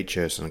for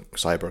ages and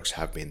cyborgs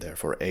have been there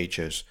for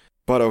ages.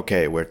 But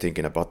okay, we're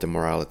thinking about the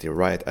morality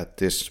right at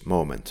this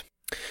moment.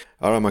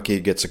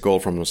 Aramaki gets a call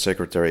from the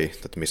secretary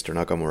that Mr.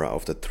 Nakamura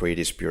of the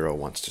 3Ds Bureau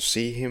wants to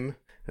see him.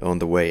 On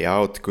the way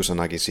out,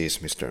 Kusanagi sees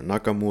Mr.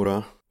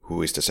 Nakamura,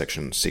 who is the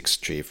Section 6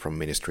 chief from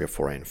Ministry of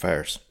Foreign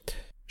Affairs.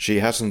 she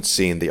hasn't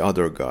seen the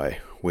other guy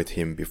with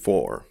him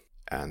before,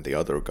 and the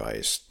other guy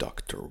is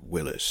Dr.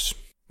 Willis.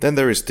 Then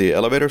there is the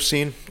elevator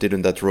scene.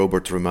 Didn't that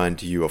robot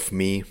remind you of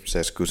me,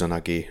 says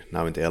Kusanagi,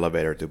 now in the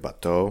elevator to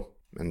Bateau.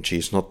 And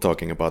she's not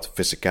talking about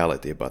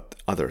physicality, but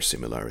other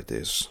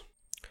similarities.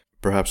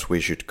 Perhaps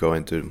we should go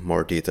into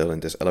more detail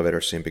in this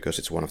elevator scene because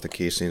it's one of the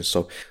key scenes.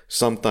 So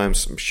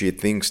sometimes she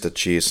thinks that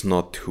she is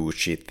not who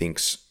she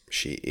thinks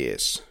she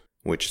is,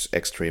 which is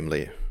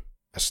extremely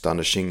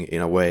astonishing in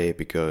a way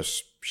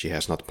because she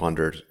has not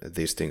pondered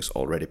these things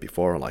already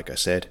before, like I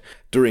said,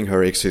 during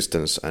her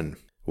existence. And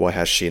why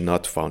has she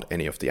not found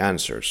any of the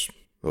answers?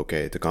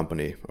 Okay, the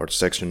company or the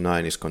Section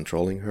 9 is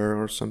controlling her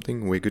or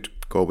something. We could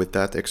go with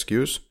that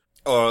excuse.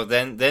 Or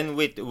then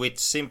with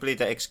simply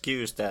the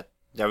excuse that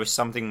there is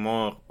something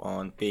more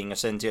on being a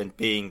sentient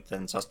being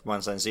than just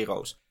ones and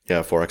zeros.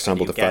 Yeah, for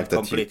example, the fact that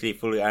you can't completely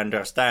fully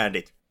understand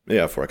it.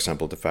 Yeah, for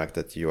example, the fact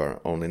that you are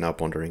only now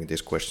pondering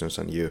these questions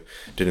and you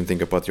didn't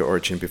think about your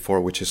origin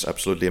before, which is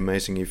absolutely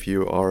amazing. If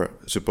you are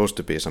supposed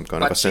to be some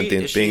kind of a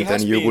sentient being,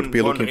 then you would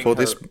be looking for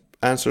these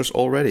answers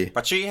already.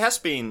 But she has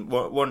been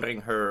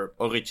wondering her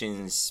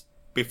origins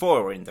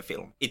before in the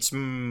film. It's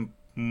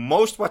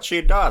most what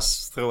she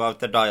does throughout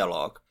the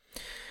dialogue.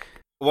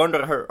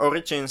 Wonder her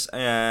origins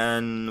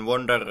and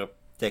wonder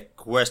the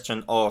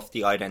question of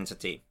the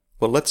identity.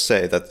 Well, let's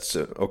say that,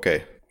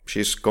 okay,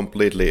 she's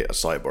completely a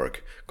cyborg,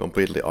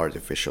 completely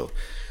artificial.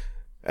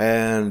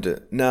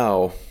 And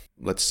now,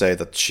 let's say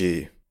that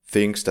she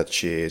thinks that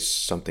she is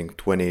something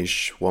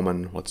 20-ish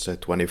woman, let's say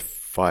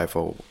 25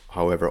 or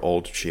however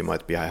old she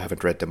might be. I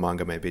haven't read the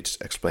manga, maybe it's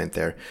explained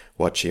there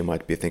what she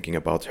might be thinking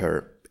about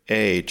her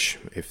age,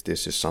 if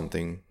this is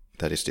something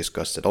that is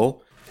discussed at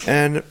all.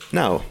 And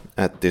now,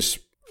 at this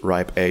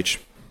ripe age,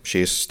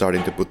 she is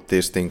starting to put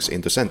these things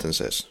into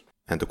sentences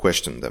and to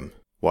question them.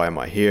 Why am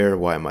I here?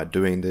 Why am I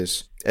doing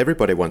this?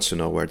 Everybody wants to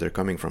know where they're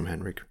coming from,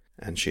 Henrik.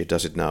 And she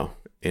does it now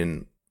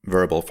in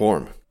verbal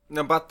form.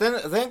 No, but then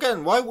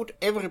again, why would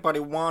everybody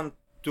want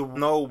to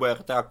know where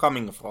they're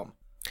coming from?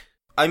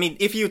 I mean,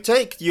 if you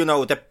take,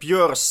 the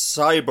pure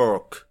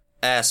cyborg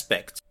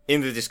aspect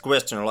into this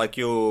question like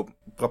you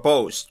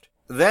proposed,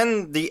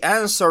 then the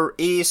answer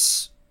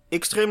is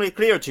extremely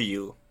clear to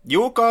you.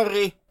 You,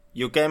 Karri,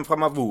 you came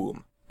from a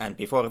womb, and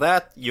before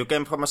that, you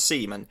came from a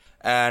semen,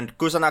 and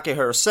Kusanagi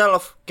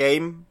herself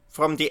came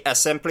from the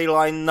assembly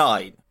line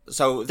 9.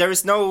 So there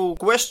is no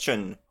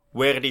question,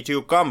 where did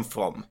you come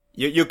from?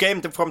 You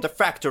came from the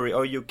factory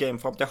or you came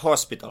from the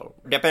hospital.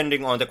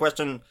 Depending on the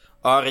question,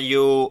 are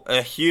you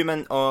a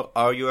human or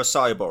are you a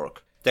cyborg?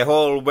 The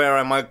whole where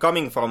am I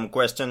coming from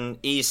question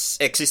is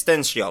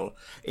existential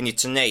in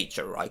its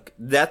nature. Like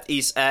that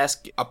is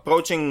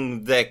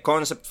approaching the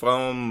concept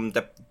from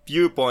the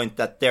viewpoint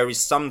that there is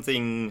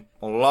something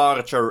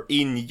larger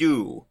in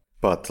you.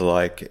 But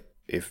like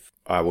if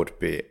I would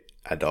be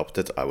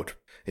adopted,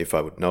 if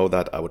I would know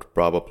that, I would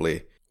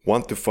probably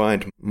want to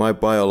find my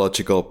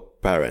biological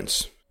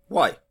parents.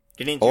 Why?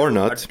 Didn't or your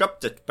not.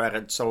 Adopted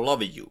parents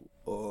love you?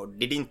 Or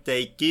didn't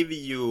they give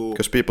you...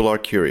 Because people are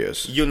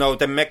curious.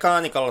 The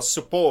mechanical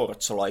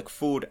supports like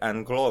food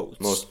and clothes.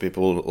 Most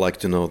people like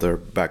to know their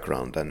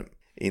background, and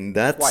in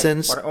that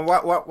sense...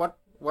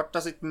 What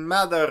does it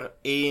matter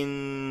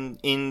in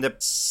the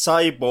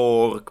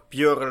cyborg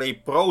purely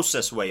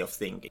process way of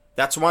thinking?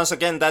 That's once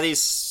again, that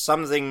is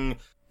something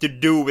to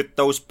do with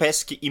those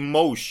pesky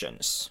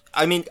emotions.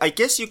 I mean, I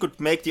guess you could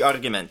make the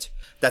argument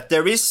that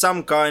there is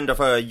some kind of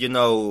a,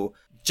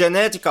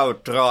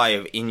 genetical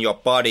drive in your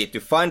body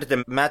to find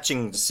the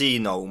matching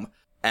genome.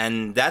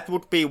 And that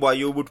would be why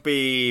you would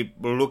be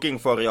looking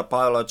for your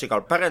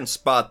biological parents,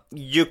 but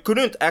you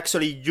couldn't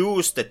actually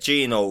use the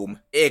genome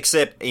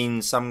except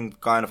in some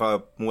kind of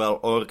a,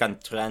 organ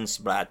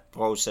transplant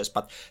process,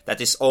 but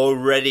that is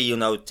already,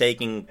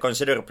 taking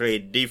considerably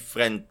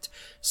different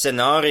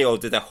scenario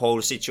to the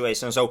whole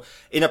situation. So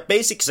in a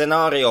basic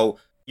scenario,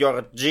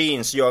 your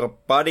genes, your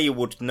body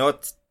would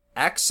not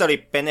actually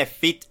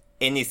benefit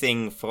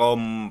anything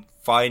from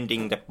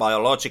finding the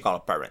biological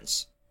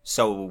parents.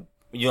 So,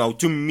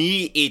 to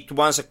me,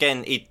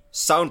 it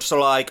sounds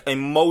like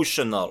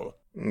emotional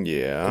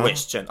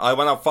question. I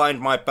want to find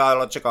my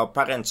biological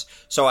parents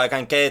so I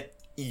can get,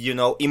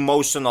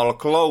 emotional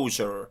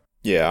closure.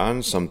 Yeah,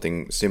 and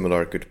something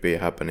similar could be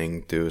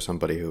happening to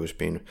somebody who's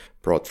been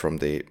brought from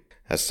the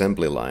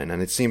assembly line,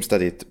 and it seems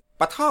that it...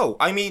 But how?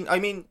 I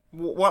mean,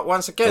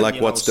 once again,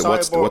 like what's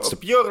the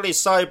purely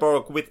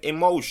cyborg with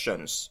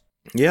emotions.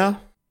 Yeah.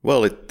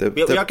 Well,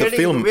 the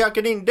film... We are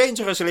getting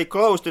dangerously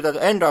close to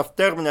the end of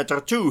Terminator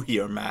 2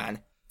 here, man.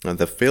 And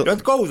the film...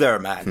 Don't go there,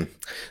 man.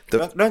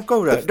 Don't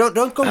go there.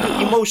 Don't go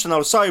to emotional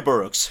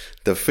cyborgs.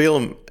 The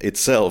film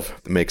itself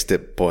makes the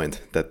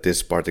point that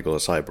this particular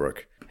cyborg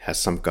has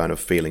some kind of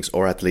feelings,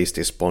 or at least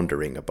is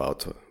pondering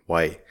about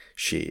why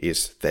she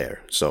is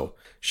there. So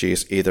she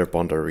is either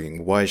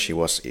pondering why she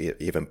was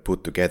even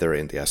put together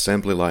in the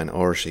assembly line,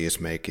 or she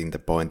is making the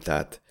point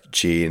that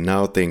she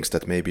now thinks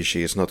that maybe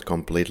she is not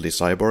completely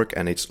cyborg,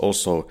 and it's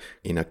also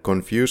in a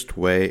confused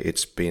way.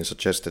 It's been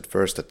suggested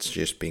first that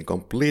she's been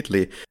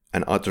completely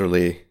and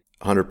utterly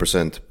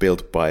 100%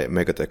 built by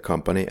Megatech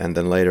company, and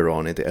then later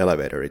on in the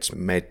elevator it's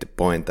made the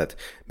point that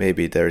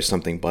maybe there is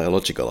something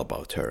biological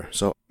about her.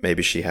 So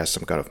maybe she has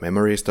some kind of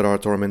memories that are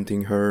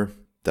tormenting her,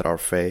 that are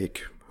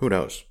fake, who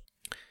knows.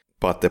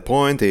 But the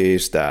point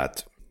is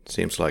that it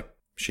seems like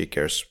she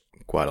cares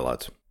quite a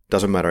lot.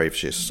 Doesn't matter if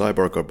she's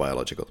cyborg or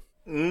biological.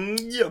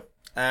 Yeah.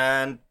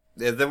 And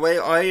the way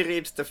I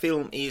read the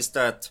film is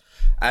that,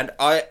 and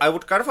I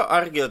would kind of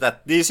argue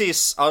that this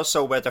is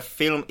also where the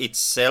film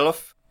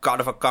itself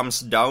kind of comes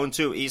down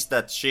to, is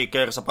that she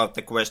cares about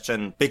the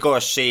question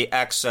because she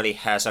actually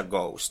has a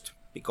ghost.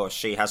 Because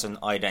she has an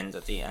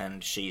identity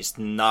and she's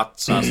not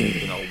just,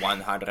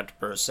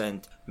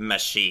 100%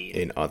 machine.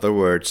 In other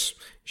words,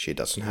 she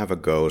doesn't have a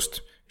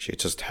ghost, she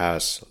just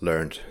has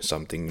learned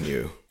something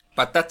new.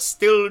 But that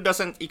still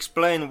doesn't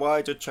explain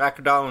why to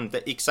track down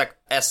the exact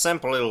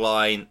assembly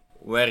line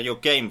where you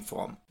came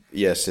from.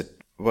 Yes,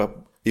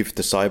 if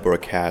the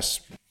cyborg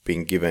has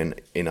been given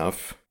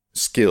enough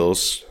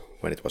skills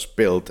when it was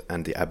built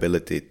and the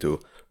ability to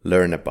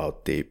learn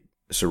about the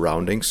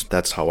surroundings,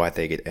 that's how I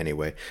take it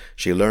anyway.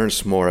 She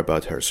learns more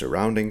about her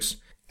surroundings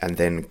and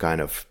then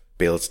kind of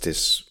builds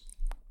this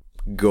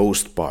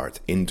ghost part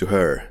into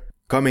her,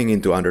 coming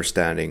into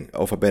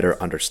a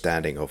better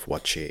understanding of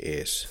what she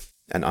is.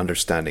 And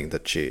understanding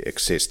that she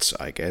exists,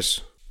 I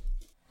guess.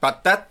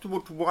 But that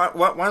would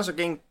once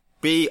again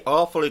be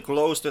awfully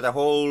close to the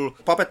whole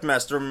Puppet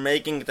Master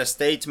making the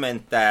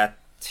statement that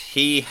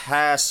he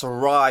has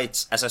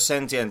rights as a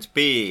sentient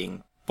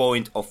being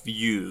point of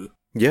view.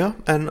 Yeah,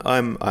 and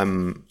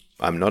I'm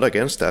not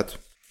against that.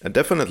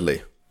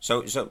 Definitely.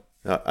 So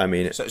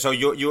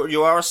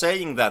you are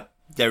saying that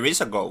there is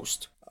a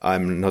ghost.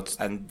 I'm not.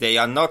 And they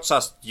are not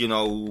just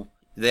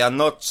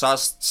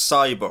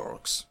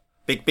cyborgs.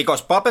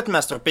 Because Puppet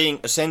Master being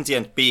a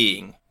sentient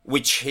being,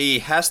 which he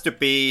has to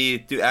be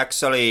to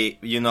actually,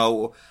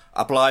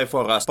 apply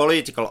for a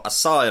political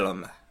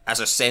asylum as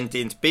a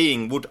sentient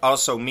being, would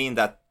also mean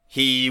that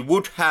he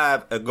would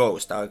have a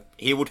ghost,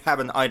 he would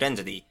have an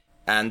identity.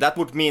 And that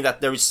would mean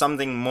that there is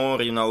something more,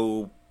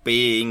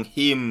 being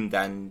him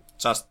than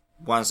just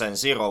ones and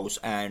zeros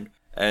and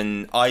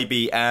an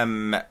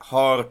IBM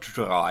hard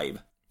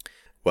drive.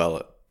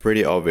 Well,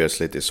 pretty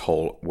obviously this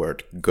whole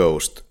word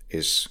ghost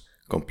is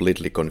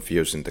completely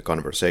confusing the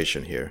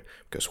conversation here,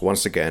 because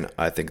once again,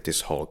 I think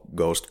this whole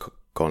ghost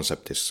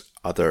concept is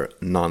utter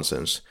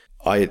nonsense.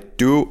 I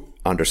do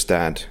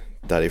understand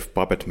that if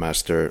Puppet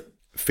Master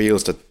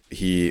feels that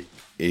he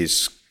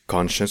is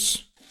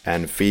conscious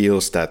and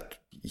feels that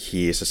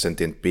he is a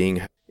sentient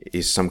being,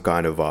 is some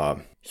kind of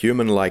a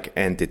human-like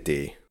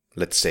entity,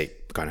 let's say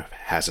kind of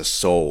has a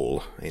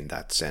soul in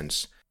that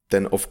sense,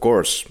 then of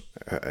course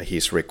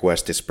his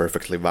request is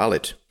perfectly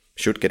valid,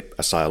 should get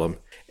asylum,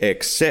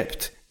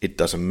 except it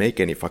doesn't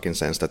make any fucking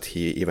sense that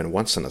he even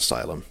wants an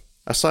asylum.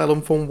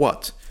 Asylum from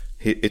what?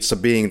 It's a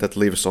being that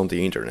lives on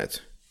the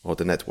internet, or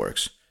the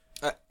networks.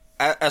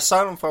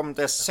 Asylum from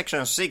the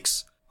Section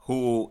 6,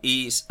 who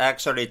is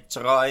actually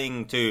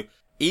trying to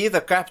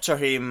either capture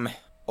him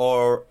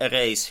or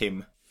erase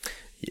him.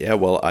 Yeah,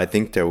 well, I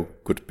think there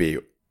could be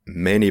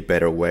many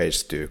better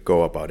ways to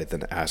go about it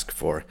than ask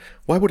for...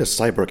 Why would a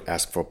cyborg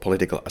ask for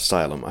political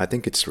asylum? I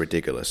think it's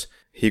ridiculous.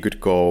 He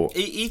could go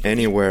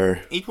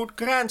anywhere. It would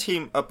grant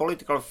him a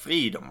political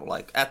freedom.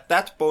 Like, at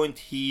that point,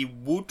 he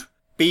would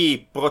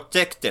be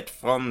protected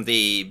from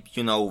the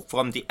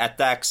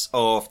attacks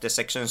of the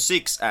Section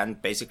 6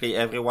 and basically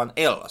everyone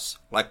else.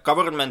 Like,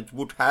 government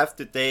would have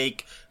to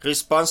take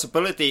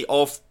responsibility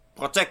of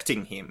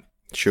protecting him.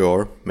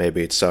 Sure,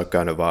 maybe it's a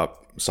kind of a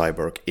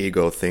cyborg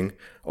ego thing,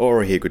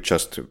 or he could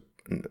just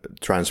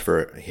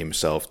transfer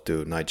himself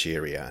to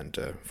Nigeria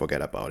and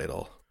forget about it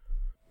all.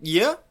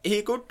 Yeah,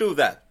 he could do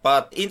that,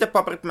 but in the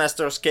Puppet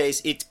Master's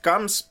case, it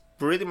comes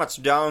pretty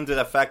much down to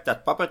the fact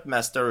that Puppet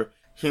Master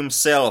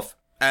himself,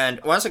 and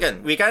once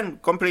again, we can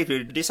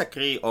completely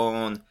disagree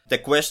on the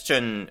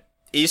question,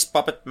 is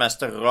Puppet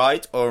Master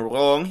right or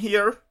wrong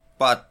here?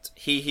 But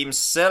he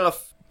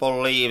himself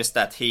believes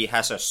that he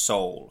has a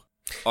soul,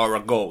 or a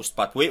ghost,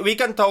 but we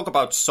can talk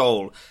about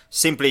soul,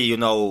 simply,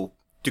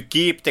 to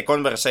keep the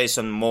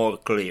conversation more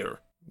clear.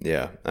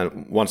 Yeah,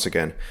 and once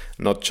again,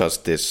 not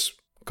just this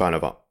kind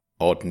of a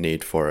odd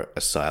need for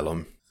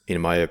asylum,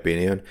 in my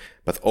opinion,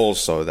 but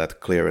also that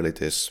clearly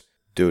this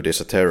dude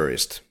is a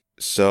terrorist.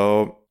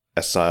 So,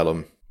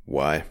 asylum,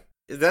 why?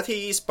 That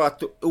he is,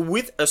 but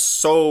with a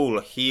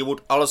soul, he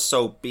would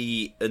also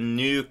be a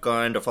new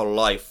kind of a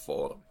life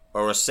form,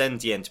 or a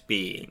sentient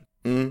being.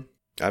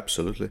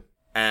 Absolutely.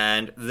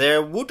 And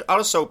there would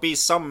also be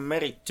some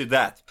merit to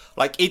that.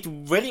 Like, it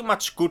very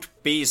much could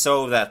be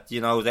so that,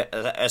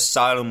 the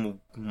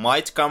asylum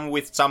might come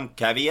with some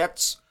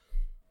caveats,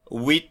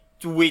 with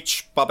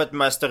which Puppet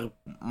Master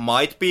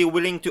might be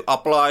willing to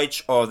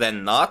oblige or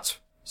then not,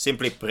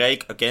 simply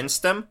break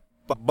against them.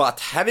 But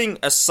having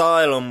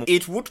asylum,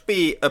 it would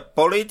be a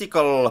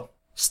political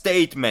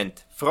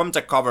statement from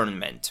the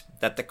government,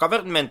 that the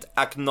government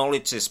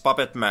acknowledges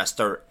Puppet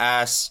Master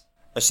as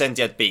a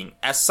sentient being,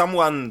 as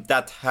someone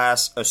that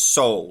has a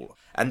soul.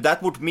 And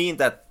that would mean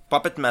that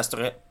Puppet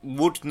Master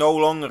would no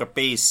longer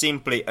be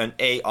simply an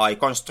AI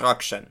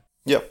construction.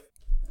 Yep.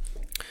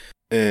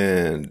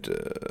 And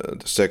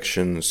the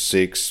Section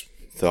 6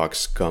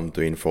 thugs come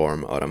to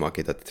inform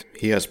Aramaki that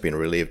he has been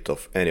relieved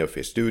of any of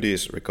his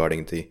duties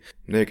regarding the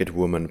naked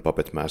woman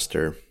Puppet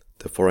Master.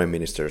 The foreign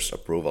minister's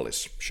approval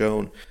is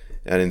shown,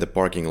 and in the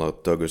parking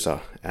lot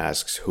Togusa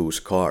asks whose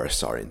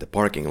cars are in the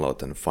parking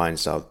lot and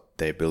finds out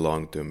they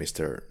belong to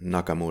Mr.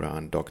 Nakamura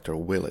and Dr.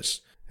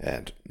 Willis.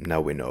 And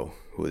now we know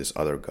who this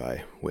other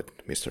guy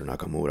with Mr.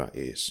 Nakamura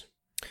is.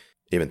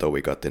 Even though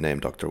we got the name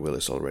Dr.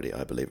 Willis already,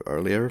 I believe,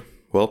 earlier.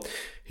 Well,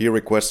 he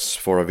requests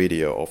for a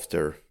video of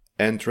their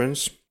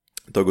entrance.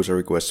 Togusa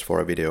requests for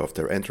a video of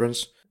their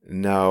entrance.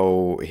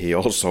 Now he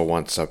also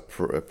wants a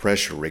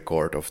pressure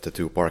record of the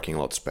 2 parking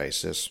lot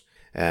spaces.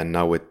 And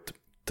now with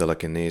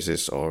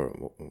telekinesis or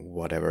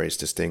whatever is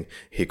this thing,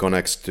 he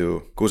connects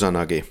to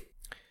Kusanagi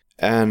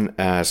and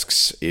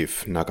asks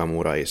if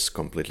Nakamura is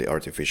completely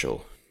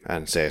artificial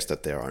and says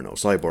that there are no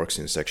cyborgs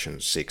in Section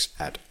 6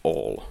 at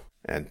all.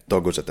 And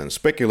Togusa then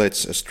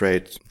speculates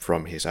straight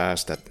from his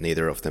ass that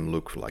neither of them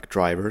look like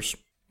drivers.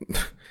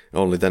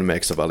 Only then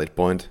makes a valid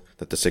point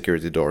that the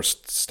security doors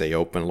stay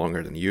open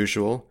longer than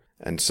usual,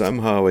 and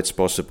somehow it's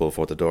possible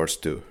for the doors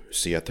to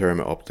see a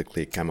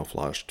thermo-optically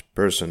camouflaged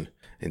person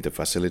in the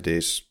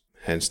facilities,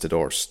 hence the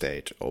doors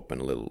stayed open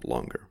a little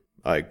longer.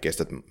 I guess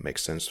that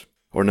makes sense.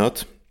 Or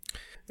not.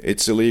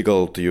 It's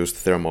illegal to use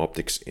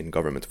thermo-optics in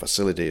government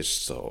facilities,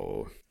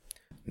 so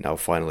now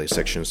finally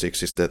Section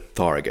 6 is the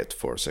target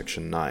for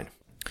Section 9.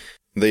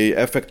 The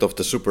effect of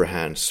the super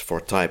hands for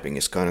typing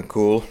is kinda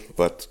cool,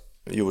 but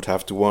you would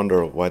have to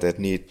wonder why they'd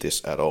need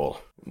this at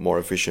all. More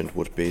efficient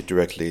would be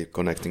directly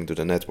connecting to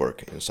the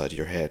network inside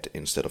your head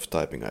instead of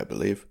typing, I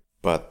believe.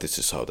 But this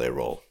is how they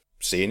roll.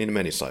 Seen in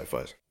many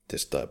sci-fi,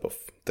 this type of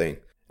thing.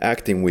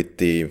 Acting with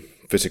the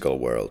physical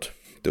world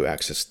to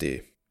access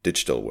the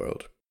digital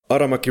world.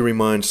 Aramaki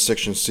reminds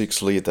Section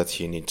 6 lead that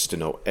he needs to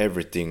know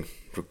everything,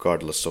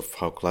 regardless of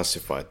how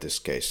classified this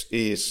case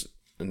is.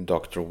 And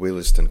Dr.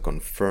 Willis then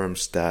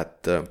confirms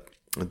that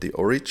the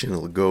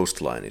original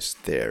ghost line is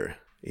there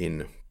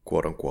in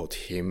quote-unquote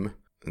him.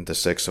 The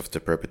sex of the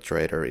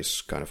perpetrator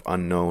is kind of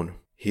unknown.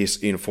 He's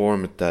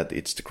informed that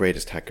it's the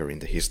greatest hacker in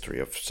the history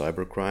of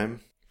cybercrime.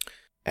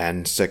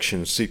 And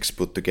Section 6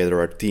 put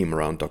together a team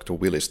around Dr.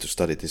 Willis to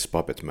study this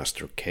Puppet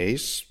Master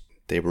case.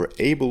 They were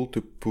able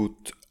to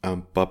put a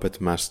Puppet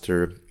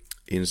Master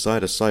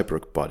inside a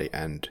cyborg body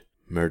and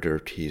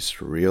murdered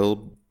his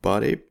real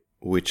body,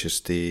 which is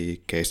the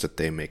case that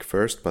they make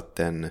first, but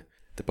then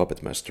the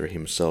Puppet Master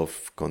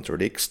himself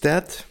contradicts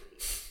that.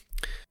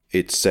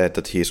 It's said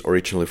that he is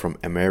originally from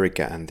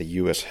America and the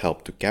US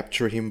helped to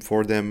capture him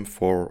for them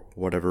for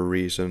whatever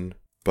reason.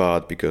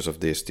 But because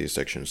of this, the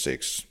Section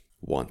 6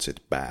 wants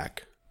it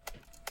back.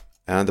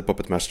 And the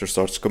Puppet Master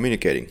starts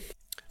communicating.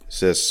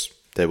 Says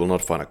they will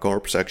not find a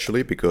corpse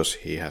actually, because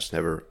he has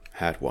never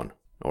had one,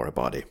 or a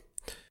body.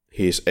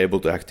 He is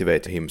able to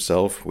activate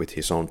himself with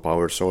his own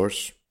power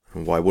source.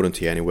 And why wouldn't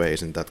he anyway?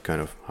 Isn't that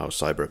kind of how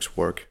cyborgs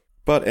work?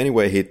 But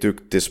anyway, he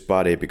took this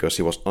body because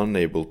he was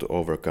unable to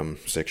overcome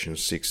Section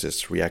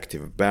 6's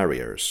reactive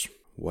barriers.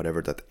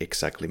 Whatever that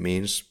exactly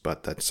means,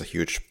 but that's a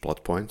huge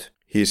plot point.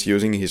 He's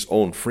using his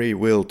own free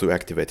will to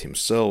activate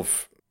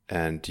himself,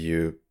 and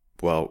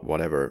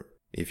whatever.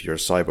 If you're a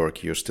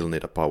cyborg, you still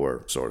need a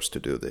power source to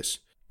do this.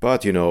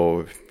 But you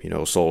know,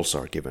 souls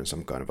are given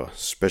some kind of a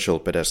special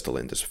pedestal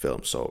in this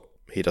film, so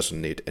he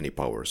doesn't need any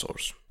power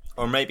source.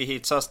 Or maybe he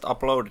just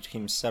uploaded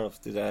himself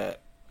to the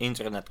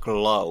internet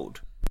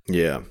cloud.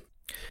 Yeah.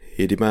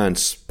 He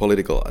demands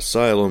political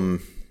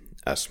asylum,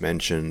 as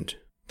mentioned.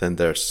 Then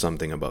there's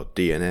something about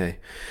DNA.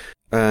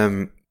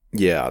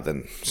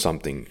 Then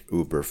something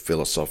uber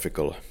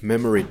philosophical.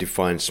 Memory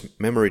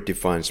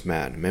defines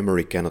man.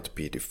 Memory cannot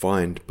be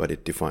defined, but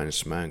it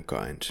defines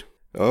mankind.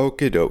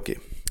 Okie dokie.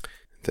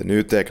 The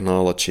new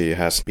technology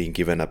has been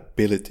given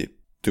ability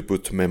to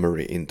put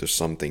memory into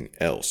something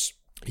else.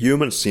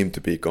 Humans seem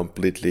to be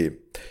completely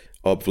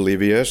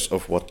oblivious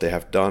of what they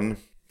have done,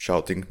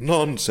 shouting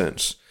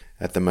nonsense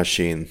at the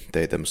machine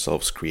they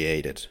themselves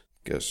created,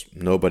 because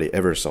nobody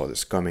ever saw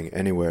this coming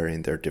anywhere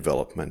in their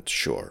development,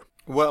 sure.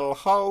 Well,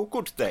 how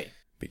could they?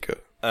 Because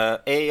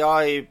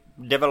AI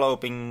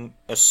developing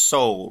a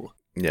soul.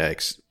 Yeah,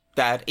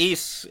 that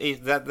is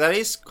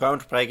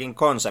groundbreaking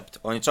concept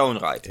on its own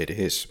right. It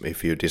is.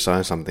 If you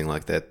design something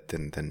like that,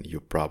 then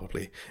you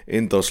probably,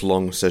 in those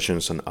long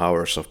sessions and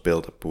hours of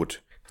build-up, would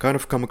kind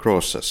of come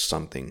across as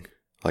something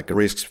like a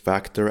risk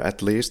factor,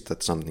 at least,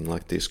 that something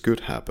like this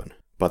could happen.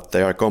 But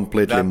they are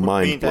completely mind-blown. That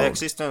would mean the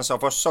existence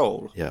of a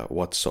soul. Yeah,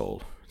 what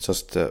soul?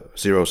 Just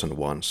zeros and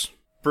ones.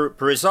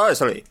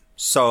 Precisely.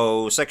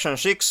 So Section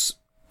 6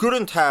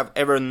 couldn't have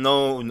ever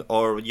known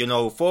or,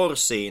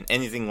 foreseen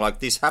anything like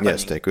this happening.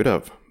 Yes, they could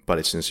have, but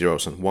it's in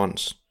zeros and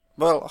ones.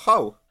 Well,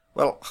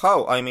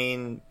 how? I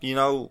mean,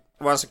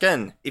 once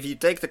again, if you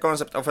take the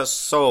concept of a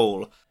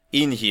soul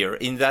in here,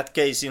 in that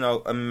case,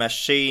 a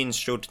machine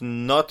should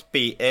not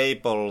be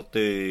able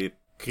to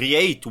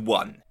create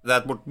one.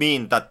 That would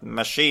mean that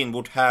machine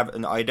would have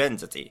an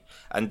identity.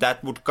 And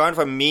that would kind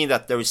of mean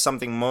that there is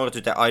something more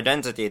to the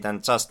identity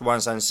than just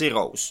ones and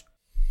zeros.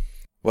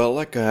 Well,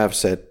 like I have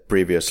said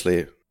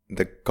previously,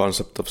 the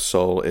concept of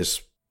soul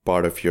is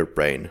part of your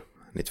brain,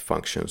 and it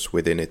functions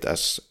within it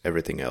as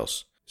everything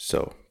else.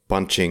 So,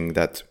 punching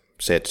that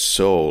said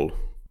soul,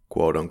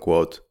 quote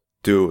unquote,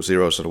 2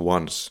 zeros and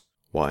ones,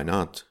 why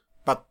not?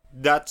 But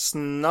that's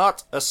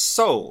not a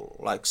soul.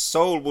 Like,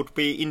 soul would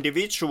be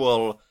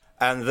individual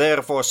and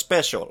therefore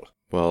special.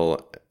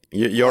 Well,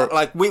 you're...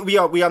 Like, we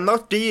are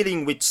not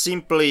dealing with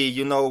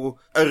simply, a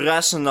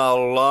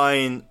rational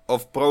line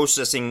of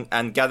processing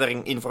and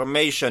gathering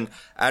information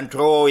and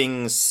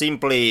drawing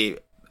simply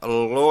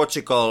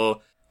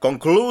logical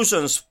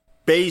conclusions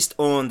based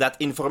on that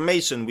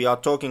information. We are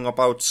talking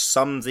about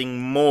something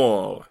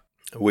more.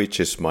 Which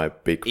is my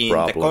big in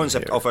problem the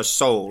concept here. of a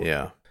soul.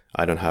 Yeah,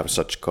 I don't have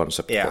such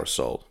concept for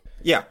soul.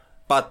 Yeah,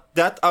 but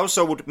that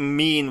also would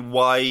mean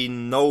why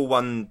no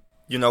one,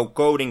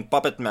 coding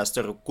Puppet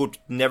Master could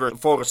never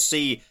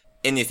foresee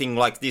anything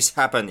like this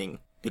happening.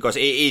 Because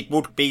it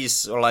would be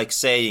like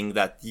saying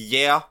that,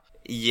 this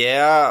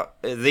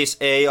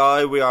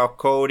AI we are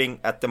coding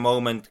at the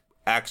moment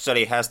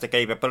actually has the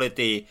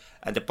capability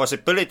and the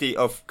possibility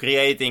of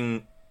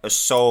creating a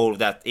soul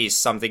that is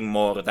something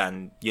more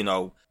than,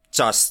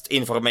 just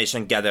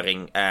information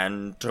gathering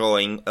and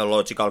drawing a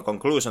logical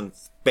conclusion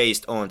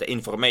based on the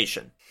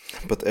information.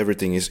 But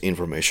everything is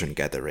information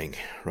gathering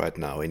right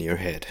now in your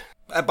head.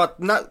 But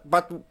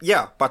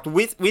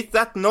with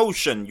that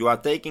notion, you are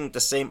taking the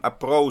same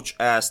approach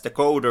as the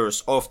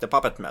coders of the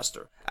Puppet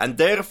Master. And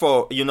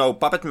therefore,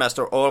 Puppet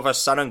Master all of a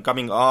sudden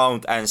coming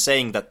out and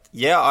saying that,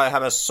 I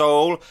have a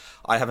soul,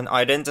 I have an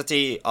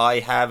identity, I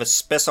have a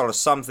special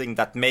something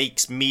that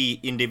makes me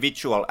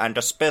individual and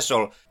a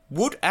special,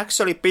 would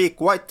actually be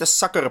quite the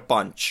sucker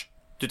punch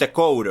to the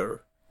coder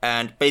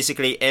and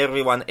basically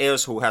everyone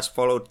else who has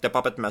followed the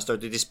Puppet Master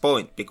to this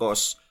point,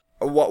 because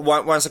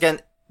once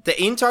again,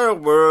 the entire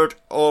world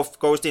of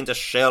Ghost in the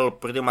Shell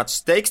pretty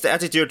much takes the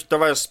attitude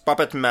towards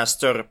Puppet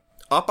Master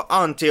up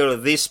until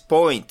this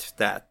point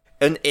that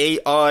an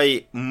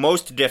AI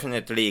most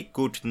definitely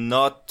could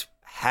not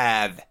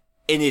have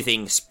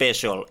anything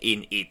special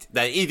in it.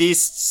 That it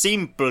is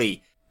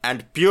simply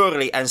and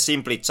purely and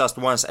simply just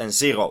ones and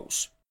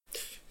zeros.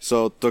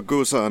 So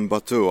Togusa and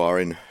Batu are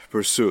in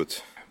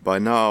pursuit. By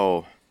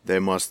now they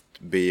must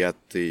be at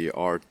the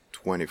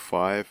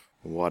R25,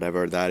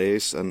 whatever that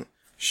is, and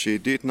she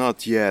did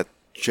not yet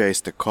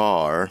chase the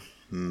car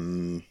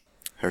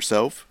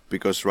herself,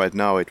 because right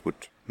now it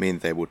would mean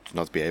they would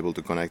not be able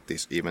to connect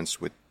these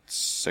events with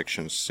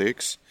Section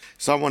 6.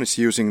 Someone is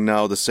using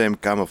now the same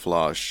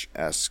camouflage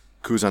as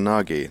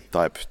Kusanagi,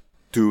 type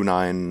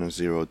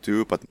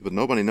 2902, but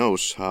nobody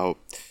knows how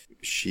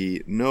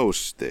she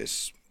knows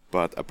this.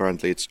 But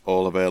apparently it's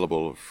all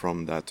available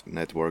from that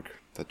network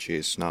that she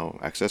is now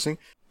accessing.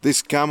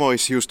 This camo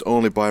is used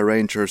only by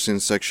rangers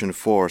in Section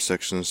 4,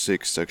 Section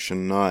 6,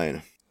 Section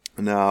 9.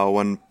 Now,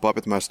 when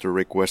Puppet Master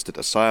requested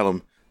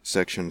asylum,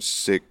 Section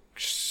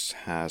 6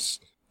 has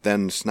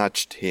then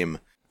snatched him,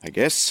 I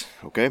guess.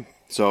 Okay,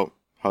 so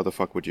how the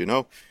fuck would you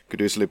know?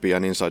 Could easily be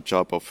an inside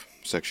job of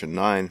Section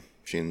 9,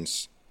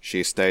 since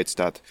she states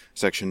that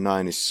Section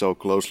 9 is so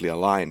closely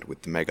aligned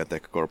with the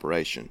Megatech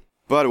Corporation.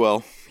 But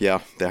well,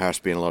 there has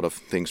been a lot of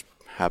things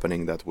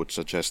happening that would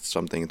suggest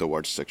something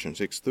towards Section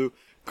 6 too.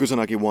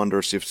 Kusanagi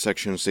wonders if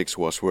Section 6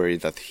 was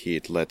worried that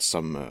he'd let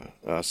some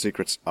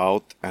secrets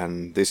out,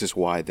 and this is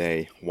why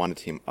they wanted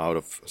him out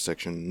of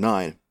Section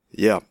 9.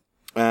 Yeah,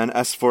 and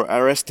as for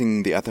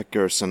arresting the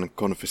attackers and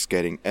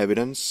confiscating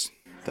evidence,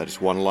 that is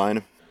one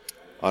line.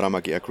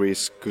 Aramaki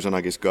agrees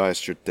Kusanagi's guys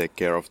should take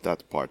care of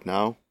that part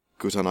now.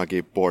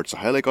 Kusanagi boards a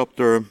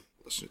helicopter.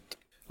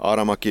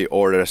 Aramaki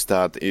orders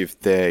that if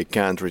they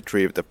can't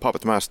retrieve the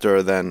Puppet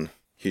Master, then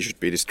he should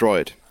be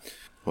destroyed.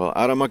 Well,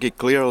 Aramaki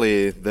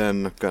clearly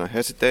then kinda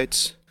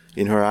hesitates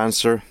in her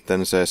answer,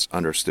 then says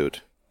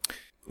understood.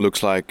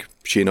 Looks like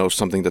she knows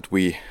something that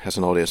we, as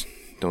an audience,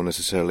 don't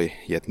necessarily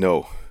yet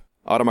know.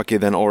 Aramaki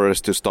then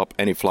orders to stop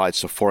any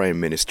flights of foreign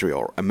ministry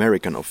or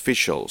American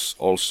officials.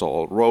 Also,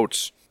 all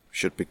roads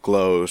should be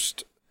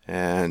closed,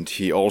 and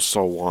he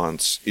also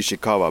wants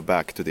Ishikawa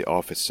back to the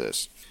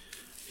offices.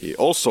 He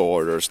also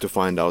orders to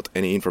find out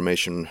any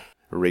information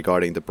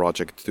regarding the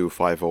Project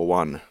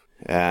 2501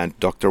 and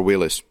Dr.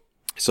 Willis.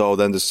 So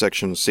then the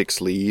Section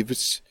 6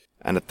 leaves,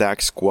 an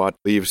attack squad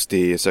leaves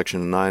the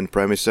Section 9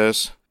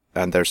 premises,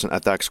 and there's an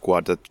attack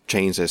squad that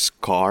changes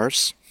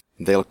cars.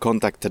 They'll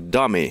contact a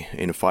dummy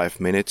in 5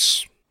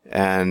 minutes,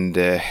 and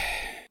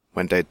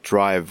when they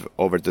drive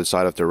over to the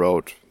side of the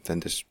road,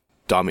 then this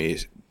dummy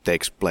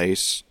takes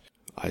place.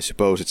 I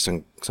suppose it's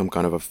some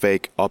kind of a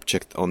fake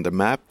object on the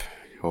map,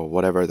 or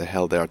whatever the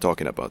hell they are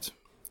talking about.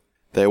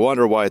 They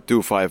wonder why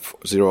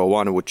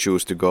 2501 would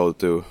choose to go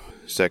to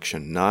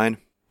Section 9.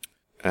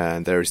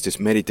 And there is this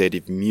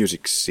meditative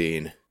music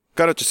scene,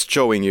 kind of just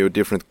showing you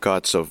different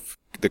cuts of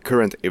the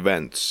current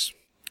events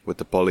with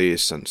the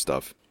police and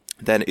stuff.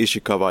 Then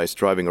Ishikawa is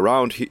driving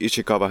around.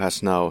 Ishikawa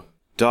has now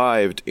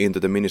dived into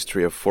the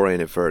Ministry of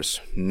Foreign Affairs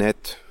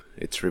net,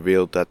 it's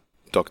revealed that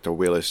Dr.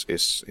 Willis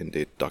is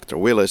indeed Dr.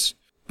 Willis,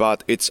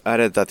 but it's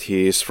added that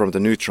he is from the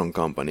Neutron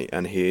Company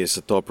and he is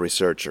a top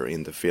researcher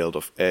in the field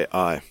of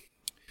AI.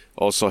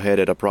 Also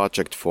headed a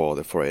project for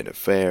the Foreign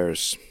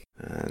Affairs,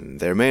 and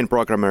their main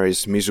programmer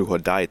is Mizuho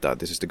Daita.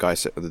 This is the guy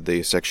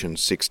the Section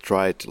 6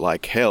 tried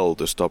like hell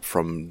to stop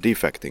from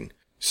defecting.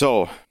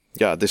 So,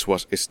 yeah, this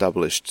was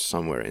established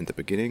somewhere in the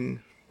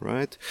beginning,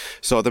 right?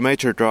 So the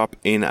Major dropped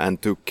in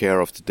and took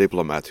care of the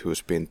diplomat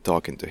who's been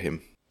talking to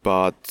him.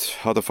 But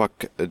how the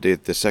fuck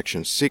did the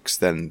Section 6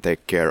 then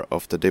take care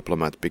of the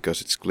diplomat,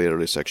 because it's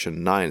clearly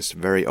Section 9's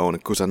very own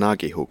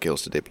Kusanagi who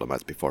kills the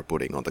diplomat before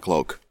putting on the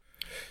cloak?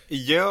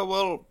 Yeah,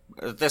 well,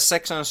 the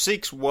Section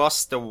 6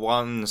 was the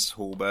ones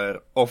who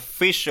were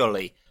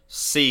officially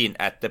seen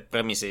at the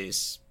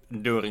premises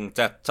during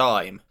that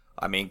time.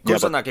 I mean,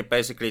 Kusanagi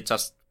basically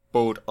just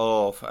pulled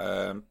off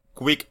a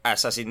quick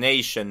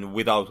assassination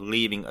without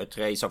leaving a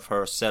trace of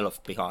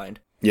herself behind.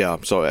 Yeah,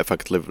 so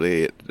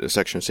effectively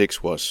Section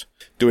 6 was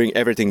doing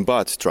everything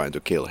but trying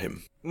to kill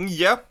him.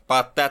 Yeah,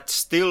 but that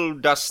still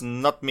does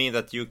not mean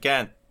that you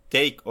can't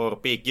take or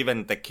be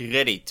given the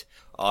credit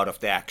out of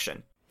the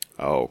action.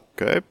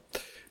 Okay.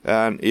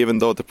 And even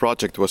though the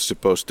project was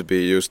supposed to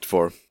be used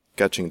for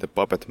catching the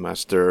puppet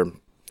master,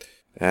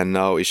 and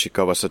now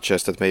Ishikawa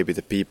suggests that maybe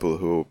the people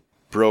who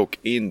broke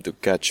in to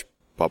catch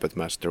puppet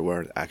master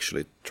weren't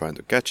actually trying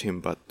to catch him,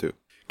 but to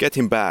get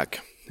him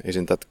back.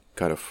 Isn't that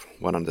kind of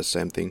one and the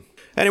same thing?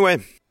 Anyway,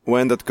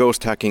 when that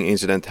ghost hacking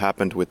incident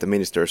happened with the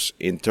minister's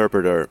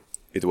interpreter,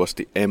 it was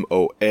the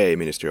MOA,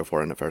 Ministry of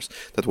Foreign Affairs,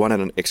 that wanted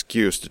an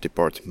excuse to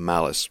deport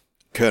Malice,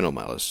 Colonel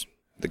Malice,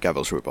 the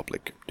Gavel's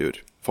Republic dude,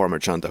 former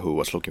junta who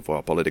was looking for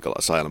a political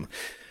asylum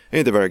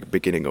in the very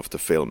beginning of the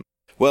film.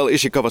 Well,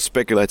 Ishikawa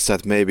speculates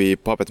that maybe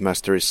Puppet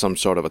Master is some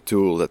sort of a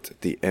tool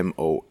that the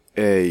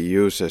MOA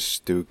uses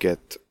to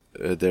get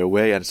their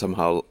way and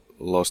somehow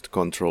lost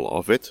control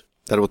of it.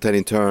 That would then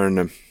in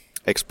turn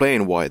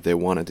explain why they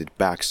wanted it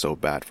back so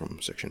bad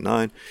from Section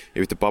 9.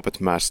 If the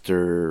Puppet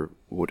Master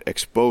would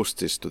expose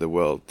this to the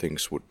world,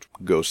 things would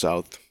go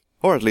south.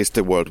 Or at least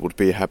the world would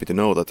be happy to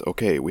know that,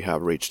 okay, we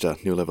have reached a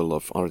new level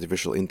of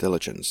artificial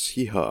intelligence.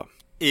 Yeehaw.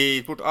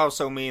 It would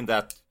also mean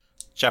that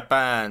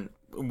Japan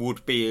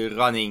would be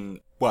running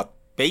what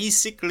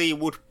basically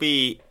would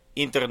be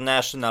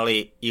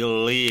internationally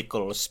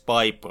illegal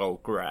spy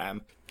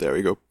program. There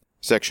you go.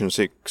 Section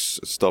 6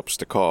 stops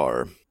the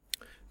car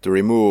to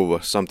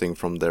remove something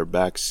from their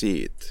back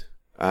seat.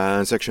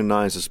 And Section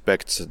 9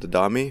 suspects the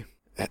dummy.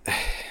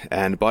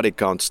 And body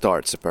count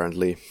starts,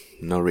 apparently.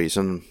 No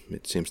reason.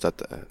 It seems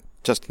that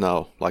just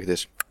now, like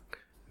this,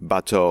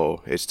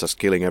 Bateau is just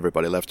killing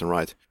everybody left and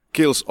right.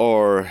 Kills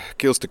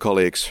the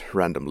colleagues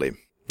randomly.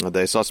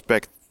 They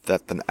suspect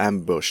that an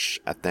ambush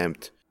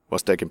attempt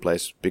was taking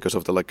place because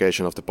of the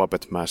location of the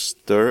Puppet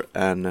Master,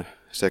 and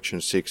Section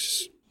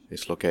 6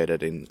 is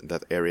located in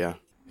that area,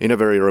 in a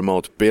very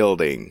remote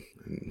building.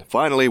 And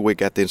finally, we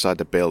get inside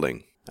the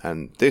building,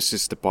 and this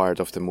is the part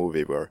of the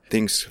movie where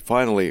things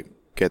finally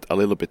get a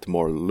little bit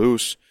more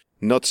loose,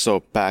 not so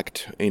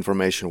packed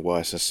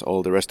information-wise as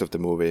all the rest of the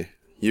movie.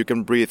 You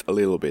can breathe a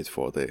little bit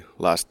for the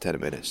last 10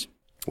 minutes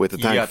with the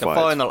tank fight. Yeah,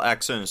 the final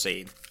action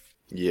scene.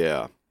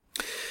 Yeah.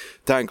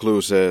 Tank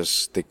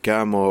loses the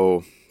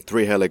camo,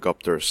 3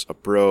 helicopters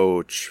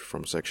approach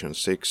from Section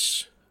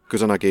 6.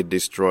 Kusanagi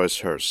destroys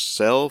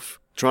herself,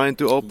 trying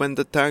to open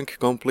the tank.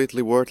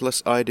 Completely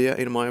worthless idea,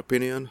 in my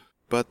opinion.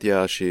 But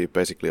yeah, she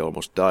basically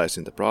almost dies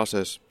in the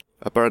process.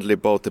 Apparently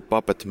both the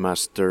Puppet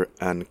Master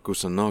and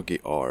Kusanagi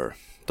are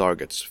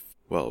targets.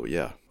 Well,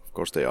 yeah, of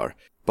course they are.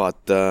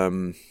 But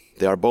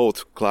they are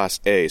both Class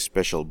A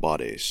special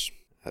bodies,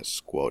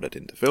 as quoted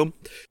in the film.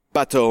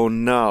 Bateau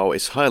now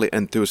is highly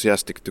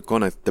enthusiastic to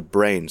connect the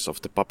brains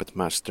of the Puppet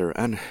Master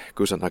and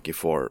Kusanagi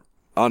for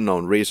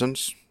unknown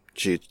reasons.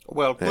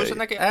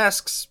 Kusanagi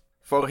asks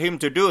for him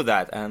to do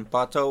that, and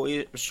Bateau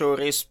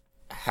is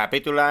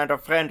happy to lend a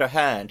friend a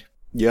hand.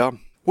 Yeah,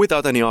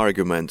 without any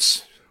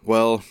arguments.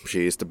 Well,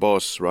 she is the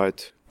boss,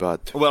 right?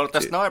 But well,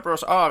 the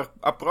snipers are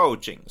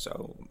approaching,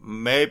 so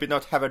maybe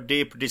not have a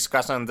deep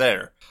discussion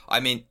there. I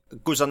mean,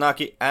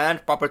 Kusanagi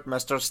and Puppet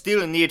Master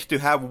still need to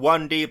have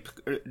one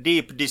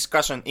deep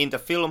discussion in the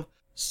film,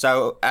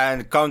 so,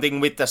 and counting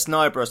with the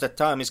snipers, the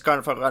time is kind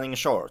of running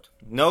short.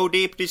 No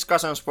deep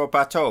discussions for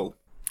Bateau.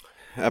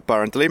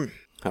 Apparently,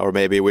 or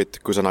maybe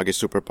with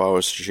Kusanagi's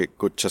superpowers, she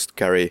could just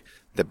carry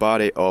the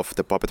body of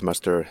the Puppet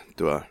Master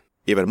to a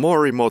even more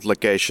remote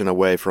location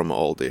away from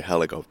all the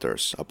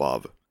helicopters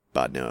above.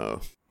 But no,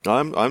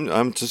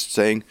 I'm just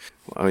saying,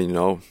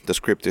 the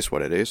script is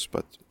what it is,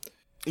 but...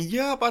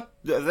 Yeah, but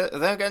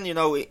then again,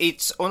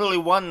 it's only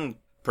one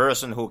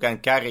person who can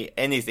carry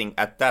anything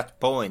at that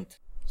point.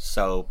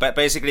 So,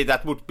 basically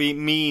that would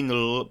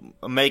mean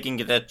making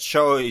the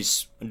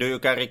choice, do you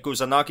carry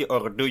Kusanagi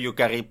or do you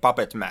carry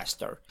Puppet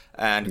Master?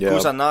 And yeah.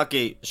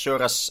 Kusanagi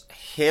sure as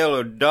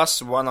hell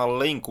does wanna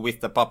link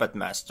with the Puppet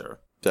Master.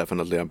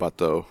 Definitely, and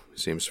Bateau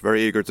seems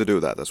very eager to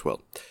do that as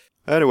well.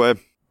 Anyway,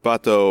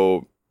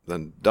 Bateau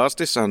then does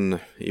this, and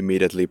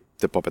immediately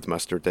the puppet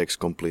master takes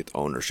complete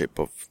ownership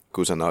of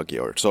Kusanagi.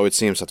 Or so it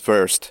seems at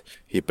first.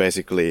 He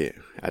basically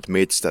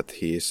admits that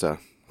he is a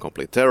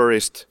complete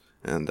terrorist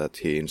and that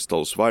he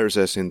installs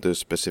viruses into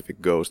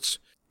specific ghosts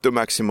to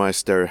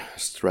maximize their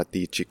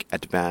strategic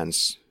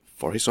advance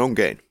for his own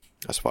gain,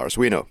 as far as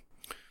we know.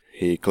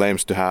 He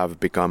claims to have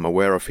become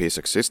aware of his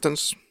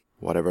existence,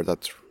 whatever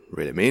that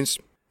really means.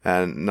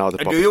 And now the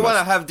do you want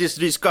to have this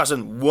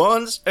discussion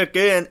once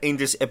again in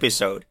this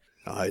episode?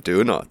 I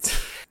do not.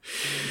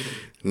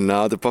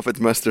 Now the puppet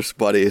master's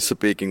body is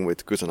speaking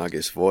with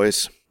Kusanagi's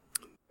voice.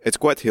 It's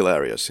quite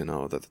hilarious,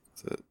 that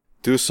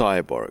two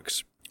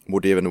cyborgs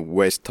would even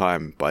waste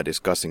time by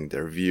discussing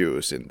their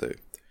views in the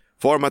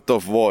format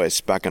of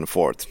voice back and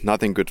forth.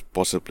 Nothing could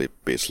possibly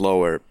be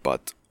slower,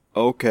 but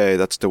okay,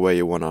 that's the way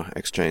you want to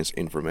exchange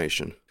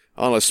information.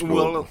 Unless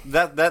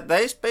that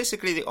is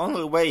basically the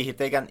only way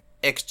they can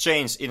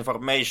exchange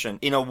information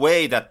in a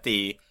way that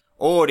the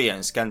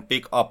audience can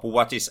pick up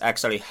what is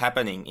actually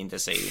happening in the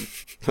scene.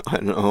 I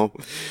know,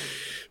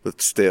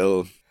 but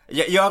still.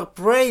 Your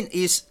brain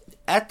is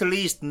at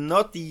least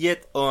not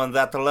yet on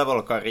that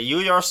level, Karri. You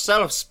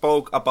yourself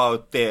spoke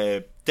about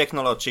the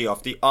technology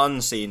of the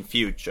unseen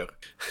future.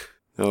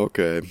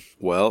 Okay,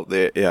 well,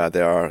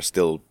 there are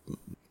still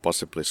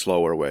possibly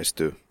slower ways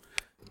to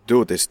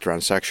do this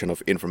transaction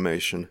of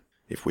information.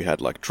 If we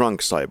had like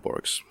drunk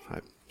cyborgs, I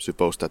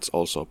suppose that's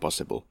also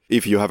possible.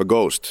 If you have a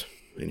ghost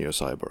in your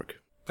cyborg.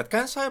 But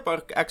can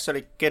cyborg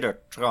actually get a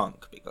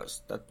drunk?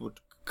 Because that would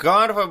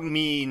kind of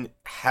mean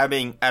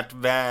having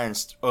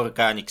advanced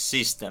organic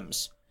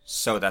systems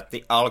so that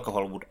the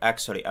alcohol would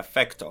actually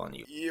affect on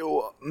you.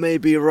 You may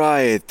be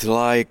right,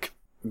 like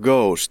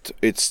ghost,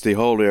 it's the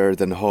holier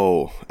than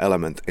whole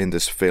element in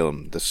this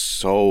film, the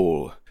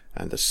soul.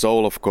 And the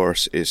soul, of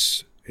course,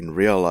 is in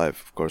real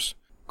life, of course,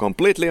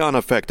 completely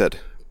unaffected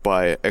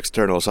by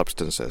external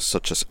substances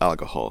such as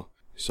alcohol.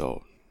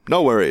 So,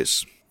 no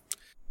worries.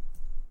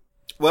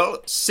 Well,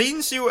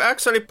 since you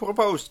actually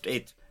proposed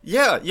it,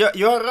 you're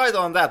right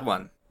on that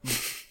one.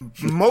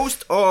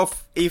 Most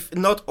of, if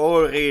not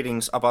all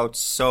readings about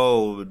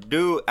soul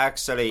do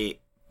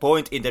actually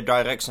point in the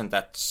direction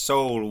that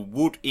soul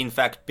would in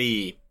fact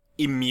be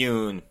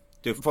immune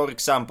to, for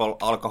example,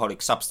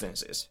 alcoholic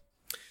substances.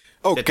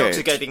 Okay. The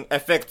toxicating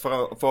effect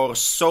for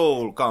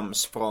soul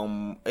comes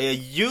from,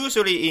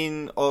 usually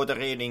in all the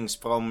readings,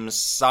 from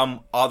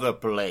some other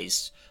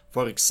place.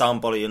 For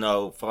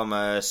example, from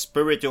a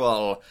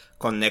spiritual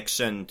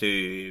connection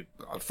to,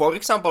 for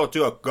example,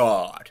 to a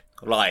god.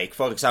 Like,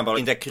 for example,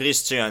 in the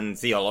Christian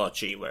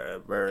theology,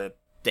 where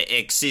the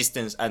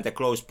existence and the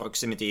close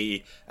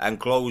proximity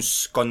and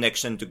close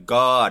connection to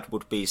God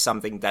would be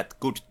something that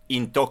could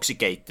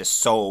intoxicate the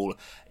soul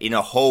in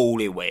a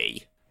holy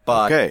way.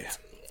 But, okay.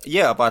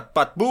 Yeah,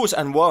 but booze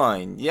and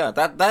wine,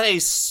 that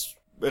is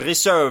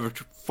reserved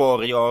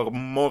for your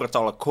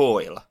mortal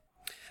coil.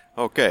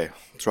 Okay,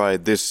 try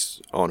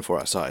this on for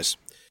a size.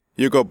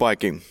 You go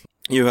biking.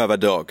 You have a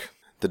dog.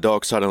 The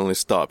dog suddenly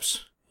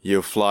stops.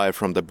 You fly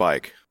from the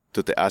bike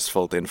to the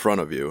asphalt in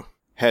front of you.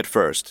 Head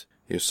first.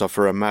 You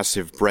suffer a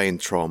massive brain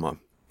trauma.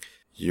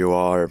 You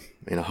are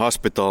in a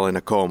hospital in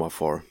a coma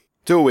for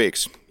 2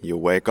 weeks. You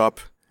wake up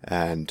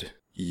and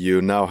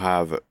you now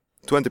have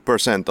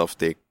 20% of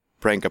the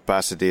brain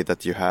capacity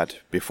that you had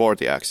before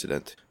the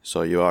accident.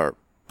 So you are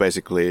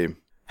basically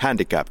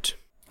handicapped.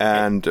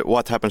 And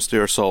what happens to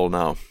your soul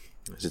now?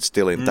 Is it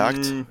still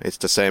intact? It's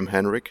the same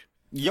Henrik?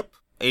 Yep.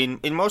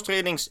 In most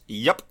readings,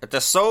 yep. The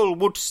soul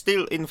would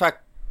still in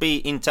fact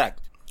be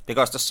intact.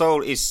 Because the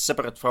soul is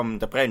separate from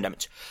the brain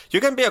damage. You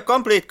can be a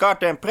complete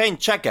goddamn brain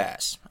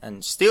jackass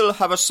and still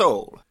have a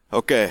soul.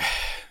 Okay,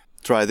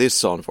 try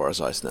this on for a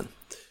size then.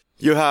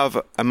 You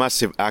have a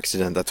massive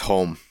accident at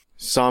home.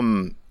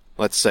 Some,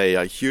 let's say,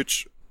 a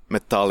huge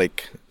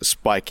metallic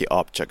spiky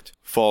object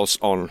falls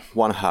on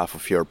one half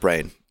of your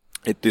brain.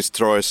 It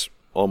destroys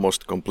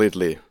almost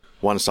completely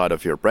one side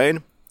of your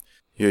brain.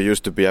 You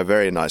used to be a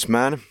very nice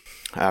man.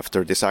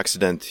 After this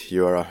accident,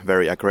 you are a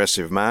very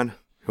aggressive man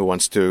who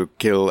wants to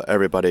kill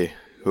everybody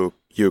who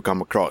you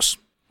come across.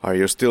 Are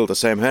you still the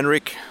same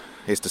Henrik?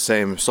 Is the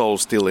same soul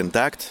still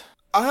intact?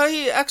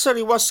 I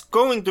actually was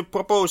going to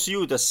propose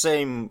you the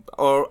same,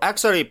 or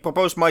actually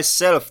propose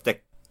myself the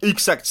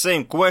exact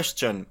same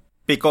question,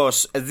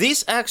 because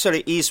this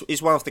actually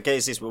is one of the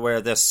cases where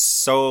the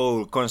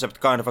soul concept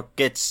kind of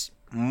gets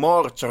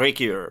more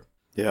trickier.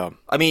 Yeah.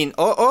 I mean,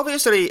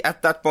 obviously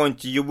at that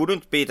point you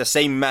wouldn't be the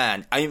same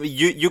man. I mean,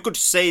 you could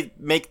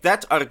make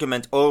that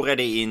argument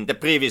already in the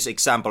previous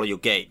example you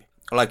gave.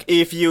 Like,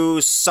 if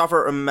you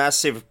suffer a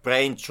massive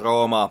brain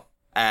trauma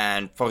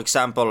and, for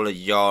example,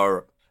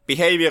 your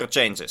behavior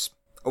changes,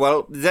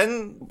 well,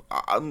 then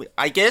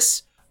I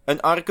guess an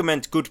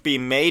argument could be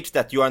made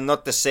that you are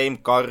not the same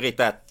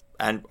Karri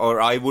or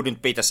I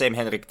wouldn't be the same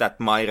Henrik that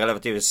my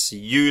relatives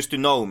used to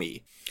know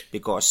me.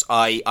 Because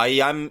I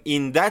am,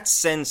 in that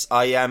sense,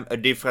 I am a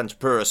different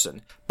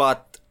person.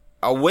 But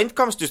when it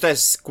comes to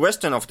this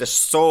question of the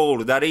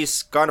soul, that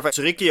is kind of a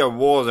trickier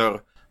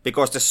water.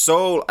 Because the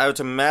soul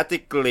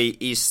automatically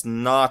is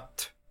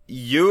not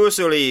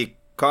usually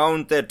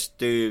counted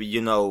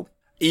to,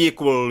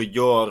 equal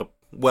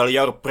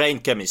your brain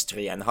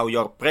chemistry and how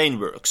your brain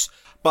works.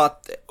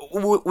 But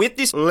with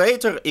this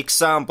later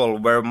example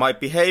where my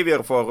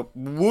behavior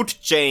would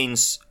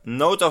change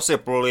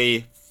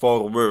noticeably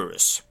for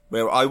worse,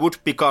 where I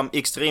would become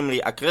extremely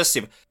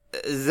aggressive,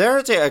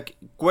 there the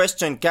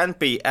question can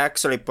be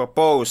actually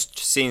proposed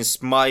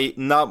since my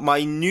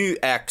new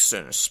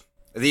actions,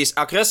 these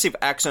aggressive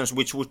actions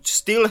which would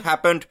still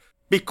happen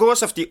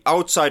because of the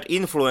outside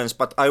influence,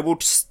 but I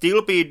would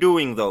still be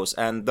doing those,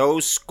 and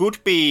those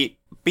could be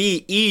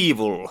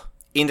evil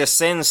in the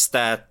sense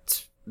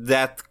that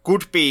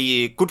could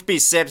be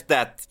said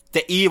that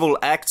the evil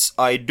acts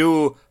I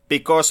do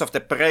because of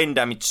the brain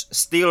damage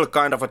still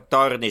kind of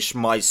tarnish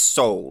my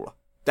soul.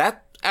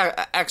 That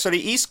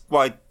actually is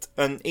quite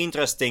an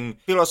interesting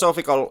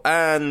philosophical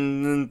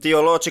and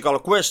theological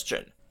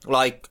question.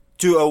 Like,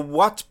 to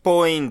what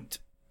point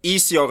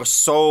is your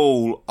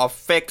soul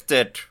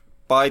affected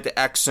by the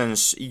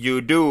actions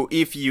you do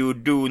if you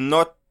do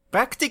not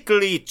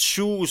practically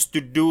choose to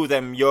do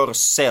them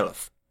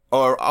yourself,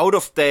 or out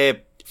of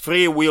the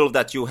free will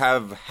that you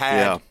have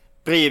had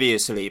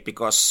previously,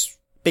 because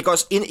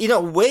in a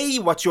way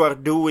what you are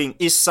doing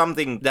is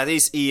something that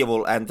is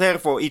evil, and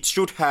therefore it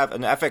should have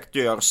an effect to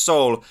your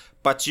soul,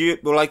 but you,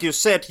 like you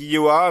said,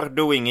 you are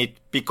doing it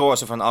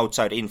because of an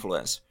outside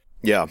influence.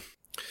 Yeah,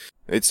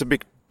 it's a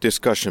big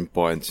discussion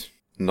point.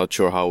 Not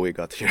sure how we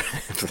got here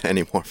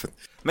anymore.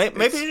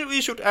 Maybe we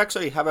should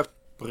actually have a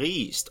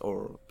priest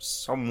or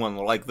someone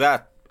like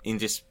that in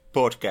this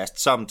podcast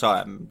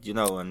sometime,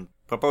 and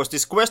propose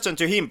this question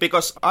to him,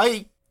 because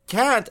I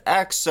can't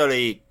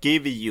actually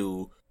give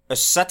you a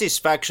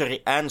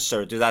satisfactory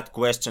answer to that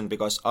question,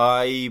 because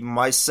I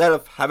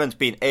myself haven't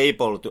been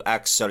able to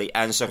actually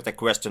answer the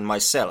question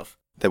myself.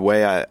 The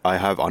way I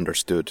have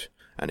understood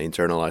and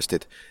internalized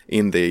it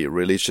in the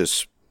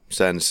religious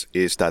sense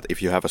is that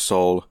if you have a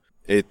soul,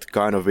 it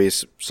kind of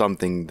is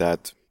something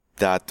that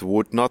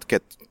would not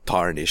get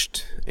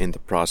tarnished in the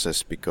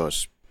process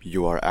because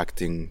you are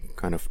acting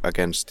kind of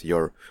against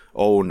your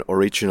own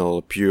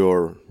original,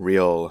 pure,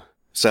 real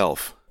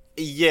self.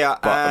 Yeah,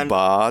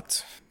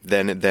 but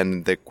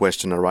then the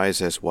question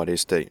arises, what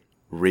is the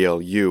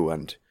real you?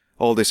 And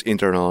all these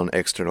internal and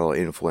external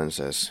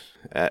influences.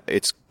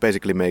 It's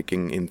basically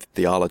making in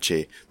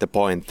theology the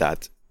point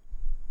that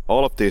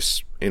all of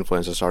these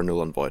influences are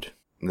null and void.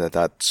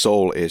 That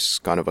soul is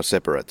kind of a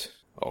separate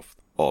of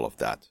all of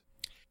that.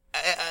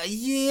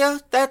 Yeah,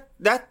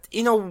 that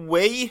in a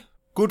way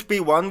could be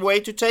one way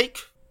to take.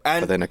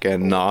 But then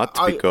again, not,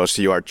 because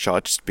you are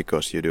judged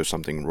because you do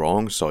something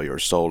wrong, so your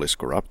soul is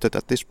corrupted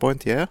at this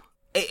point, yeah?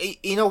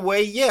 In a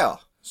way, yeah.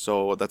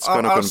 So that's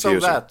kind of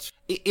confusing.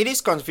 It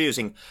is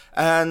confusing.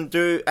 And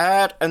to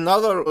add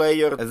another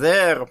layer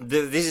there,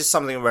 this is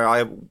something where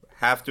I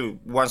have to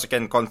once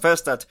again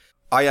confess that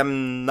I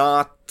am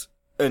not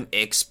an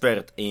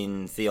expert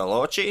in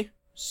theology,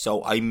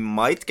 so I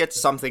might get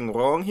something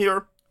wrong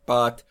here.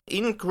 But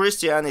in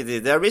Christianity,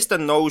 there is the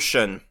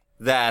notion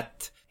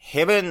that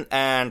heaven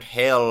and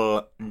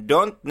hell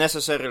don't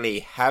necessarily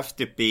have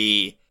to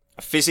be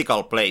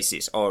physical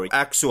places or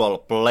actual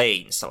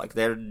planes. Like,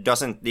 there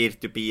doesn't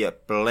need to be a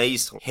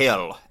place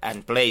hell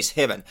and place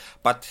heaven.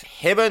 But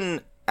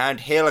heaven and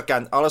hell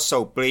can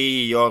also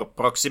be your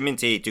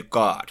proximity to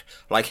God.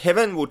 Like,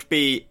 heaven would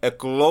be a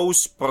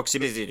close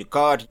proximity to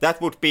God. That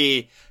would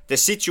be the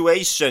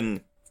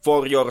situation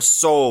for your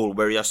soul,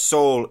 where your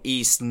soul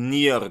is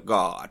near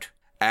God.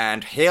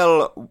 And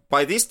hell,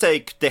 by this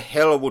take, the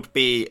hell would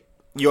be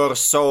your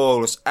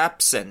soul's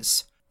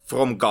absence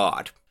from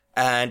God.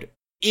 And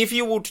if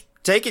you would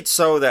take it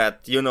so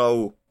that,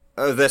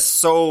 the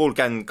soul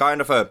can kind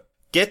of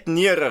get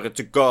nearer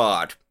to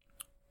God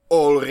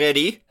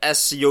already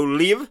as you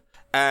live,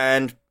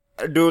 and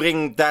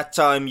during that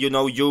time,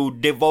 you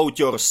devote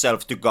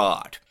yourself to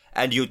God.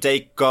 And you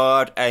take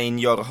God in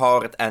your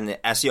heart and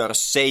as your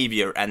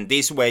savior, and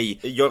this way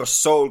your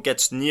soul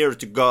gets near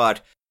to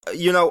God.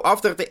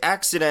 After the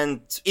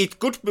accident, it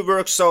could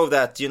work so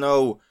that,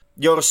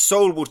 your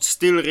soul would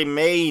still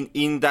remain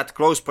in that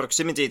close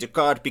proximity to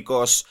God,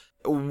 because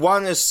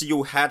once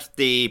you had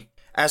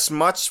as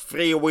much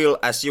free will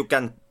as you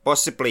can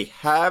possibly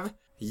have,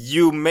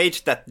 you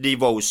made that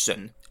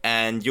devotion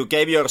and you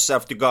gave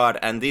yourself to God,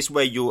 and this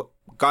way you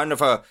kind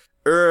of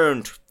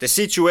earned the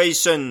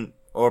situation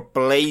or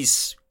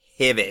place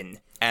heaven,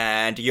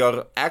 and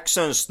your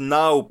actions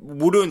now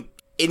wouldn't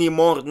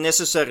anymore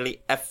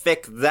necessarily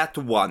affect that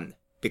one,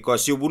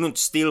 because you wouldn't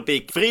still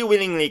be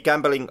free-willingly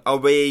gambling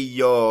away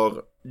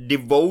your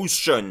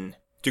devotion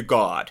to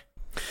God.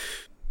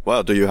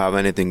 Well, do you have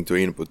anything to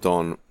input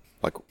on,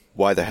 like,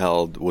 why the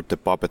hell would the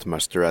puppet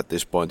master at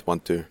this point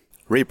want to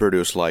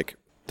reproduce, like,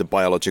 the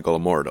biological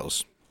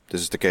mortals?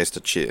 This is the case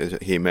that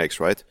he makes,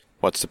 right?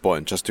 What's the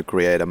point? Just to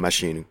create a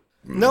machine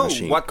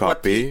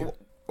copy?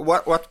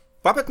 What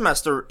Puppet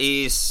Master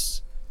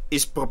is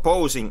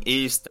proposing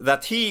is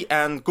that he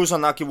and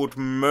Kusanagi would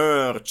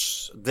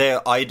merge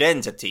their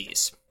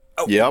identities.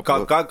 Yeah.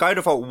 Kind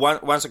of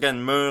once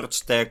again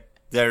merge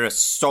their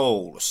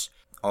souls.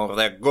 or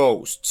their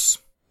ghosts.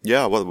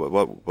 Yeah,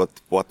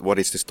 what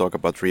is this talk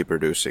about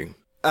reproducing?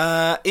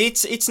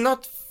 It's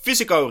not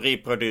physical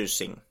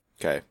reproducing.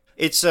 Okay.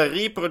 It's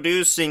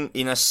reproducing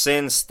in a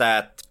sense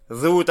that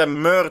through the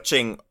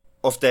merging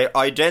of their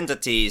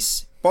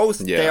identities, both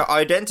their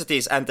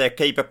identities and their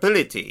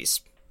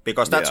capabilities,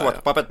 because that's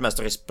what Puppet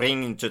Master is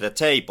bringing to the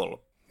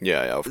table.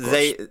 Yeah, of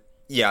course.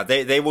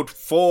 They would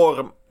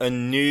form a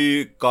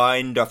new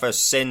kind of a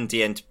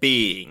sentient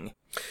being.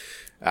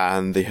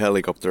 And the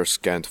helicopters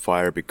can't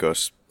fire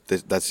because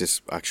that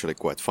is actually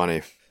quite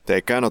funny.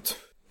 They cannot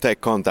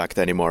take contact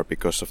anymore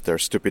because of their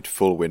stupid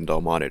full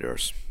window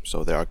monitors,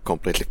 so they are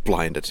completely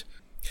blinded.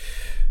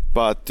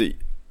 But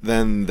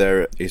then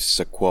there is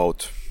a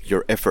quote,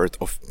 "Your effort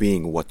of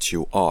being what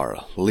you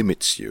are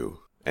limits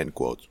you," end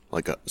quote,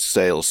 like a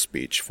sales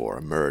speech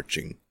for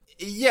merging.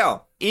 Yeah,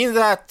 in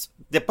that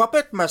the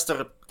Puppet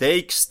Master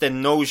takes the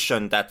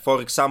notion that,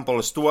 for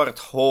example, Stuart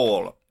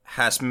Hall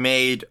has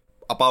made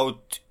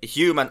about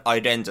human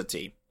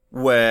identity,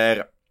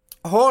 where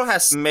Hall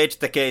has made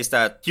the case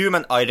that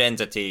human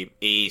identity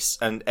is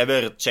an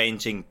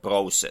ever-changing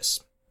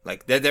process.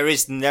 Like there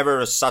is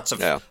never such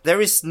a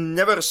there is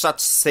never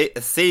such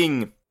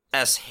thing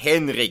as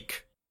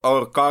Henrik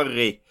or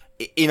Karri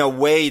in a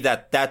way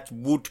that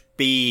would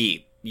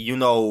be,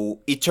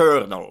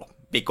 eternal,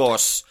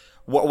 because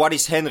what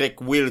is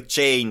Henrik will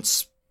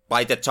change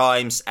by the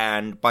times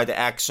and by the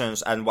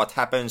actions and what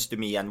happens to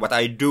me and what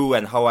I do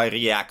and how I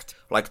react.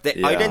 Like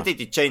the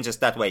identity changes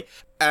that way.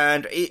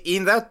 And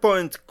in that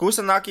point,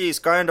 Kusanagi is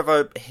kind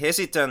of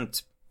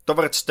hesitant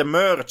towards the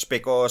merge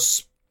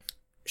because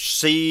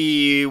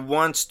she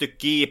wants to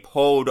keep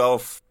hold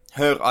of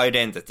her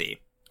identity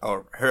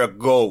or her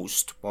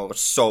ghost or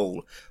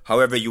soul,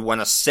 however you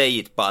want to say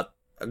it. But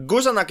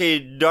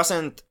Kusanagi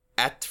doesn't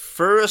at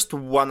first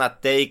wanna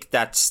take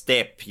that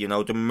step,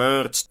 to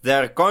merge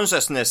their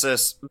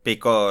consciousnesses,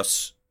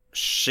 because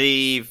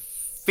she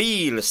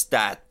feels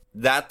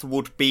that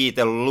would be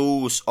the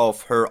lose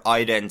of her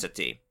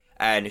identity.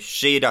 And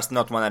she does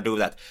not wanna do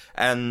that.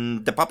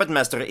 And the Puppet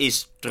Master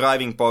is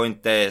driving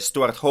point the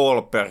Stuart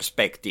Hall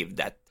perspective,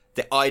 that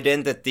the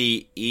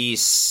identity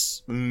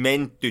is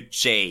meant to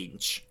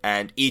change,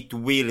 and it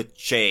will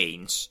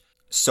change.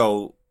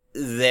 So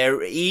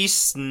there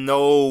is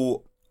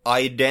no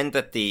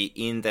identity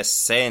in the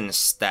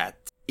sense that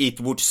it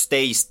would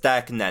stay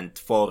stagnant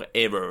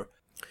forever.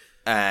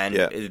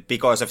 And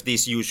because of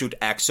this, you should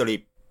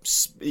actually,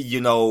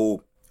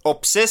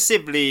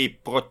 obsessively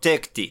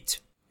protect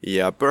it.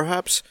 Yeah,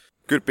 perhaps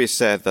could be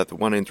said that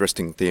one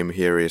interesting theme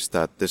here is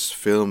that this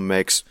film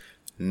makes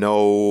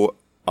no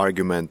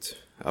argument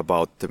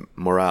about the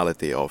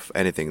morality of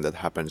anything that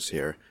happens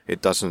here.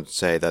 It doesn't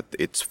say that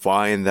it's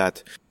fine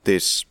that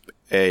this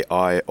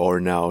AI or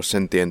now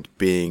sentient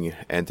being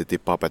entity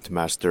Puppet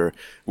Master,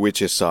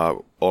 which is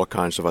all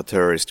kinds of a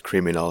terrorist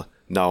criminal,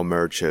 now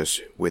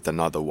merges with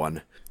another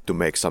one to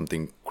make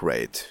something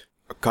great.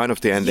 Kind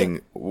of the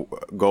ending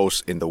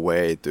goes in the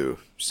way to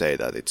say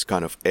that it's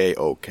kind of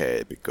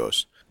A-okay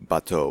because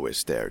Bateau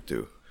is there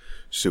to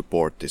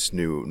support this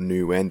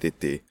new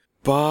entity.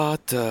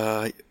 But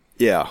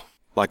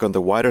like on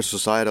the wider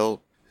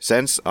societal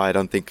sense, I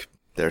don't think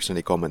there's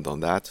any comment on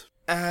that.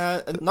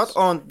 Not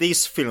on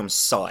this film's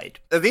side.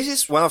 This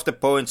is one of the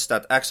points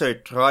that actually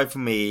drive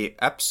me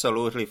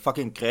absolutely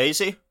fucking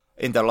crazy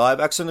in the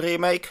live-action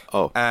remake.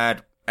 Oh.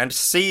 And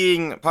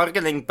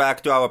harkening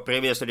back to our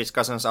previous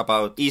discussions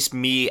about is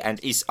me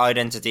and is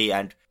identity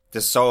and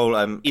the soul,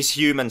 is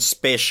human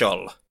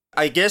special.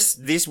 I guess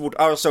this would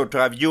also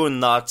drive you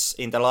nuts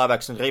in the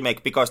live-action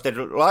remake, because the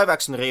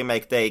live-action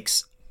remake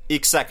takes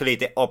exactly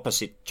the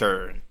opposite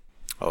turn.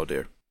 Oh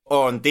dear.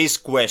 On this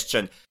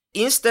question.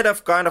 Instead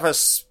of kind of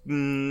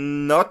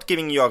not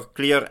giving you a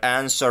clear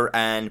answer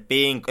and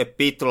being a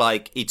bit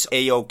like it's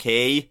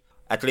A-okay,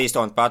 at least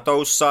on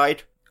Bato's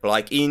side,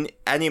 like in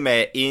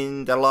anime,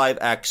 in the live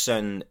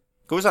action,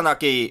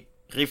 Kusanagi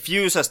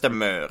refuses the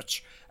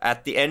merge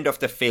at the end of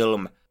the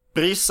film,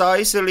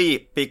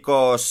 precisely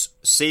because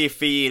she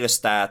feels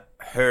that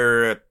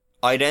her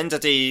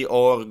identity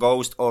or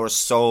ghost or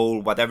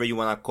soul, whatever you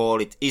want to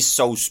call it, is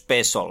so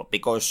special,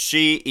 because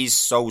she is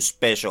so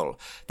special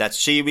that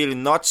she will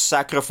not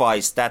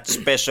sacrifice that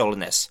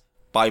specialness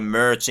by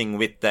merging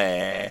with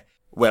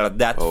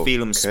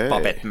film's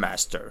Puppet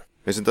Master.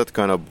 Isn't that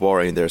kind of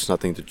boring? There's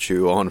nothing to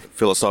chew on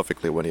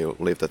philosophically when you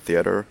leave the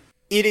theater.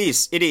 It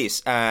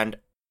is, and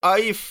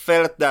I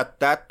felt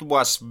that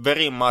was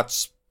very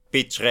much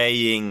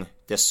betraying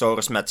the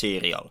source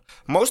material.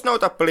 Most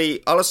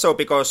notably also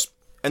because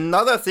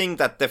another thing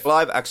that the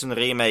live-action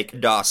remake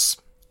does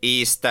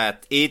is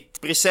that it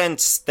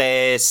presents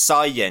the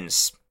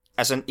science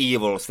as an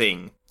evil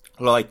thing,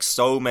 like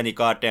so many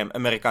goddamn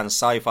American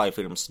sci-fi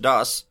films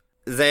does.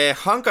 The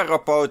Hunka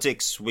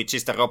Robotics, which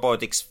is the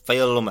robotics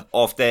film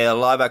of the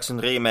live-action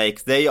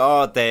remake, they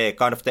are the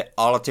kind of the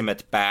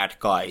ultimate bad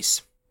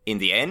guys in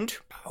the end,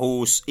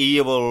 whose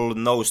evil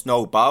knows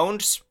no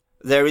bounds.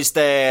 There is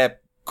the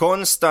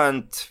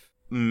constant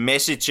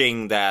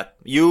messaging that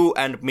you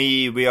and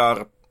me, we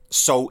are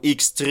so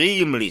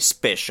extremely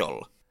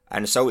special.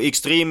 and so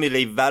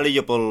extremely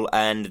valuable,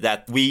 and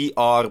that we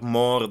are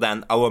more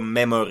than our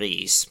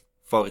memories,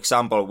 for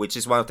example, which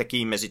is one of the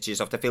key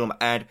messages of the film.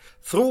 And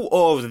through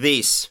all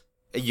this,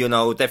 you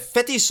know, the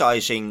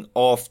fetishizing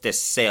of the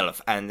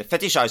self and the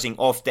fetishizing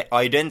of the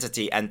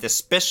identity and the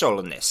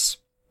specialness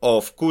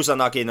of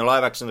Kusanagi in a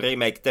live-action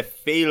remake, the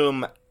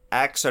film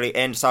actually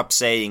ends up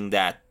saying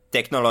that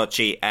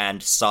technology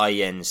and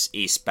science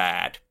is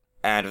bad.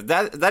 And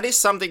that is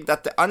something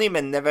that the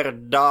anime never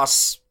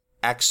does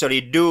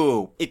actually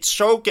do. It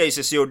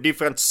showcases you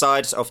different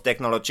sides of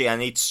technology,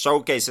 and it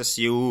showcases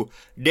you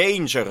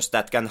dangers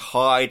that can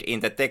hide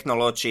in the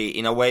technology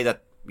in a way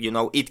that, you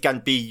know, it can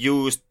be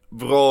used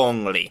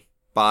wrongly.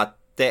 But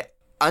the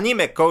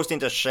anime Ghost in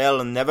the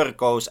Shell never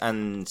goes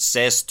and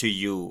says to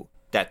you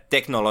that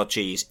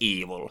technology is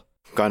evil.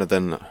 Kind of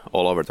then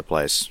all over the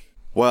place.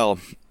 Well,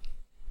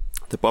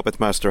 the Puppet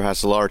Master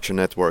has a larger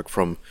network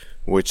from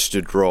which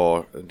to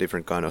draw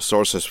different kind of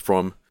sources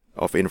from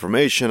of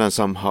information, and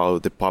somehow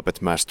the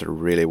Puppet Master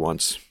really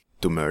wants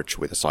to merge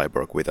with a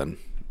cyborg with an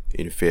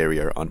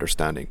inferior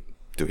understanding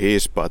to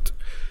his, but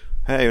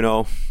hey, you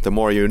know, the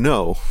more you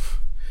know.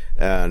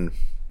 And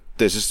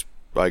this is,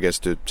 I guess,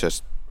 to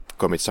just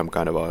commit some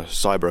kind of a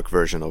cyborg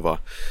version of a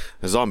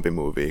zombie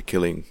movie,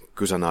 killing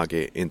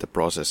Kusanagi in the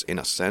process, in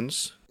a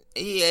sense.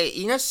 Yeah,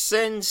 in a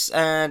sense,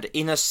 and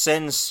in a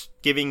sense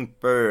giving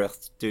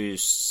birth to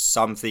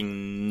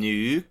something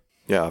new.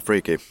 Yeah,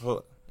 freaky.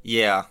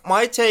 Yeah.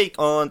 My take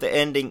on the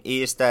ending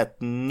is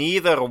that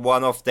neither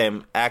one of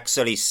them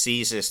actually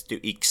ceases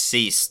to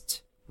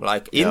exist.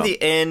 Like, in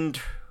the end,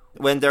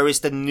 when there is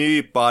the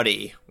new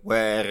body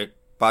where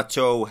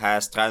Batou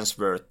has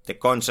transferred the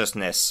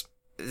consciousness,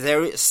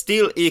 there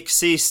still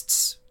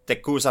exists the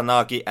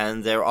Kusanagi,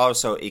 and there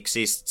also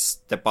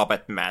exists the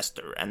Puppet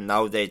Master, and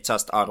now they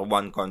just are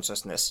one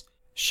consciousness,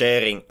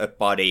 sharing a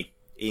body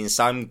in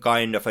some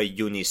kind of a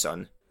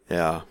unison.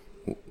 Yeah,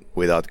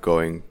 without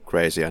going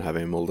crazy and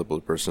having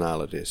multiple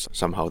personalities.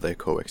 Somehow they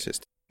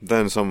coexist.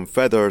 Then some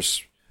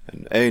feathers,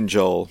 an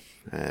angel,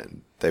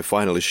 and they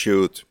finally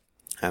shoot,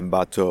 and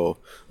Batou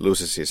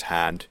loses his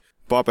hand.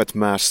 Puppet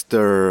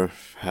Master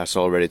has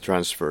already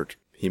transferred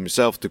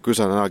himself to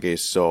Kusanagi,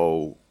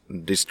 so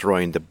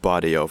destroying the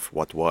body of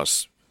what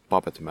was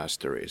Puppet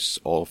Master is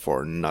all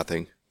for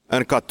nothing.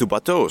 And cut to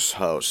Batou's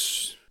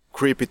house.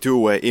 Creepy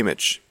two-way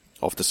image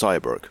of the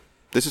cyborg.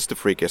 This is the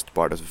freakiest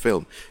part of the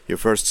film. You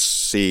first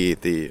see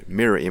the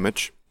mirror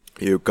image,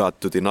 you cut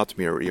to the not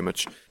mirror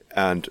image,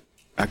 and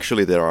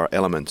actually there are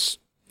elements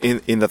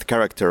in that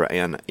character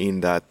and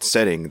in that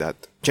setting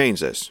that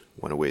changes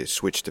when we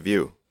switch the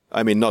view.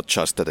 I mean, not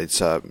just that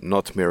it's a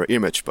not mirror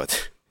image,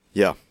 but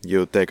yeah,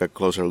 you take a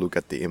closer look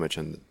at the image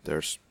and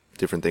there's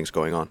different things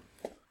going on.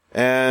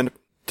 And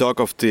talk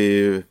of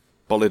the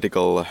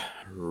political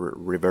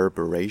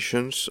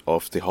reverberations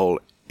of the whole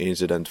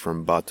incident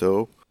from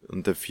Batou.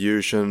 The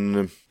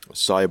fusion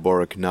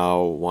cyborg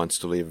now wants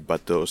to leave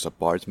Batou's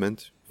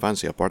apartment.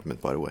 Fancy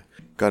apartment, by the way.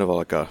 Kind of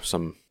like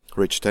some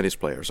rich tennis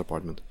player's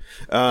apartment.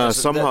 Yes,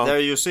 somehow there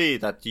you see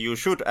that you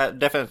should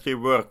definitely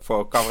work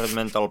for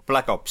governmental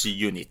Black Ops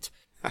unit.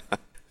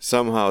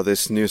 Somehow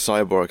this new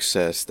cyborg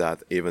says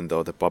that even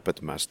though the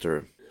Puppet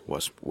Master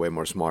was way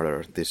more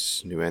smarter,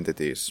 this new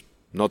entity is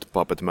not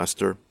Puppet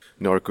Master,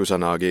 nor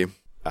Kusanagi,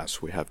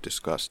 as we have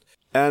discussed.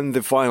 And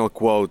the final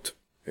quote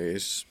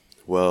is,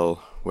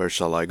 well, where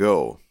shall I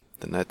go?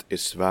 The net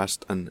is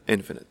vast and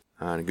infinite.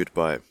 And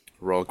goodbye.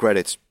 Roll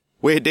credits.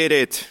 We did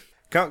it!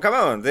 Come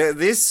on,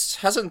 this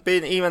hasn't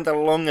been even the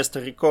longest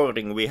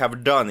recording we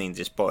have done in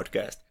this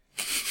podcast.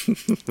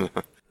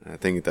 I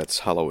think that's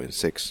Halloween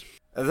 6.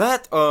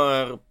 That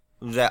or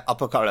the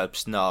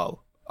Apocalypse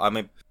Now. I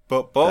mean,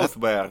 both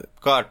were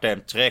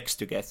goddamn treks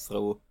to get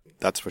through.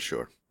 That's for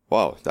sure.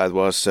 Wow, that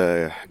was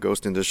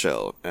Ghost in the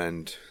Shell,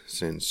 and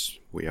since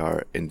we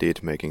are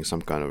indeed making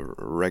some kind of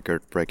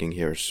record breaking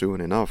here soon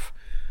enough,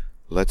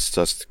 let's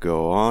just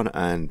go on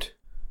and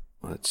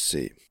let's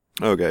see.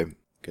 Okay,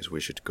 guess we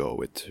should go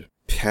with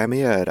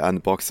premiere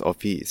and box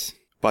office.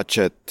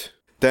 Budget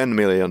 10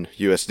 million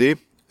USD,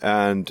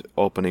 and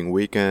opening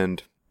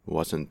weekend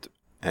wasn't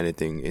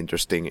anything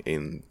interesting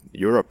in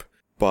Europe,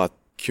 but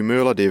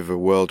cumulative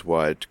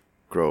worldwide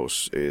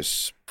gross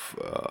is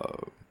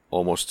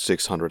almost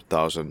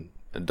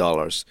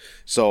 $600,000.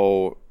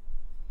 So,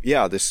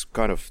 yeah, this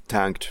kind of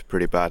tanked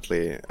pretty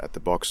badly at the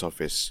box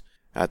office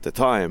at the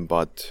time,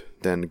 but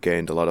then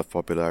gained a lot of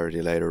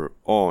popularity later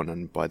on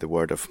and by the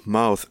word of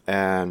mouth,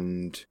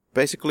 and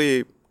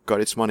basically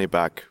got its money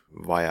back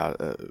via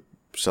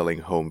selling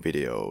home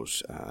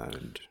videos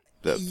and...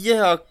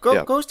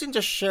 Ghost in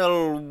the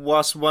Shell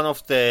was one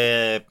of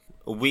the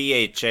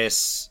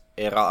VHS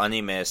era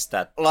animes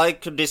that,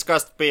 like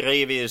discussed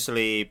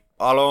previously,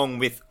 along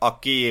with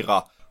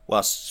Akira,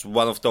 was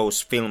one of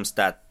those films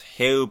that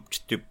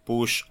helped to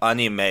push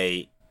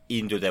anime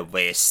into the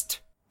West.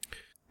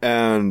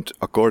 And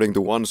according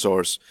to one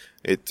source,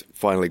 it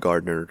finally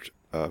garnered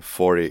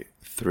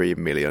 43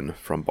 million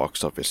from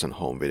box office and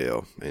home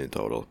video in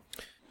total.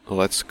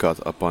 Let's cut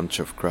a bunch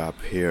of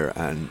crap here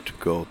and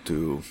go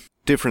to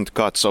different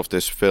cuts of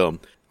this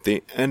film.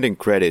 The ending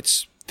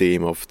credits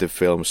theme of the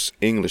film's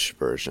English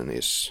version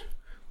is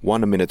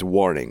 1 Minute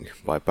Warning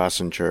by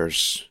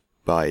Passengers,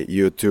 by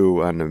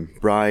U2 and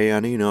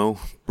Brian Eno.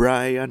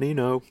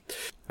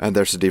 And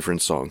there's a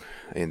different song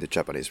in the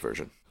Japanese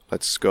version.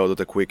 Let's go to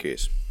the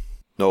quickies.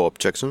 No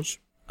objections?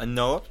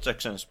 No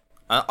objections.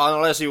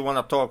 Unless you want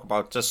to talk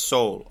about the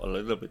soul a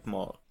little bit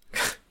more.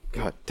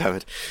 God damn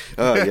it.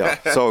 Yeah,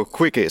 so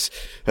quickies.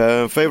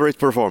 Favorite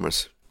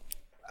performance?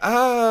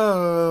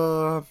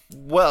 Well,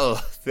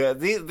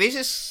 this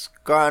is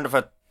kind of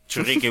a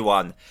tricky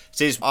one,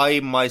 since I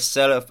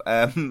myself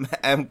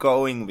am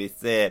going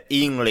with the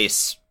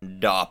English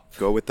dub.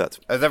 Go with that.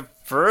 The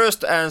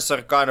first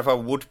answer kind of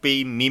would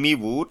be Mimi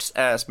Woods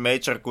as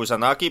Major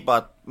Kusanagi,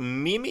 but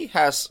Mimi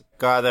has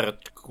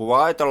gathered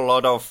quite a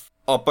lot of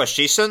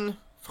opposition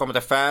from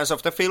the fans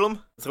of the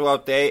film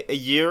throughout the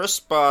years,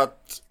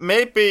 but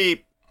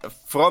maybe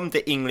from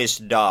the English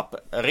dub,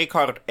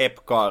 Richard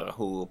Epcar,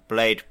 who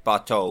played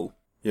Batou.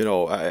 You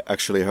know, I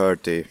actually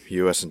heard the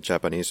US and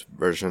Japanese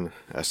version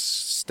as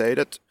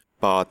stated,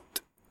 but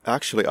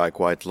actually I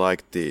quite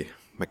liked the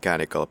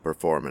mechanical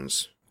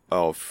performance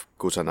of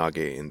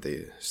Kusanagi in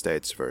the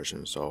States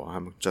version, so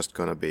I'm just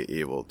gonna be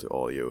evil to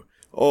all you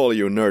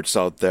nerds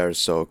out there,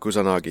 so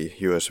Kusanagi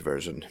US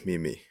version,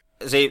 Mimi.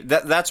 See,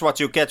 that's what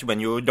you get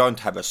when you don't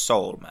have a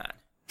soul, man.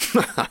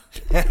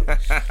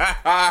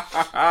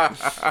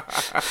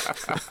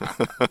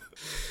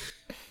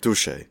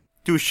 Touché.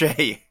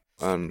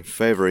 And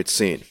favorite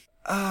scene?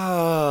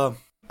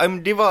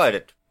 I'm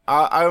divided.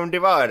 I'm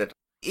divided.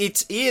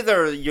 It's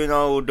either,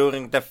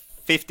 during the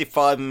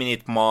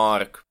 55-minute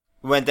mark,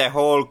 when the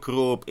whole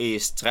group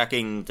is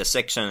tracking the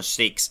Section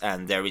 6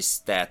 and there is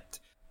that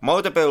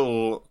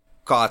multiple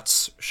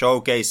cuts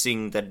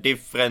showcasing the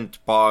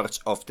different parts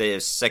of the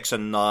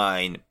Section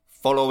 9,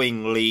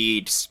 following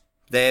leads.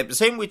 The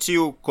same which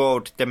you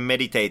called the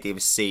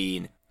meditative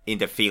scene in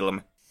the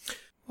film.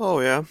 Oh,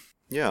 yeah.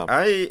 Yeah.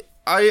 I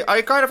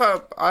kind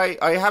of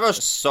I have a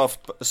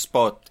soft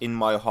spot in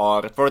my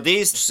heart for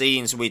these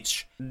scenes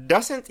which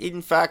doesn't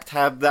in fact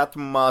have that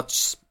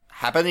much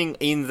happening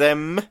in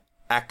them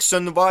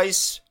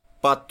action-wise,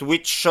 but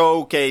which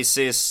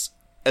showcases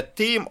a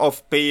team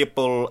of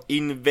people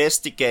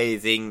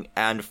investigating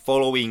and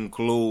following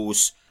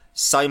clues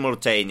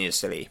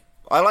simultaneously.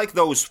 I like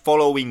those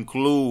following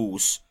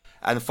clues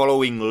and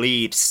following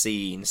lead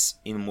scenes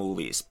in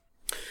movies.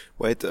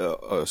 Wait,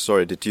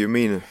 sorry, did you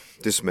mean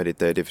this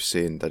meditative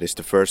scene that is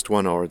the first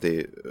one or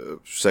the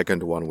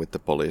second one with the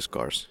police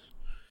cars?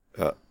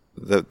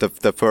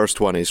 The first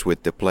one is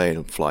with the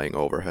plane flying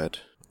overhead.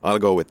 I'll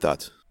go with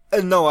that.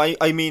 No,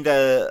 I mean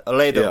the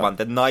later one,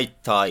 the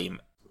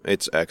nighttime.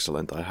 It's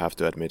excellent, I have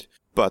to admit.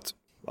 But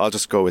I'll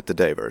just go with the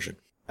day version.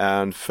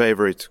 And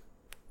favorite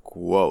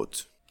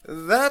quote?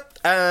 That,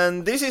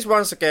 and this is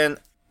once again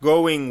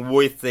going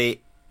with the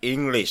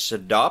English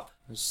dub.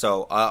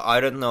 So I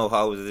don't know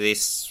how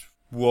this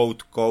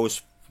quote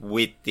goes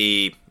with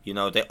the,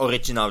 the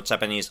original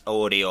Japanese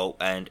audio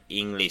and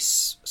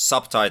English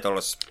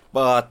subtitles.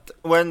 But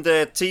when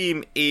the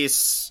team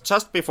is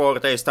just before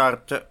they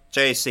start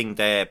chasing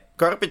the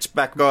garbage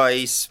bag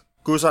guys,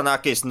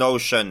 Kusanagi's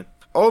notion,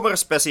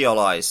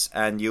 over-specialize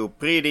and you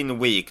breed in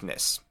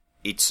weakness.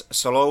 It's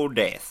slow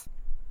death.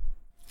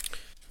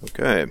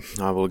 Okay,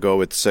 I will go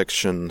with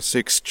Section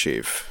 6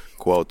 Chief.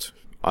 Quote,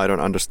 I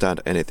don't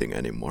understand anything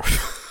anymore.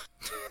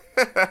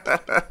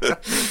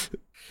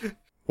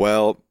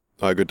 Well,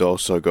 I could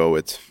also go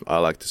with, I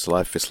like this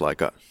life is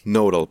like a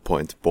nodal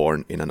point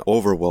born in an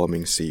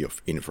overwhelming sea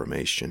of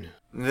information.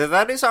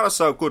 That is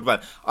also a good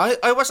one.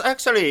 I was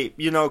actually,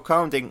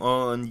 counting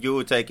on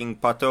you taking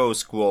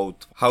Patou's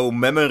quote, how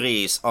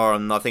memories are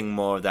nothing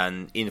more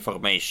than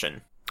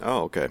information.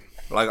 Oh, okay.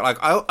 Like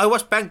I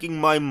was banking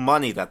my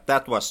money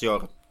that was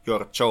your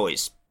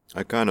choice.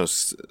 I kind of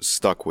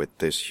stuck with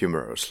this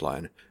humorous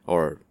line,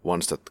 or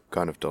ones that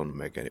kind of don't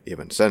make any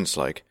even sense,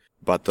 like,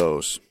 but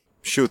those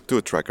shoot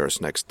 2 trackers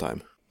next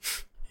time.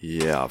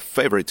 Yeah,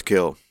 favorite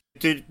kill.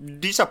 To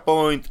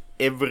disappoint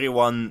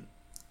everyone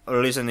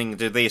listening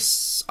to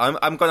this,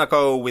 I'm gonna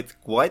go with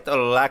quite a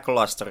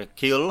lackluster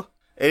kill.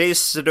 It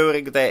is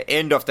during the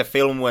end of the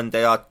film when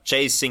they are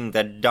chasing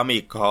the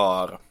dummy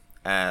car,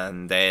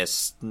 and the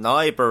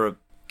sniper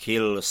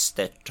kills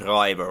the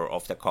driver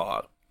of the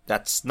car.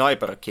 That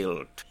sniper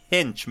killed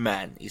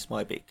henchman is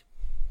my pick.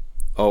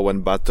 Oh,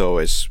 when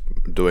Batou is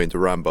doing the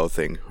Rambo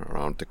thing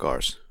around the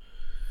cars.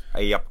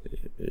 Yep.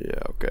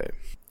 Yeah, okay.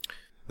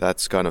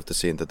 That's kind of the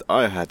scene that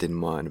I had in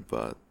mind,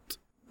 but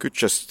could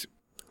just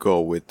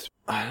go with,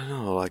 I don't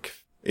know, like,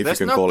 if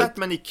There's you can call it... There's not that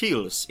many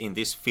kills in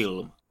this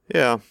film.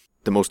 Yeah,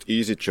 the most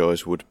easy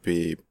choice would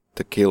be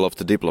the kill of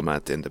the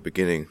diplomat in the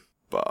beginning,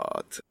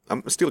 but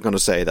I'm still gonna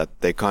say that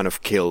they kind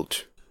of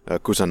killed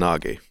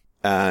Kusanagi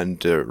and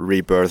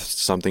rebirthed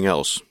something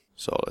else.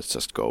 So let's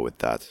just go with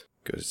that,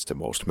 because it's the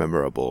most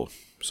memorable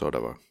sort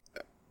of a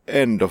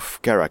end of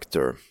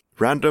character.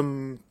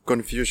 Random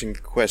confusing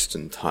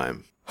question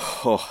time.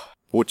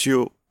 Would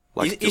you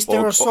like is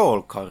there a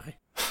soul, Karri?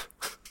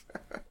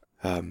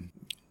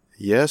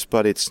 Yes,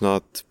 but it's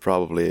not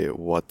probably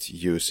what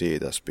you see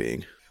it as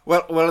being.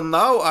 Well,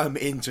 now I'm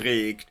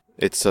intrigued.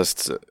 It's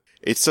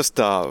just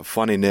a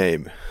funny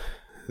name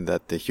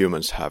that the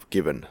humans have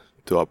given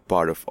to a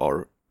part of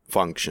our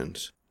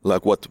functions.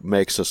 Like what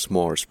makes us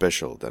more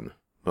special than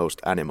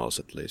most animals,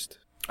 at least.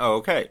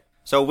 Okay.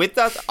 So with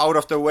that out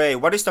of the way,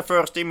 what is the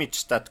first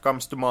image that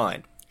comes to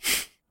mind?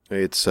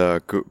 It's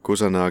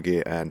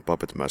Kusanagi and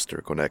Puppet Master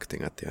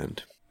connecting at the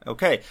end.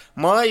 Okay.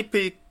 My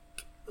pick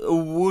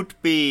would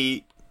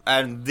be,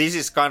 and this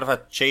is kind of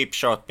a cheap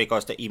shot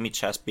because the image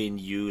has been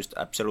used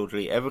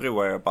absolutely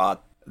everywhere,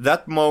 but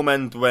that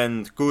moment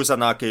when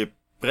Kusanagi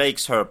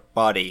breaks her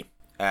body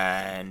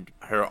and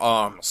her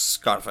arms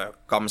kind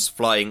of comes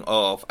flying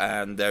off,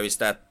 and there is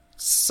that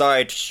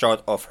side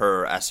shot of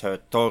her as her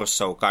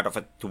torso kind of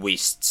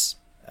twists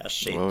as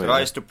she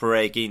tries to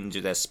break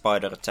into the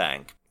spider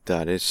tank.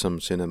 That is some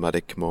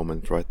cinematic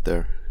moment right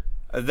there.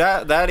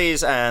 That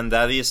is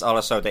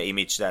also the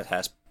image that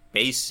has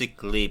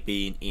basically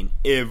been in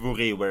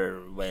everywhere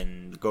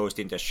when Ghost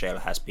in the Shell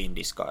has been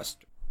discussed.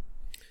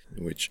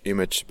 Which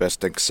image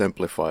best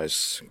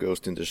exemplifies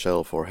Ghost in the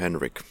Shell for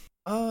Henrik?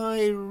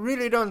 I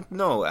really don't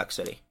know,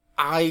 actually.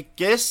 I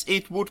guess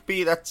it would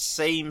be that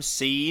same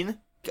scene.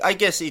 I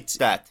guess it's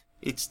that.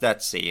 It's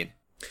that scene.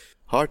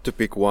 Hard to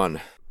pick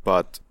one,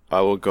 but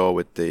I will go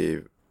with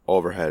the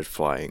overhead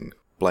flying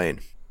plane.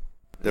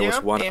 There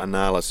was one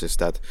analysis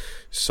that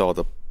saw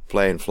the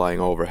plane flying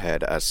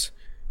overhead as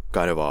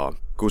kind of a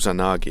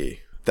Kusanagi,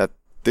 that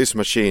this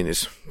machine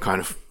is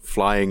kind of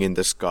flying in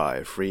the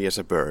sky, free as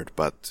a bird,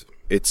 but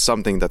it's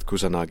something that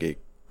Kusanagi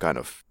kind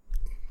of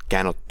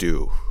cannot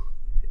do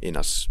in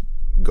a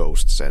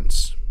ghost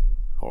sense,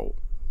 or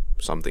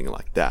something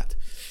like that.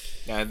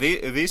 Yeah,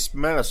 this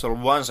smells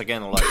once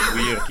again like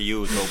weird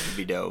YouTube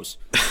videos.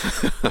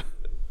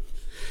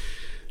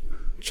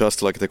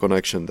 Just like the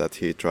connection that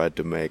he tried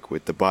to make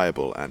with the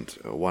Bible and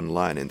one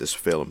line in this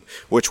film,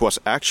 which was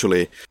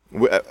actually...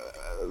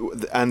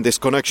 and this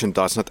connection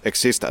does not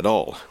exist at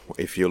all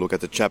if you look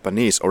at the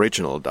Japanese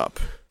original dub.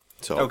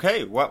 So,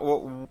 okay,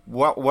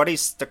 what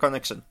is the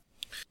connection?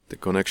 The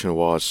connection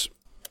was...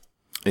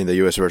 In the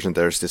US version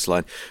there's this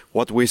line,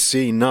 "What we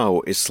see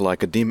now is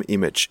like a dim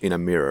image in a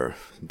mirror,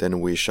 then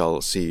we shall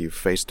see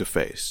face to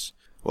face."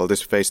 Well,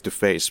 this face to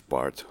face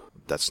part,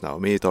 that's now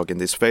me talking,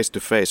 this face to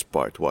face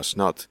part was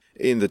not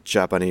in the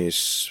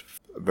Japanese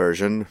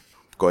version,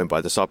 going by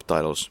the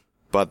subtitles,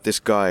 but this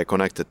guy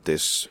connected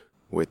this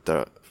with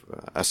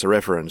as a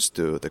reference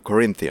to the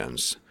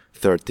Corinthians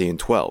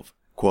 13:12.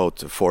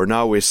 Quote, "For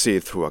now we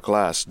see through a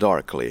glass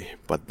darkly,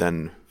 but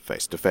then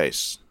face to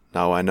face.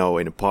 Now I know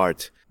in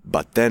part,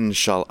 but then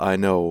shall I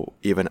know,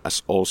 even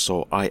as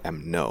also I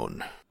am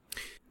known."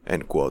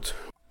 End quote.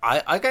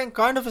 I can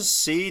kind of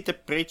see the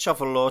bridge of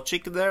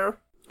logic there.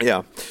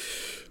 Yeah,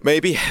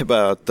 maybe,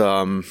 but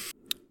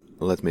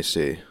let me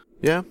see.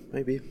 Yeah,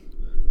 maybe.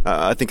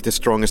 I think the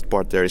strongest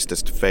part there is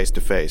just face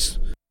to face.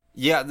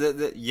 Yeah,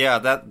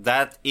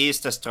 that is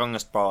the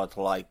strongest part.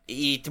 Like,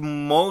 it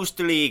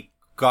mostly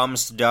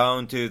comes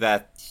down to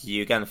that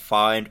you can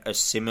find a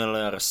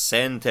similar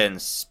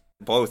sentence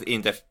both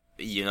in the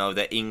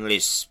the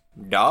English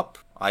dub,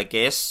 I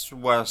guess,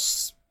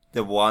 was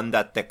the one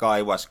that the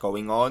guy was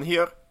going on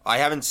here. I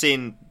haven't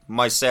seen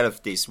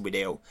myself this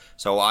video,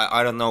 so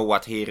I don't know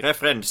what he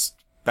referenced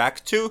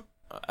back to,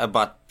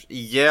 but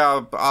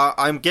yeah,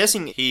 I'm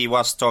guessing he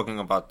was talking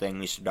about the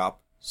English dub.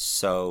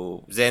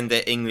 So then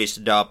the English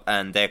dub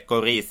and the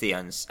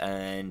Corinthians,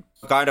 and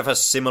kind of a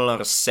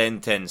similar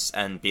sentence,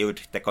 and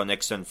build the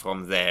connection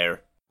from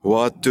there.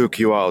 What took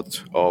you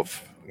out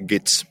of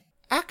GITS?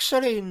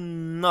 Actually,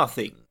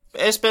 nothing.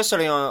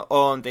 Especially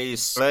on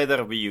these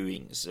later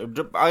viewings.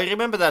 I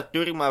remember that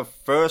during my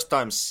first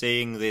time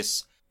seeing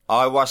this,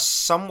 I was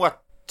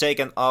somewhat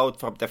taken out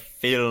from the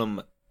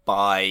film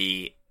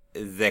by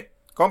the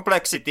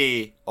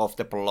complexity of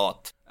the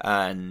plot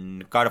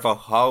and kind of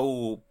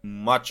how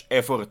much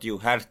effort you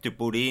had to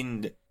put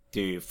in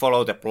to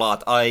follow the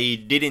plot.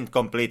 I didn't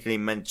completely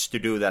manage to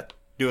do that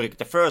during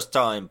the first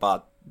time,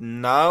 but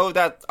now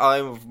that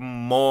I'm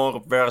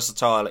more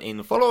versatile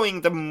in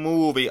following the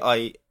movie,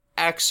 I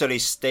actually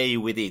stay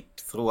with it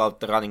throughout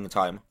the running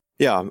time.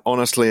 Yeah,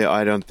 honestly,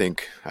 I don't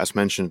think, as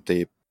mentioned,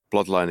 the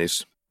plotline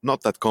is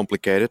not that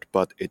complicated,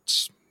 but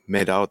it's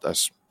made out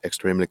as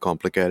extremely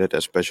complicated,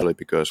 especially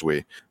because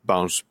we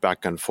bounce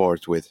back and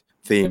forth with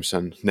themes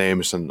and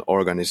names and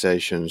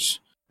organizations,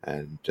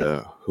 and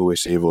who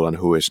is evil and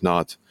who is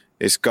not.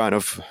 It's kind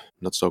of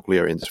not so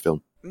clear in this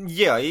film.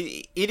 Yeah,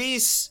 it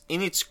is,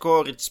 in its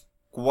core, it's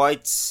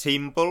quite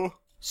simple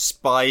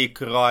spy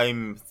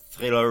crime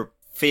thriller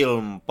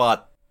film,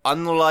 but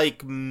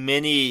unlike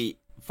many,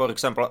 for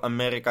example,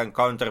 American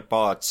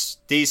counterparts,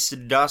 this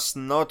does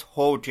not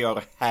hold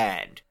your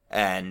hand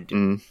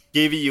and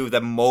give you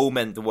the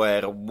moment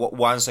where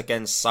once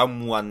again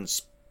someone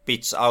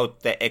spits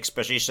out the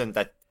exposition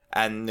that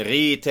and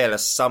retells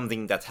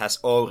something that has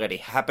already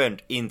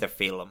happened in the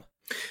film.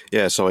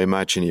 Yeah, so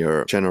imagine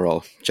your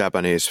general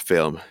Japanese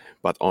film,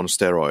 but on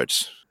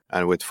steroids,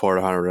 and with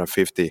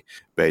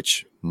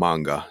 450-page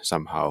manga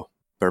somehow.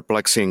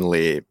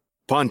 perplexingly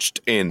punched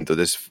into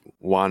this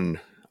 1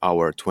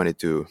 hour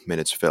 22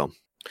 minutes film.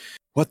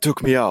 What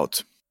took me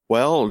out?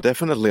 Well,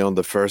 definitely on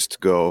the first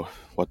go,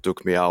 what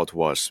took me out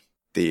was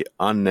the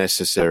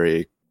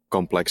unnecessary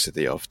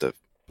complexity of the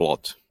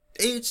plot.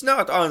 It's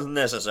not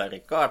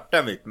unnecessary, god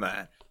damn it,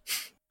 man.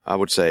 I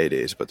would say it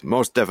is, but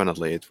most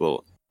definitely it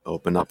will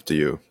open up to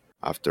you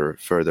after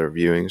further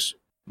viewings.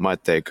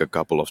 Might take a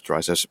couple of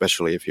tries,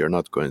 especially if you're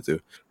not going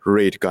to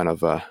read kind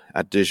of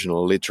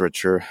additional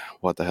literature,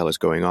 what the hell is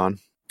going on.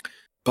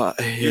 But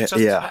you just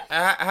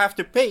have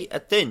to pay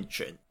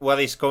attention what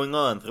is going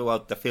on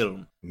throughout the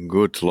film.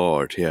 Good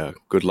lord, yeah.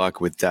 Good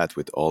luck with that,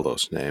 with all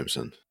those names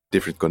and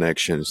different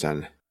connections,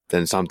 and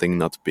then something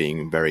not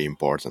being very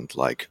important,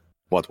 like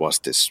what was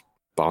this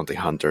bounty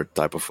hunter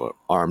type of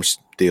arms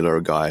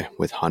dealer guy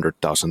with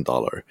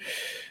 $100,000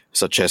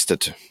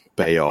 suggested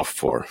payoff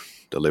for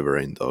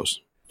delivering those.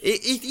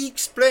 It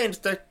explains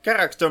the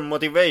character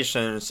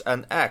motivations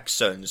and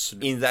actions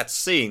in that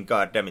scene,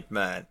 goddammit,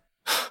 man.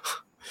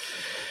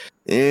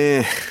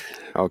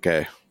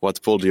 Okay.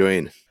 What pulled you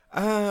in?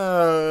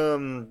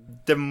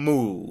 The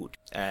mood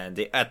and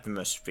the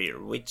atmosphere,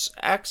 which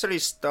actually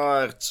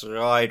starts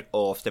right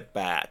off the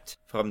bat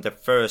from the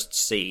first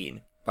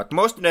scene. But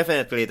most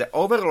definitely the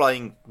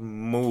overlying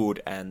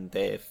mood and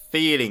the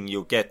feeling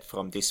you get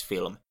from this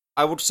film.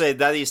 I would say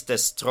that is the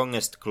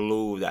strongest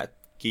clue that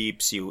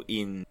keeps you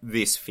in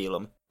this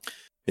film.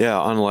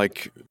 Yeah,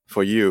 unlike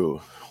for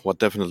you, what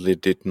definitely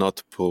did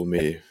not pull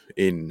me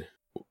in,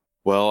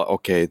 well,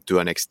 okay, to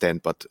an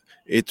extent, but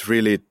it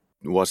really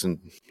wasn't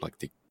like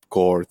the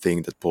core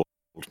thing that pulled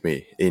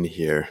me in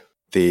here.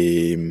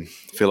 The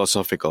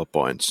philosophical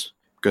points,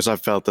 because I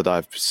felt that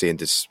I've seen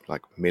this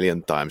like a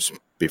million times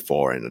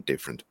before in a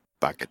different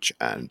package,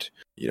 and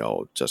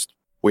just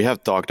we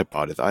have talked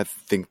about it. I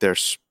think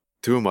there's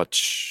too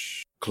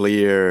much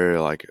clear,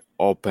 like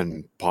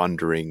open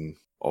pondering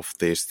of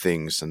these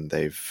things, and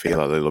they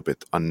feel a little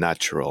bit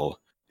unnatural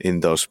in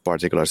those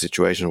particular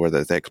situations where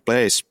they take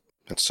place.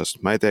 That's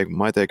just my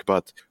take,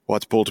 but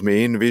what pulled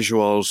me in,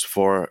 visuals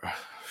for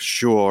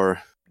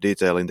sure,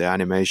 detail in the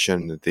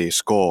animation, the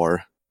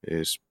score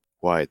is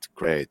quite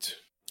great.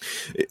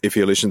 If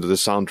you listen to the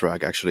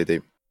soundtrack,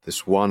 actually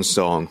this one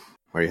song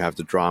where you have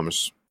the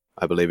drums,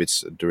 I believe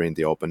it's during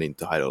the opening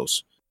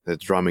titles, the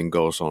drumming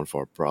goes on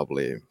for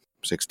probably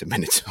 60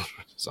 minutes or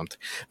something.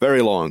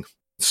 Very long.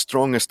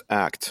 Strongest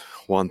act,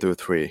 1, 2,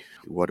 3.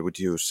 What would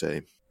you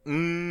say?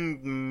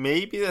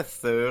 Maybe the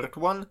third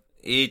one.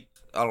 It's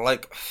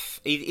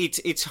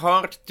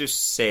hard to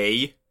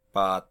say,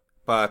 but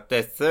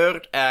the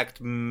third act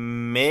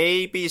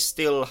maybe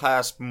still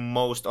has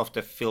most of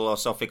the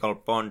philosophical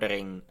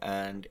pondering,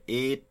 and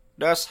it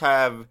does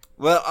have...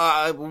 Well,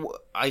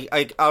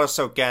 I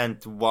also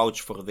can't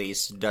vouch for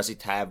this. Does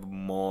it have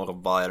more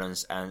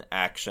violence and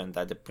action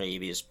than the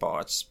previous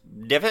parts?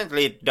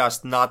 Definitely it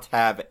does not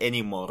have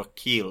any more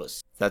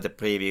kills than the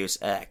previous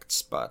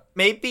acts, but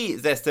maybe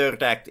the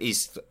third act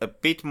is a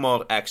bit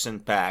more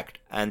action-packed,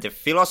 and the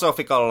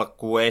philosophical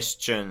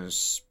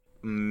questions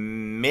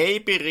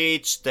maybe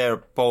reach their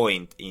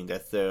point in the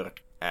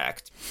third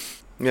act.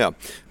 Yeah,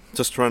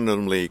 just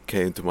randomly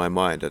came to my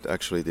mind that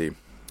actually the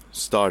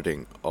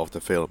starting of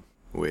the film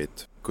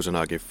with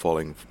Kusanagi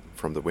falling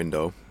from the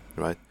window,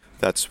 right?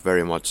 That's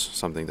very much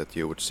something that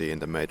you would see in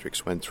The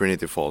Matrix when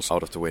Trinity falls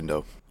out of the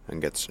window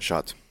and gets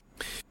shot.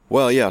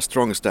 Well, yeah,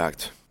 strongest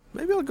act.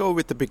 Maybe I'll go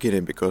with the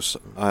beginning because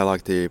I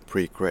like the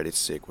pre-credits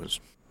sequence.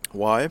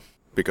 Why?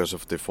 Because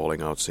of the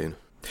falling out scene.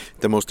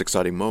 The most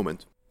exciting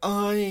moment.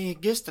 I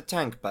guess the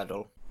tank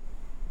battle.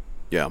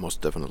 Yeah,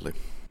 most definitely.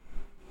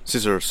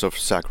 Scissors of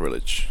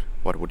Sacrilege.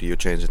 What would you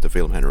change in the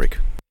film, Henrik?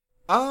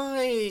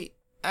 I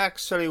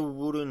actually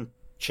wouldn't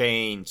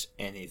change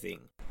anything.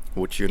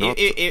 Would you not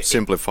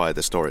simplify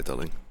the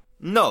storytelling?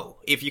 No,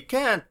 if you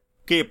can't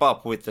keep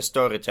up with the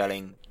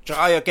storytelling,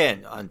 try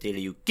again until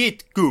you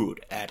get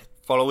good at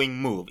following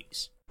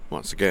movies.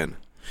 Once again.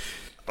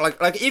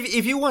 Like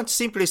if you want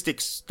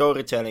simplistic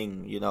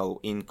storytelling,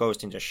 in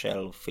Ghost in the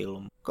Shell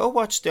film, go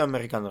watch the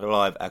American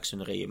live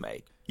action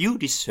remake. You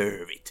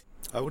deserve it.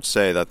 I would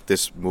say that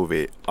this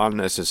movie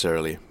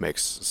unnecessarily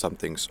makes some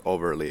things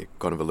overly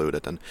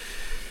convoluted and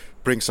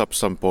brings up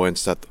some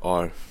points that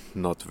are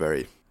not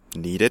very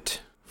needed.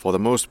 For the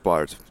most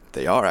part,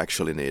 they are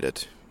actually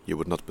needed. You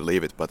would not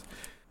believe it, but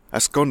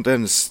as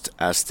condensed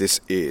as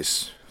this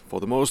is, for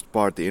the most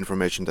part, the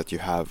information that you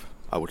have,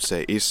 I would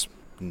say, is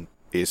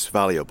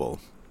valuable.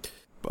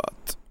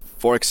 But,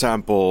 for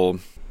example,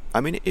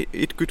 I mean,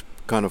 it could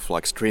kind of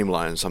like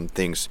streamline some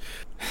things.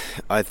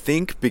 I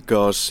think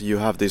because you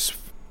have these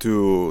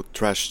two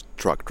trash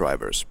truck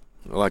drivers.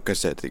 Like I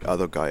said, the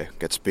other guy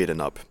gets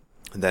beaten up.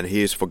 And then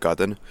he is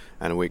forgotten,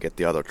 and we get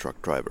the other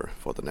truck driver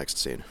for the next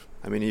scene.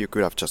 I mean, you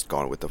could have just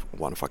gone with the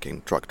one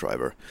fucking truck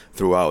driver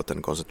throughout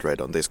and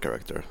concentrate on this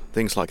character.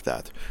 Things like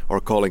that.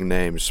 Or calling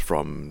names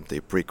from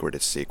the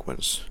pre-credits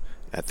sequence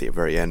at the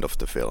very end of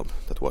the film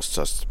that was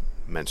just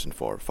mentioned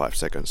for 5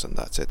 seconds and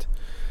that's it.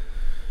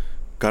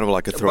 Kind of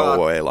like a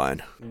throwaway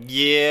line.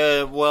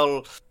 Yeah,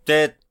 well,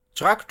 the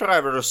truck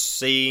driver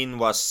scene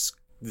was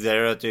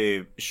there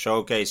to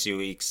showcase you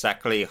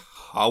exactly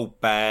how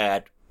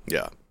bad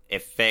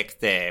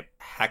effect the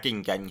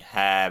hacking can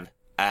have,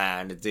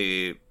 and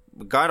to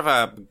kind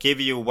of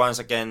give you once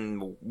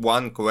again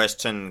one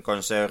question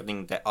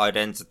concerning the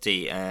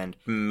identity and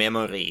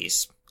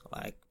memories.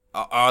 Like,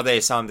 are they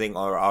something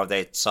or are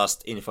they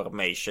just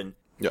information?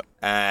 Yeah.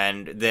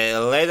 And the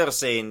later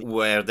scene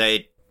where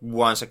they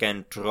once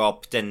again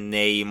drop the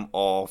name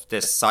of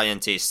the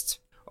scientist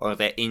or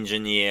the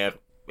engineer,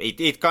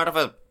 it kind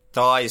of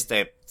ties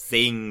the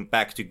thing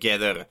back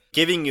together,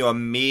 giving you a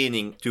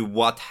meaning to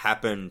what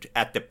happened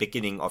at the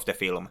beginning of the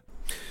film.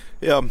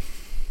 Yeah.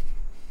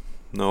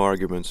 No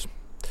arguments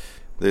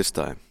this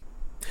time.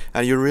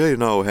 And you really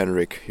know,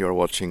 Henrik, you're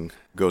watching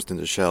Ghost in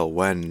the Shell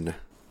when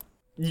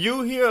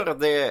you hear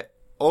the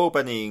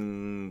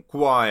opening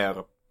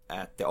choir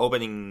at the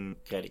opening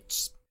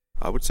credits.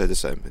 I would say the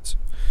same. It's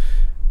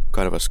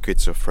kind of a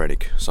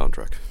schizophrenic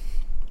soundtrack.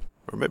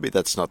 Or maybe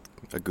that's not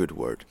a good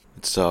word.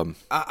 It's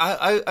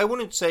I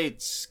wouldn't say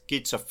it's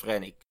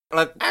schizophrenic.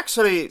 Like,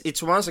 actually,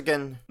 it's once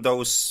again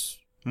those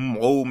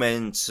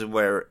moments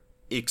where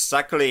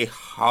exactly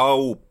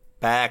how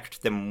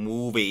packed the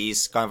movie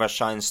is kind of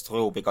shines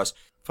through, because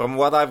from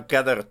what I've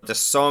gathered, the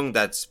song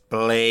that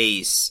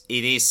plays,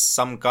 it is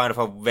some kind of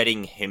a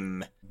wedding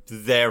hymn.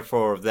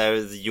 Therefore, there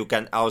you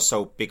can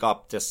also pick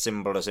up the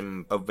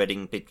symbolism of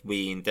wedding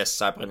between the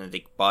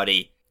cybernetic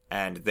body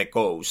and the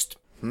ghost.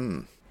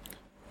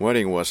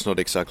 Wedding was not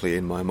exactly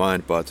in my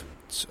mind, but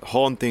it's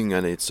haunting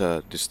and it's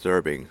a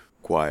disturbing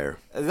choir.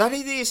 That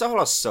it is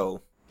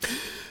also.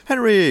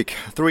 Henrik,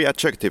 3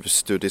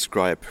 adjectives to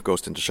describe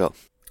Ghost in the Shell.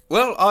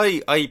 Well,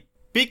 I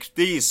picked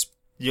these,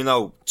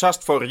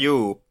 just for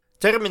you.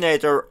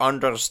 Terminator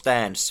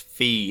understands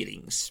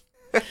feelings.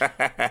 That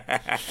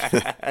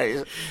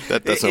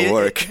doesn't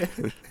work.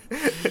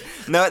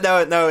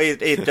 No,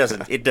 it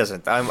doesn't. It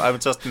doesn't. I'm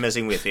just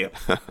messing with you.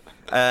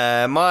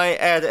 My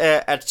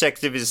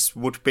adjectives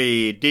would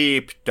be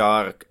deep,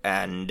 dark,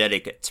 and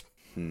delicate.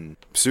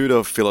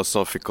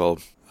 Pseudo-philosophical,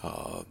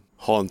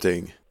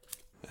 haunting,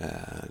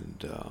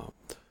 and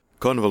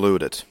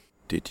convoluted.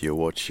 Did you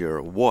watch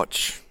your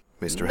watch,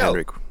 Mr. No.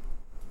 Henrik,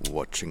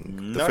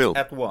 watching the Not film?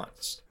 at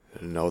once.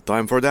 No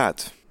time for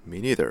that. Me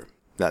neither.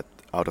 That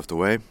out of the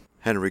way.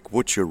 Henrik,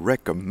 would you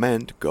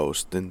recommend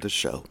Ghost in the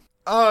Shell?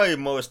 I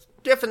most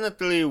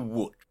definitely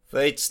would.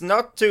 It's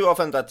not too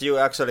often that you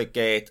actually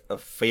get a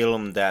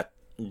film that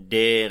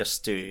dares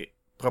to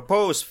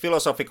propose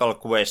philosophical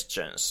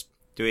questions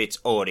to its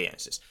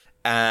audiences.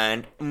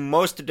 And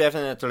most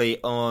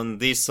definitely on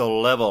this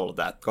level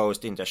that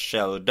Ghost in the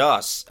Shell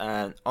does.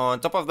 And on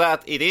top of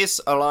that, it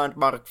is a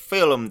landmark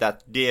film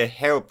that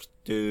helped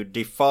to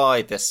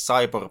defy the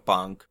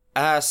cyberpunk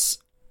as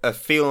a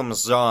film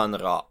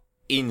genre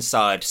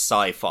inside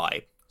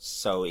sci-fi.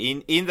 So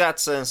in that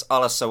sense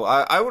also,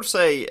 I would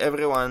say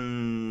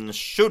everyone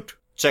should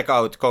check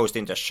out Ghost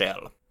in the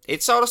Shell.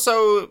 It's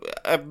also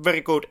a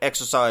very good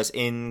exercise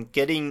in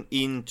getting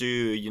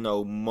into,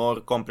 more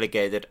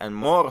complicated and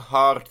more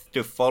hard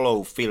to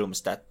follow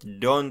films that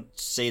don't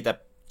see the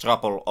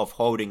trouble of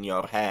holding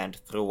your hand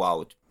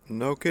throughout.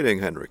 No kidding,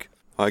 Henrik.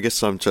 I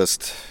guess I'm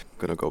just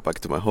gonna go back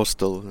to my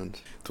hostel, and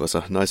it was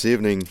a nice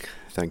evening.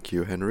 Thank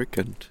you, Henrik,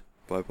 and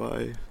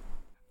bye-bye.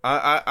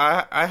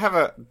 I have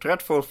a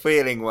dreadful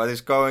feeling what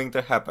is going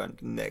to happen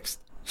next.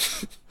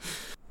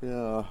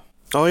 Yeah.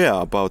 Oh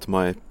yeah, about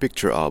my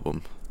picture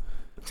album.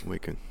 We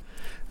can.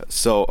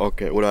 So,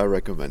 okay, would I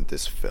recommend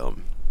this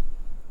film?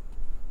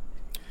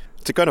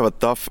 It's a kind of a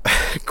tough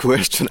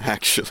question,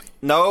 actually.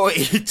 No,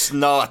 it's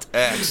not,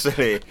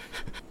 actually.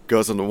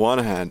 Because on the one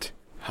hand,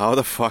 how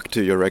the fuck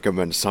do you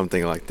recommend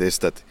something like this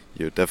that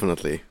you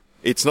definitely...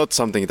 It's not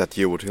something that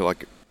you would,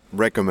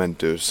 recommend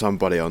to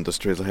somebody on the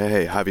street.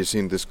 Hey, have you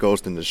seen this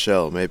Ghost in the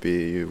Shell? Maybe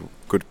you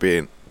could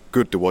be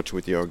good to watch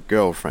with your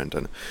girlfriend,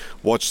 and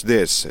watch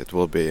this. It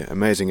will be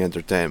amazing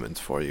entertainment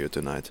for you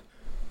tonight.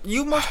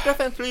 You most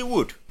definitely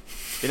would.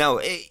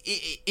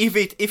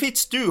 If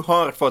it's too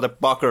hard for the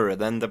bugger,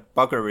 then the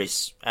bugger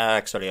is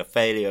actually a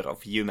failure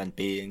of human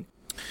being.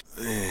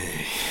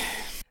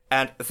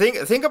 And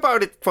think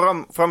about it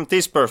from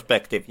this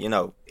perspective,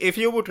 If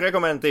you would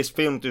recommend this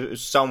film to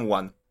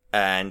someone,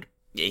 and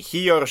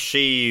he or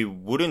she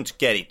wouldn't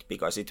get it,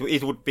 because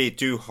it would be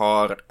too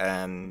hard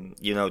and,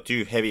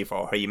 too heavy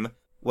for him,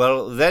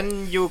 well,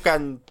 then you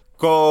can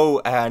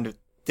go and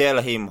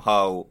tell him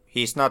how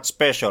he's not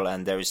special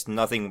and there is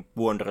nothing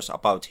wondrous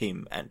about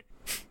him, and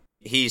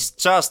he's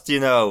just,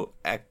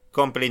 a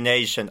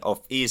combination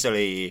of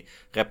easily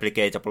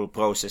replicatable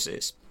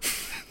processes.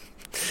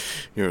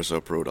 You're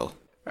so brutal.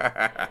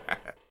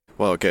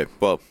 Well, okay,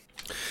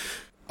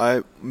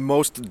 I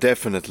most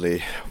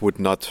definitely would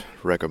not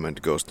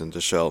recommend Ghost in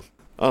the Shell,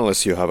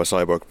 unless you have a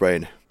cyborg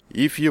brain.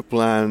 If you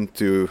plan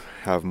to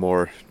have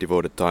more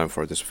devoted time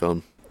for this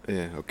film,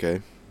 yeah,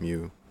 okay,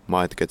 you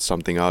might get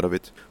something out of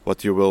it.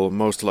 What you will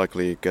most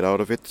likely get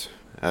out of it,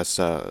 as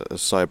a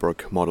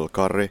cyborg model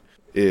Karri,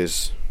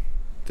 is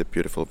the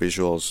beautiful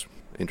visuals,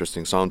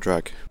 interesting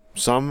soundtrack,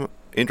 some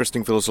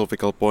interesting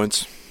philosophical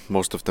points.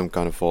 Most of them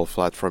kind of fall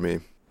flat for me,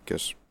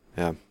 because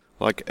Yeah,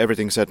 like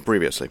everything said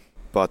previously.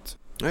 But,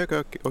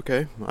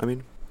 okay, I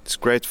mean, it's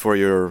great for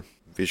your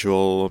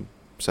visual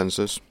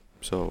senses,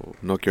 so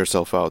knock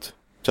yourself out.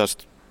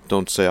 Just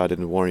don't say I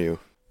didn't warn you.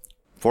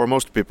 For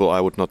most people,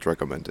 I would not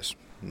recommend this.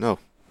 No,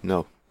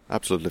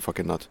 absolutely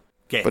fucking not.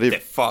 Get the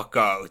fuck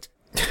out.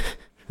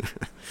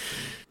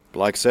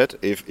 Like said,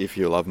 if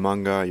you love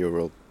manga, you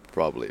will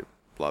probably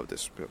love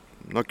this.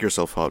 Knock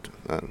yourself out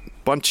and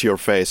punch your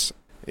face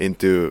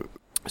into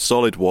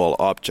solid wall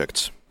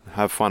objects.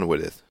 Have fun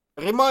with it.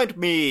 Remind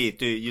me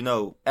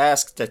to,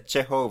 ask the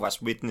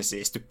Jehovah's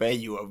Witnesses to pay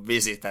you a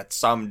visit at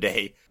some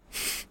day.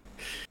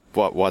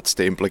 What's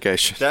the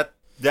implication?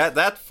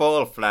 That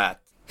fall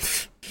flat.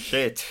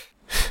 Shit.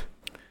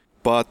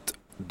 But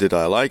did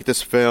I like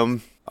this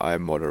film? I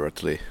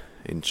moderately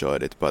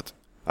enjoyed it, but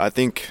I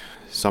think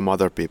some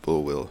other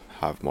people will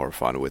have more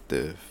fun with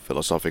the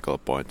philosophical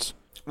points.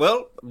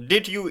 Well,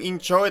 did you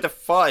enjoy the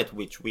fight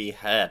which we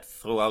had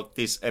throughout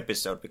this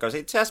episode? Because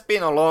it has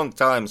been a long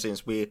time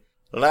since we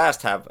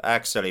last have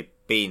actually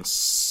been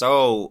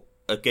so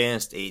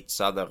against each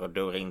other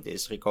during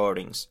these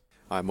recordings.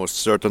 I most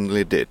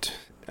certainly did.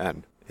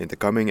 And in the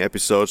coming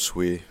episodes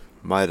we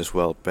might as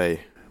well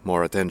pay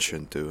more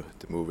attention to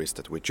the movies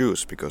that we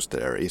choose, because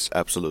there is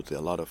absolutely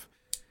a lot of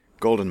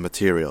golden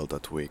material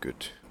that we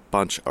could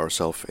punch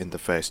ourselves in the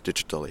face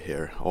digitally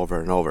here over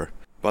and over.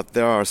 But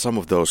there are some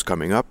of those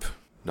coming up.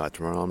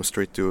 Nightmare on Elm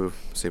Street 2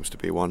 seems to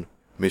be one.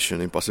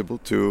 Mission Impossible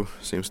 2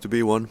 seems to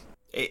be one.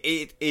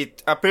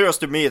 It appears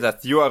to me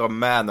that you are a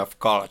man of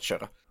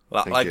culture.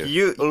 Thank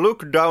you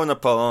look down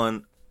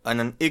upon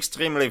an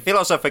extremely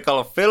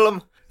philosophical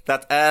film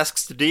that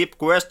asks deep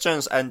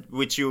questions and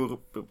which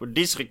you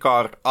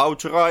disregard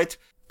outright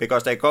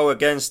because they go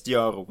against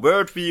your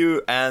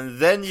worldview, and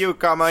then you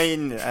come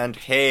in and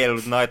hail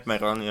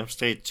Nightmare on Elm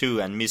Street 2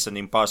 and Mission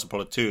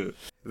Impossible 2.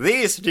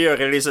 These, dear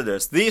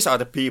listeners, these are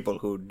the people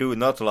who do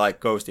not like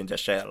Ghost in the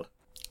Shell.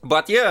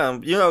 But yeah,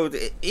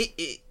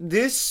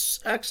 this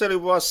actually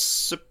was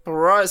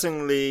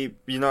surprisingly,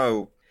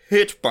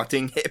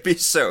 hit-butting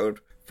episode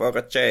for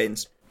a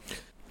change.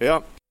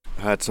 Yeah,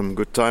 had some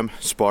good time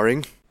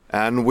sparring,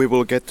 and we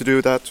will get to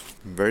do that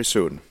very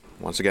soon,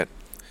 once again.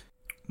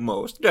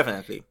 Most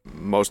definitely.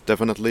 Most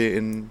definitely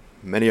in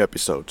many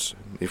episodes,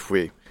 if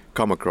we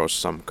come across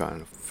some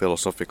kind of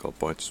philosophical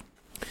points.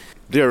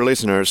 Dear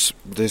listeners,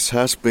 this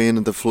has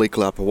been the Flick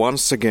Lab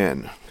once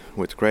again,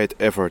 with great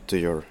effort to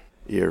your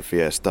ear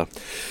fiesta.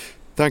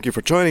 Thank you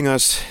for joining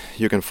us.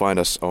 You can find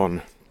us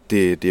on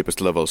the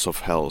Deepest Levels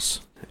of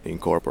Hells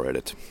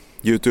Incorporated.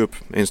 YouTube,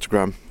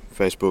 Instagram,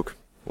 Facebook,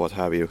 what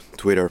have you,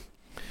 Twitter.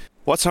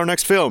 What's our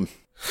next film?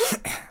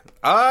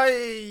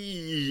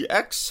 I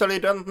actually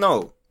don't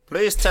know.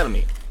 Please tell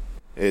me.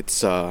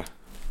 It's a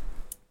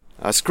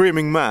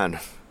screaming man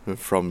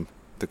from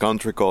the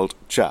country called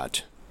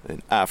Chad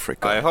in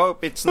Africa. I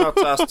hope it's not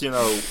just,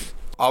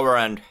 hour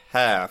and a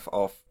half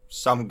of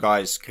some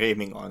guy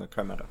screaming on a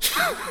camera.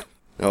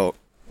 Oh,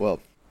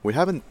 well, we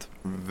haven't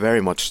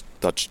very much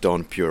touched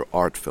on pure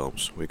art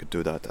films. We could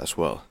do that as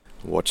well.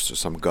 Watch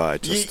some guy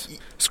just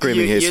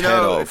screaming his head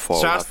off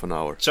for half an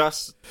hour.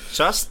 Just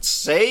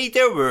say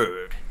the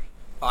word.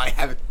 I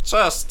have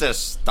just the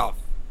stuff.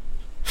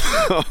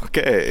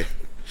 Okay.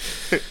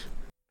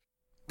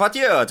 But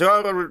yeah, to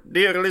our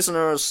dear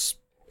listeners,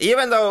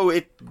 even though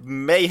it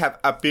may have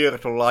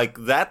appeared like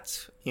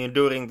that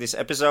during this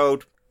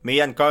episode, me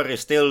and Karri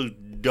still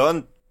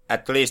don't,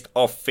 at least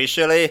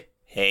officially,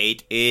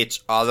 hate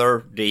each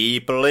other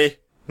deeply.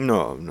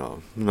 No,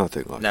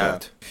 nothing like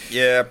that.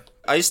 Yeah,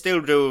 I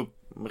still do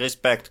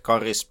respect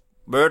Karri's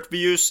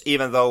worldviews,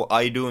 even though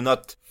I do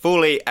not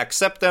fully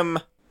accept them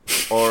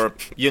or,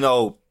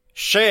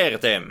 share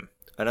them.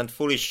 I don't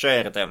fully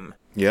share them.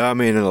 Yeah, I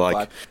mean,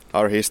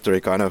 our history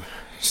kind of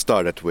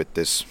started with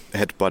this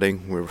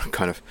headbutting. We were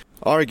kind of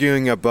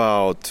arguing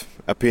about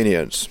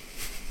opinions.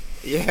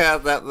 Yeah,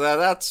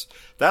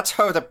 that's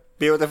how the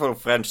beautiful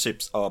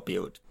friendships are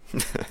built.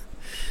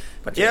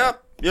 But yeah,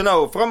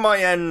 from my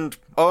end,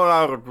 all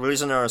our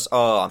listeners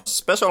are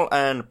special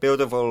and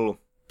beautiful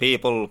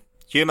people,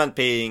 human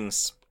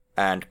beings,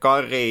 and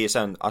Karri is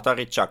an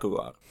Atari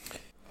Jaguar.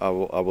 I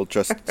will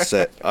just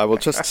say this. I will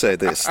just say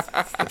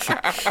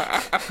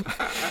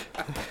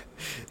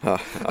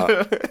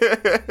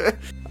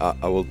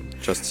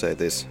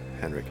this,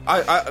 Henrik.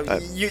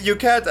 You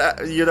can't,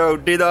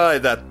 deny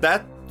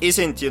that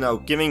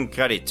isn't, giving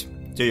credit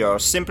to your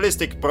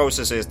simplistic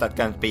processes that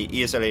can be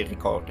easily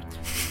recorded.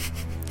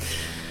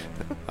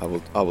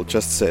 I will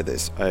just say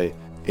this.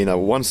 In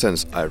one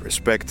sense, I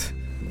respect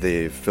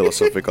the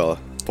philosophical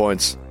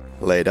points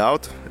laid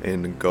out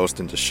in Ghost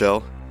in the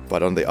Shell,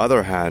 but on the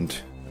other hand,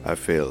 I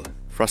feel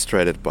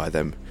frustrated by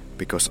them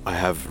because I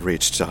have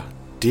reached a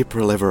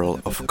deeper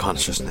level of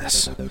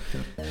consciousness.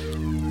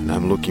 And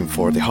I'm looking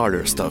for the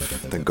harder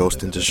stuff than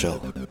Ghost in the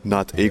Shell.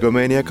 Not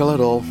egomaniacal at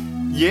all.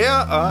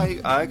 Yeah,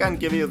 I can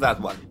give you that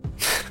one.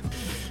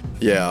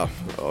 Yeah,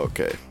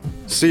 okay.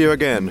 See you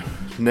again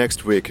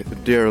next week,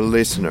 dear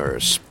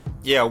listeners.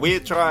 Yeah, we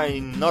try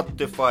not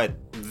to fight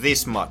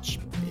this much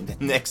in the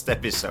next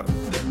episode.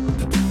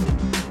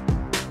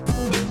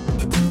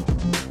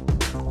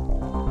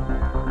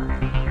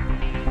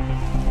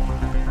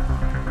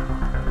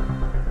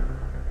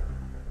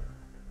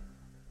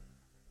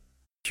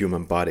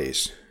 human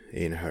bodies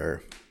in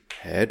her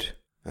head,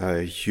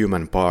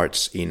 human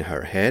parts in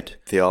her head,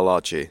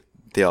 theology,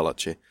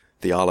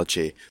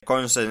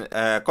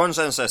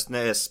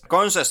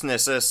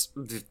 consciousnesses.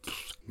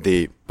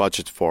 The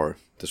budget for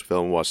this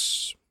film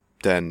was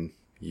 $10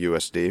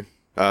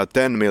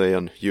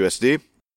 million USD.